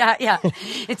dark. yeah.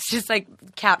 It's just like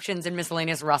captions and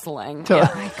miscellaneous rustling.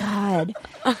 Totally. Oh my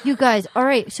God. You guys, all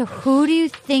right, so who do you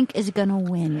think is going to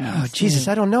win? Oh Jesus,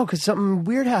 I don't know because something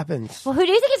weird happens. Well, who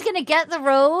do you think is going to get the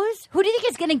rose? Who do you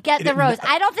think is going to get the rose?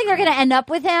 I don't think they're going to end up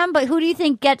with him, but who do you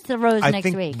think gets the rose I next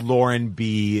think week? Lauren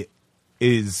B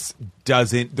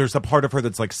doesn't. There's a part of her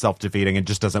that's like self-defeating and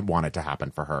just doesn't want it to happen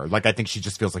for her. Like I think she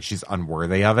just feels like she's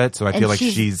unworthy of it. So I feel like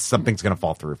something's going to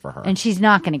fall through for her. And she's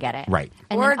not going to get it. Right.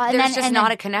 And Or then- there's just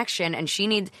not a connection, and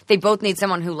they both need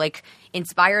someone who like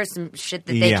inspires some shit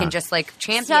that they Yeah. can just like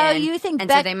champion. So you think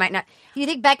and so they might not. You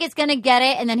think Beckett's going to get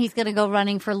it, and then he's going to go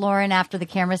running for Lauren after the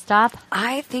camera stop?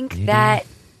 I think that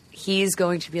he's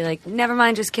going to be like, never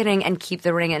mind, just kidding, and keep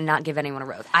the ring and not give anyone a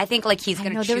rose. I think like he's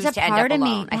going to There was choose a to end up part of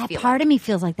alone. me. I That feel part like. of me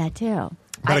feels like that too.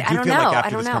 But I do don't feel know. like I after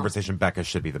don't this know. conversation, Becca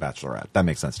should be the Bachelorette. That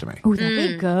makes sense to me. Oh, that'd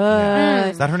be good.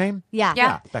 Is that her name? Yeah.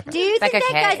 Yeah. Becca. Do you think Becca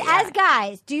that, K, guys, yeah. as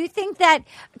guys, do you think that,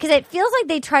 because it feels like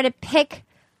they try to pick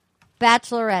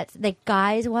bachelorettes that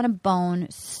guys want to bone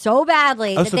so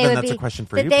badly Oh, that so they then would that's be a question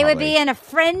for that you, they would probably. be in a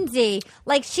frenzy.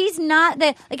 Like she's not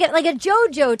the like a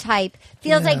JoJo type.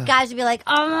 Feels like guys would be like,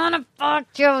 I want to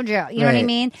fuck JoJo. You know what I Right.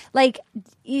 mean? Like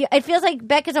it feels like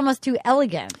Becca's almost too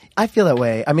elegant. I feel that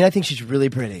way. I mean, I think she's really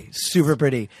pretty, super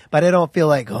pretty, but I don't feel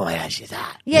like, oh my gosh, she's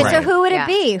hot. Yeah. So Right. who would it Yeah.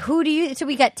 be? Who do you? So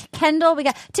we got Kendall. We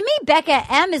got to me Becca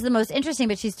M is the most interesting,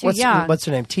 but she's too young. What's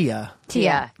her name? Tia.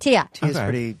 Tia? Tia's Okay.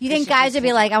 pretty. You think guys would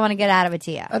be like, I want to get out of a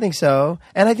Tia? I think so,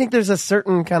 and I think there's a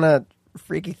certain kind of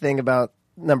freaky thing about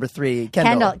number 3,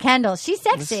 Kendall. Kendall. She's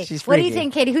sexy. She's What do you freaky.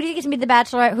 think, Katie? Who do you think is going to be the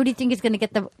Bachelorette? Who do you think is going to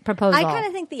get the proposal? I kind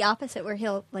of think the opposite, where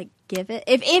he'll like give it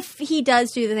if he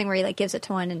does do the thing where he like gives it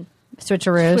to one and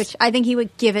switcheroos. switch. I think he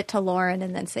would give it to Lauren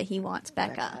and then say he wants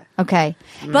Becca. Okay.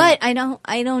 But I don't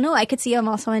know. I could see him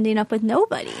also ending up with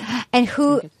nobody. And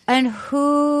who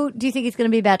do you think is going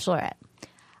to be Bachelorette?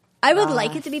 I would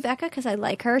like it to be Becca because I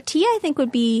like her. Tia, I think,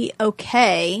 would be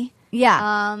okay.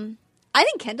 Yeah. I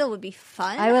think Kendall would be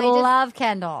fun. I would just- love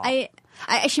Kendall.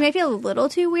 she might be a little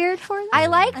too weird for them. I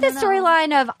like the don't know.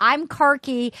 storyline of I'm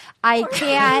carky. I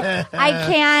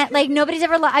can't. Like nobody's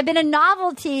ever. I've been a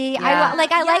novelty. I like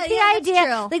that's the idea.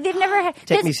 true. Like they've never had.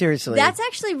 Take me seriously. That's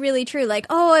actually really true. Like,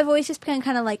 I've always just been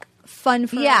kind of like fun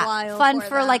for a while. fun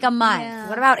for them. like a month. Yeah.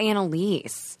 What about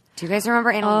Annalise? Do you guys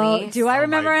remember Annalise? Oh, do I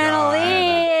remember my God.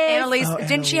 Annalise? Annalise,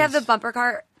 didn't she have the bumper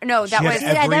car? No, that She was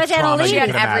had every that was trauma Annalise. you she had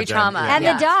could every imagine. trauma. And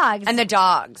the dogs. And the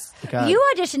dogs. God. You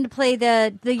auditioned to play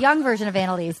the young version of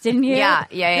Annalise, didn't you? Yeah. That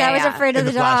was yeah. afraid of In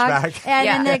the the dogs flashback. and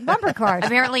Yeah. in the bumper cars.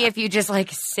 Apparently, if you just like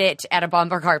sit at a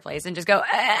bumper car place and just go,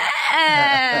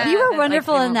 You were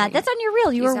wonderful like, in that. That's on your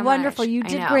reel. You Thank were so wonderful. much. You I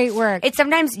did know. great work. It's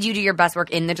sometimes you do your best work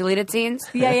in the deleted scenes.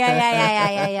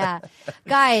 Yeah.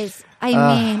 Guys, I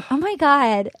mean, oh my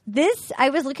God. I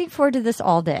was looking forward to this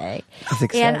all day. It's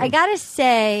exciting.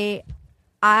 And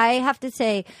I have to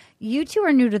say, you two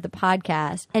are new to the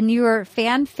podcast and you are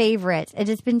fan favorites. It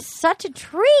has been such a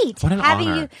treat What an having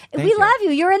honor. you. Thank We you. love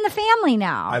you. You're in the family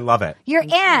now. I love it. You're in.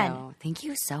 Oh, thank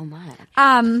you so much.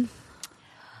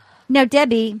 Now,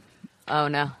 Debbie, Oh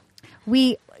no.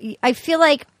 I feel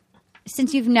like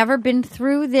since you've never been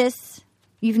through this,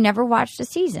 you've never watched a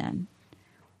season.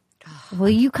 Will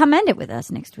you come end it with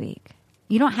us next week?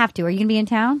 You don't have to. Are you going to be in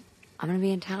town? I'm gonna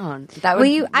be in town. That Will would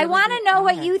you? I really want be to know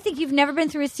what fun. you think. You've never been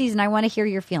through a season. I want to hear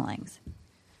your feelings.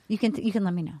 You can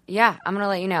let me know. Yeah, I'm gonna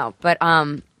let you know. But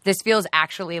This feels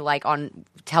actually like on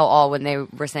Tell All when they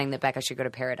were saying that Becca should go to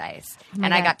Paradise.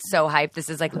 And I got so hyped. This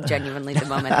is like genuinely the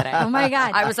moment that I... Oh my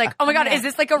God. I was like, oh my God, is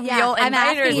this like a real I'm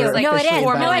invite or is asking you. this like No, it is.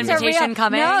 formal No, it's invitation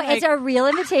coming? No, Like, it's a real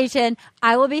invitation.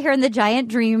 I will be here in the giant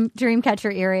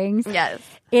Dreamcatcher earrings. Yes.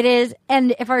 It is.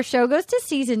 And if our show goes to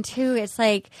season 2, it's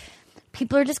like...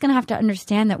 people are just going to have to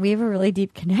understand that we have a really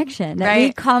deep connection. That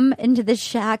we come into this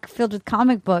shack filled with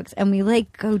comic books and we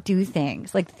like go do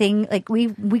things. Like we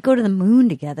go to the moon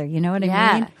together. You know what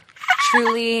I mean?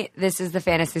 Truly, this is the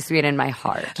fantasy suite in my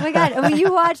heart. Oh my God! When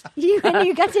you watched, you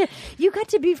got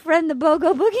to befriend the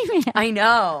BOGO Boogeyman. I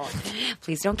know.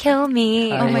 Please don't kill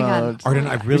me. Oh my God, Arden,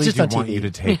 I really just do on want TV. you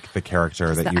to take the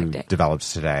character that you developed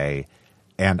today.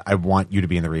 And I want you to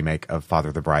be in the remake of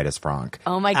Father the Bride as Franck.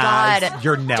 Oh my God. As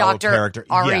your Nell Dr. character.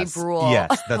 Ari yes, Brule. Yes,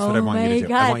 that's what I want you to do.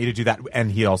 God. I want you to do that.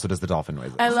 And he also does the dolphin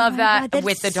noises. I love that God,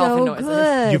 with the that's dolphin so noises.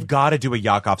 Good. You've got to do a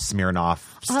Yakov Smirnoff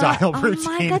style Oh routine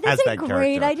my God, that's as a that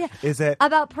great character. idea. Is it?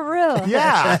 About Peru?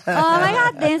 Yeah. Oh my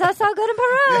God, things are so good in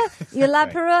Peru. You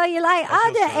love Peru. You like,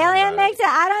 the alien makes it.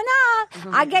 I don't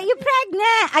know. I get you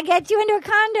pregnant. I get you into a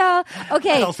condo.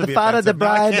 Okay. Also The be father, the offensive. No,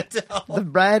 I bride, can't tell. the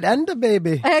bride, and the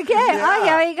baby. Okay. Oh,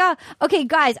 here we go. Okay,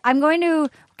 guys, I'm going to.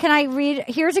 Can I read?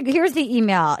 Here's the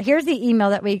email. Here's the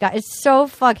email that we got. It's so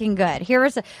fucking good. I'm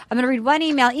going to read one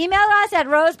email. Email us at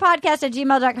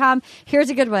rosepodcast@gmail.com. Here's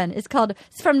a good one. It's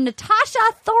from Natasha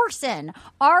Thorson.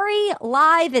 Ari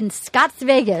live in Scotts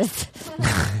Vegas.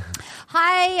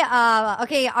 Hi,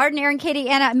 okay, Arden, Aaron, Katie,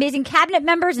 Anna, amazing cabinet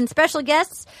members and special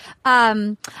guests.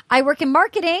 I work in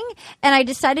marketing, and I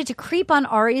decided to creep on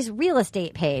Ari's real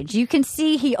estate page. You can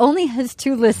see he only has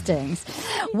 2 listings.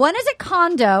 One is a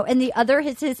condo, and the other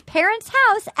is his parents'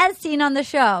 house, as seen on the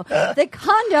show. The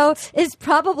condo is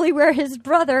probably where his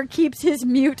brother keeps his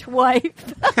mute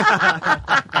wife.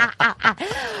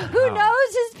 Who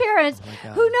knows his parents?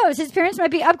 Who knows? His parents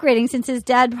might be upgrading since his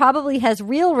dad probably has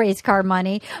real race car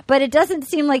money, but it doesn't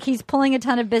seem like he's pulling a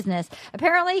ton of business.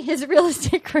 Apparently, his real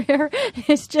estate career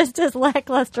is just as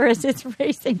lackluster as his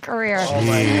racing career. Oh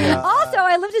my God. Also,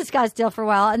 I lived in Scottsdale for a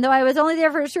while, and though I was only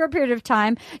there for a short period of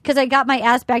time because I got my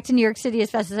ass back to New York City as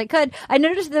fast as I could, I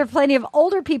noticed there are plenty of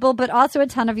older people, but also a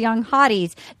ton of young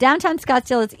hotties. Downtown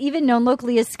Scottsdale is even known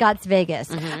locally as Scotts Vegas.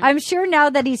 Mm-hmm. I'm sure now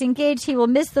that he's engaged, he will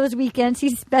miss those weekends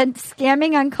he spent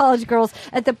scamming on college girls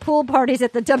at the pool parties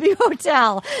at the W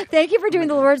Hotel. Thank you for doing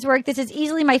the Lord's work. This is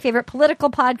easily my favorite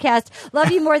political podcast. Love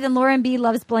you more than Lauren B.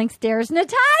 loves blank stares.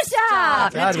 Natasha!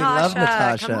 God, we love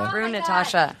Natasha. Come through,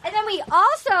 Natasha. And then we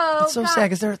also It's so sad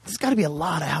because there's got to be a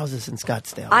lot of houses in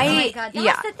Scottsdale. Oh my God,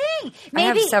 that's the thing. I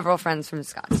have Maybe several friends from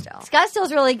Scottsdale.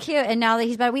 Scottsdale's really cute, and now that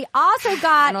he's back, we also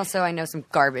got. And also, I know some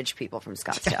garbage people from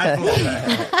Scottsdale.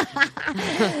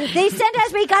 They sent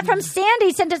us. We got from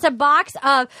Sandy. Sent us a box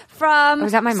of from.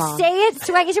 Was that my mom? Say it,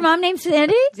 swag. Is your mom named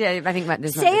Sandy? Yeah, I think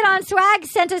this Say it on swag.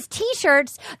 Sent us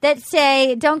T-shirts that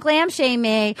say "Don't glam shame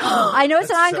me." I know it's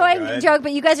an That's so ongoing good. joke,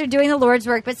 but you guys are doing the Lord's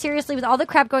work. But seriously, with all the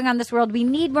crap going on in this world, we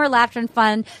need more laughter and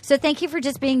fun. So thank you for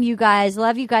just being you guys.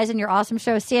 Love you guys and your awesome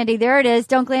show, Sandy. There it is.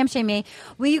 Don't glam shame me.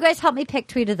 Will you guys help me pick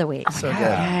tweet of the week? so good.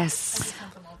 Yes.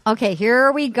 Okay,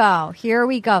 here we go.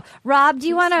 Rob, do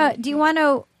you want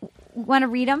to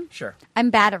read them? Sure. I'm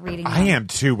bad at reading them. I am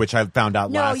too, which I found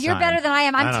out No, last time. you're better than I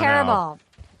am. I'm don't terrible. know.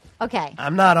 Okay.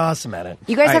 I'm not awesome at it.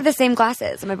 You guys have the same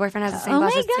glasses. My boyfriend has the same Oh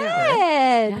glasses my too.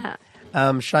 God.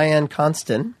 Yeah. Cheyenne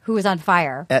Constant Who was on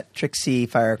fire? at Trixie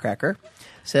Firecracker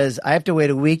says, I have to wait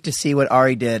a week to see what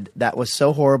Ari did. That was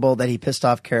so horrible that he pissed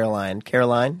off Caroline.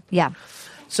 Caroline? Yeah.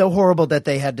 So horrible that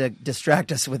they had to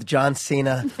distract us with John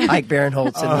Cena, Ike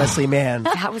Barinholtz, and Leslie Mann.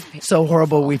 That was So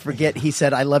horrible we forget he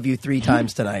said, I love you 3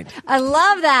 times tonight. I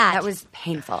love that. that was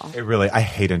painful. It really, I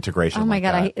hate integration. Oh my like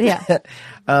God. that.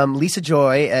 Yeah. Lisa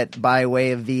Joy at By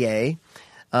Way of VA.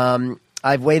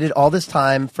 I've waited all this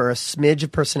time for a smidge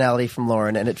of personality from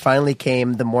Lauren, and it finally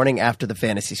came the morning after the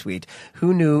fantasy suite.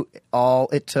 Who knew all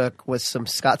it took was some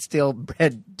Scottsdale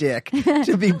bred dick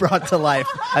to be brought to life?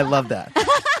 I love that.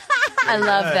 I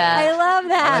love that. I love I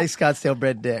that. like Scottsdale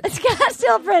bred dick.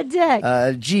 Scottsdale Fred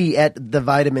Dick. G at the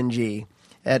Vitamin G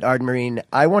at Ard Marine.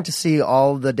 I want to see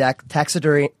all the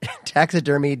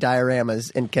taxidermy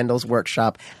dioramas in Kendall's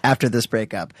workshop after this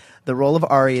breakup. The role of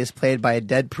Ari is played by a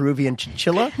dead Peruvian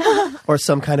chinchilla or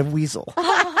some kind of weasel.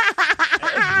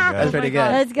 That's pretty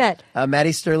good. That's good.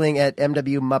 Maddie Sterling at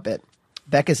MW Muppet.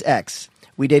 Becca's ex.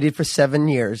 We dated for 7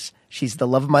 years. She's the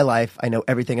love of my life. I know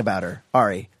everything about her.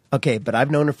 Ari. Okay, but I've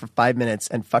known her for 5 minutes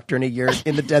and fucked her in a year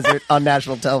in the desert on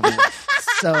national television.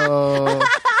 So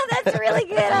That's really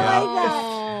good. I like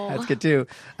that. That's good too.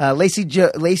 Lacey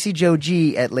Joe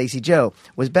G at Lacey Joe.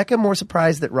 Was Becca more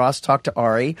surprised that Ross talked to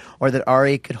Ari or that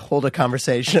Ari could hold a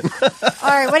conversation? All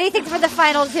right, what do you think for the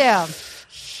final two?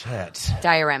 Shit.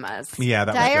 Dioramas. Yeah,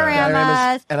 that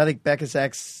Dioramas. And I think Becca's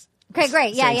ex. Okay,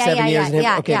 great. Yeah, saying yeah, 7 yeah, years and him.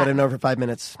 yeah. Okay, yeah. but I know for 5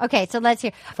 minutes. Okay, so let's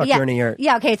hear. Fuck yeah, you in a year.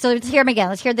 Yeah, okay, so let's hear them again.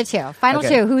 Let's hear the two. Final Okay.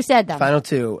 two. Who said them? Final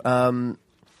two.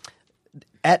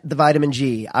 At the Vitamin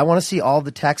G, I want to see all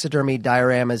the taxidermy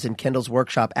dioramas in Kendall's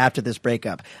workshop after this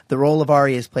breakup. The role of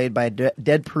Ari is played by a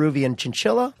dead Peruvian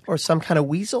chinchilla or some kind of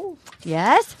weasel.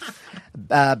 Yes.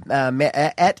 At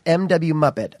MW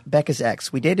Muppet, Becca's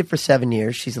ex. We dated for 7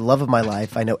 years. She's the love of my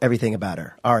life. I know everything about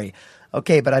her. Ari.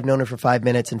 Okay, but I've known her for 5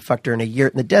 minutes and fucked her in a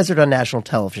yurt in the desert on national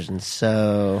television,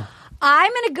 so...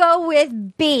 I'm going to go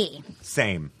with B.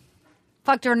 Same.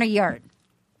 Fucked her in a yurt.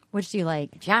 Which do you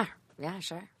like? Yeah,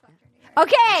 sure.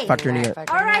 Okay. Fucked her in a yurt. All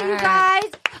right, you guys.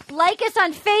 Like us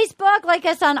on Facebook. Like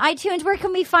us on iTunes. Where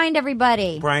can we find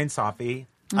everybody? Bryan Safi.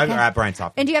 Okay. At Bryan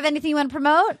Safi. And do you have anything you want to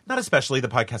promote? Not especially. The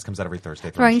podcast comes out every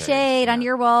Thursday. Throwing shade on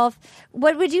your wolf.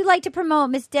 What would you like to promote,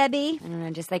 Miss Debbie?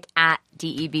 Just like at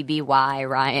DEBBY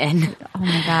Ryan. Oh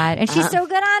my God. And she's so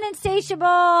good on Insatiable.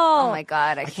 Oh my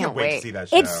God, I Can't can't wait wait. to see that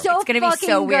show. It's so It's gonna be fucking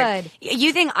so weird. good.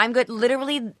 You think I'm good?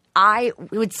 Literally, I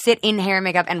would sit in hair and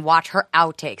makeup and watch her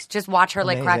outtakes. Just watch her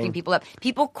like Amazing. cracking people up.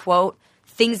 People quote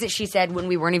things that she said when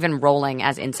we weren't even rolling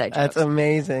as inside jokes. That's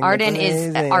amazing. Arden That's is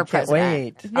amazing. our Can't president.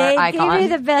 wait. They Our gave icon. me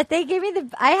the best. They gave me the.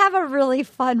 I have a really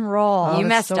fun role. You that's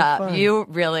messed so up. fun. You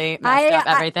really messed up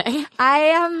everything. I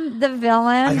am the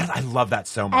villain. I love that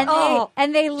so much.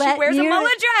 And they let She wears you, a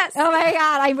mullet dress. Oh my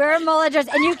God, I wear a mullet dress,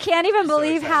 and you can't even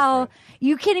believe excited how for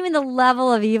you can't even the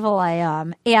level of evil I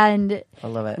am. And I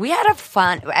love it. We had a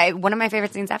fun. One of my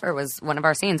favorite scenes ever was one of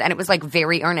our scenes, and it was like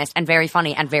very earnest and very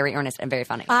funny and very earnest and very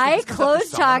funny. I close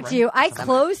talked you. I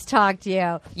close talked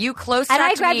you. You close And I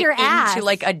talked grabbed me your ass. into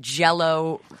like a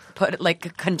Jello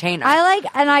container.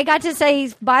 And I got to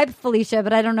say bye, Felicia,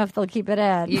 but I don't know if they'll keep it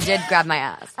in. You did grab my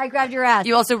ass. I grabbed your ass.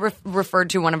 You also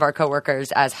referred to one of our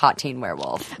coworkers as Hot Teen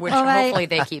Werewolf, which Oh my- hopefully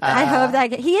they keep. I hope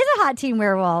that he is a hot teen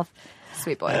werewolf.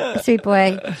 Sweet boy. Sweet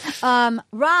boy.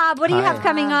 Rob, what do you have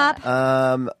coming up?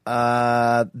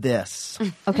 This.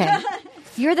 Okay.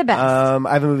 You're the best.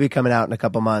 I have a movie coming out in a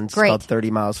couple months Great. called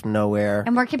 30 Miles from Nowhere.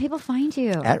 And where can people find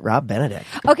you? At Rob Benedict.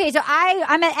 Okay, so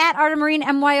I'm at Arta Marine,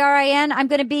 MYRIN. I'm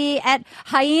going to be at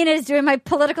Hyenas doing my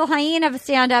political hyena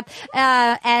stand-up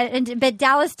at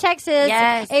Dallas, Texas,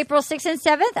 Yes. April 6th and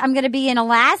 7th. I'm going to be in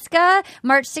Alaska,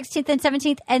 March 16th and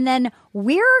 17th. And then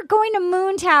we're going to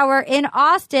Moon Tower in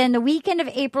Austin the weekend of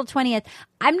April 20th.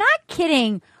 I'm not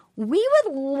kidding. We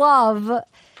would love...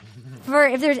 For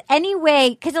if there's any way,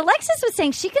 because Alexis was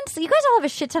saying she can. You guys all have a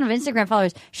shit ton of Instagram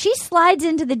followers. She slides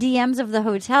into the DMs of the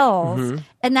hotels,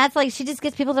 and that's like she just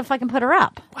gets people to fucking put her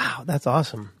up. Wow, that's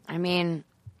awesome. I mean,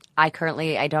 I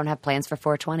don't have plans for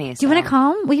 420. Do you want to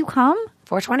come? Will you come?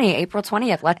 420, April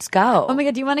 20th. Let's go. Oh my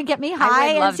God, do you want to get me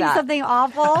high and love see that. something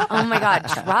awful? Oh my God,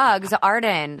 drugs,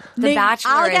 Arden. The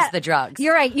Bachelor is the drugs.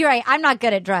 You're right. I'm not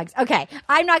good at drugs. Okay,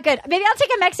 I'm not good. Maybe I'll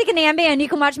take a Mexican Ambien and you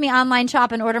can watch me online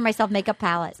shop and order myself makeup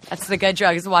palettes. That's the good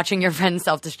drugs. Watching your friends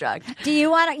self-destruct. Do you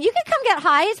want to? You can come get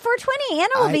high. It's 420.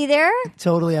 Anna will be there.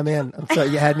 Totally, I'm in. I'm sorry,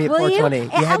 you had me at Will 420.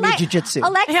 You had me at Ale- jiu-jitsu.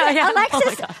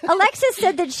 Alexis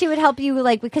said that she would help you,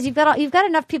 like because you've got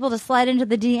enough people to slide into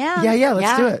the DM. Yeah, let's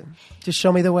Yeah. do it. Just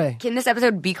show me the way. Can this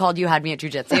episode be called "You Had Me at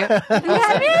Jiu-Jitsu"? You have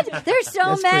it? There's so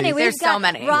Yes, many. please. We've There's got so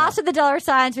many. Ross with the dollar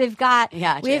signs. We've got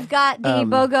Yeah, we've true. got the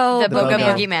BOGO. The BOGO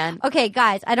Boogeyman. Boogeyman. Okay,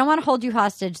 guys, I don't want to hold you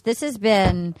hostage. This has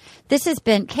been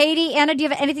Katie, Anna. Do you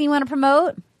have anything you want to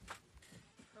promote?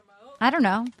 I don't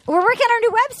know. We're working on our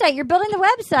new website. You're building the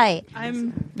website.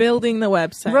 I'm building the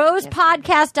website.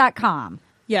 Rosepodcast.com.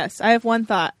 Yes, I have one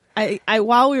thought. I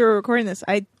while we were recording this,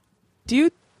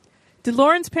 did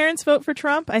Lauren's parents vote for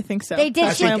Trump? I think so. They did.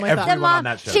 That's I my think only thought. everyone on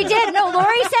that show She did. did. No,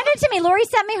 Lori sent it to me. Lori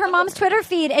sent me her mom's Twitter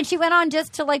feed, and she went on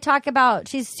just to like talk about.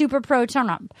 She's super pro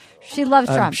Trump. She loves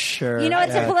I'm Trump. sure. You know,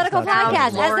 it's a Yeah, political it's not podcast.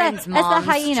 true. Lauren's As the mom's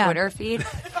hyena. Twitter feed.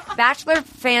 Bachelor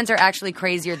fans are actually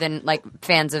crazier than like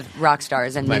fans of rock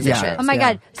stars and musicians. Oh my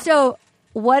Yeah. God. So,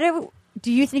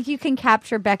 do you think you can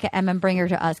capture Becca M and bring her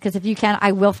to us? Because if you can,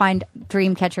 I will find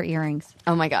Dreamcatcher earrings.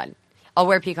 Oh my God. I'll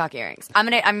wear peacock earrings.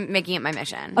 I'm making it my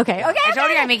mission. Okay. I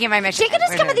told you I'm making it my mission. She can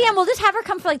just come at the end. We'll just have her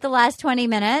come for like the last 20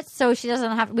 minutes, so she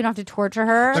doesn't have. We don't have to torture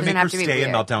her. But make have her to be stay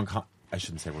in weird. Meltdown. I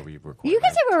shouldn't say where we record. You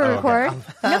can say where we Oh, record. okay.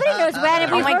 Nobody knows when.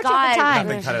 And we Oh my record God. at the time.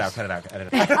 Nothing. Cut it out. Edit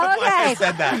it out. Okay. I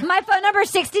said that. My phone number is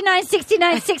 69,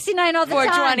 69, 69 all the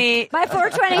 420. time. My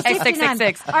 420, 69.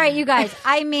 6666. All right, you guys.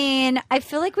 I mean, I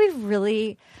feel like we've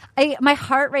really... my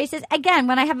heart races. Again,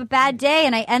 when I have a bad day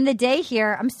and I end the day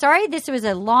here, I'm sorry this was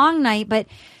a long night, but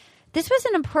This was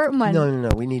an important one. No.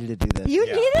 We needed to do this. You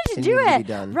needed to It do needed to it. be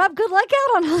done. Rob, good luck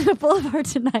out on Hollywood Boulevard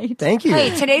tonight. Thank you. Hey,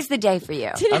 today's the day for you.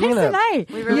 Today's the night.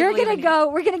 really You're believe gonna in you. go.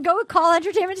 We're gonna go with Call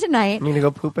Entertainment tonight. I'm going to go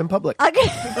poop in public. Okay.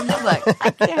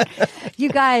 Look, You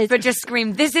guys. but just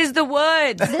scream, "This is the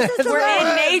woods. This is the We're in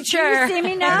woods. nature." Do you see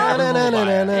me now?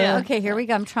 No. Okay, here we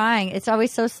go. I'm trying. It's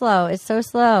always so slow. It's so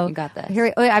slow. You got this.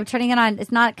 Here, wait, I'm turning it on.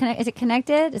 It's not. Is it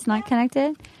connected? It's not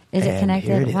connected. Is it And connected?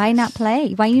 here it Why is. not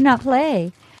play? Why you not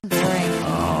play?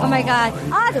 Oh my God!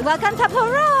 Welcome to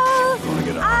Peru.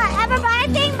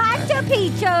 Everybody think Machu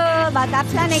Picchu, but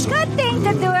there's plenty good things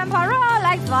to do in Peru,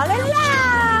 like fall in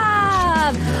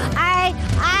love.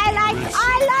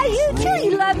 I love you too.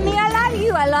 You love me. I love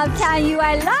you. I love telling you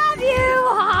I love you.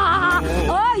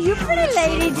 Oh, you pretty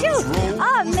lady too.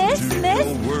 Oh, miss.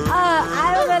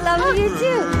 I love you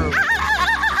too.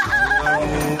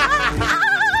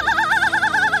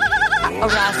 A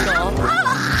rascal.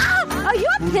 Oh,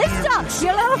 you're Pistol.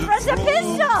 Your little friend's a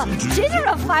Pistol. She's a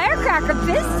real firecracker,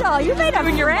 Pistol. You made a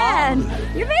friend.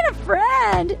 You made a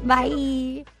friend.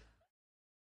 Bye.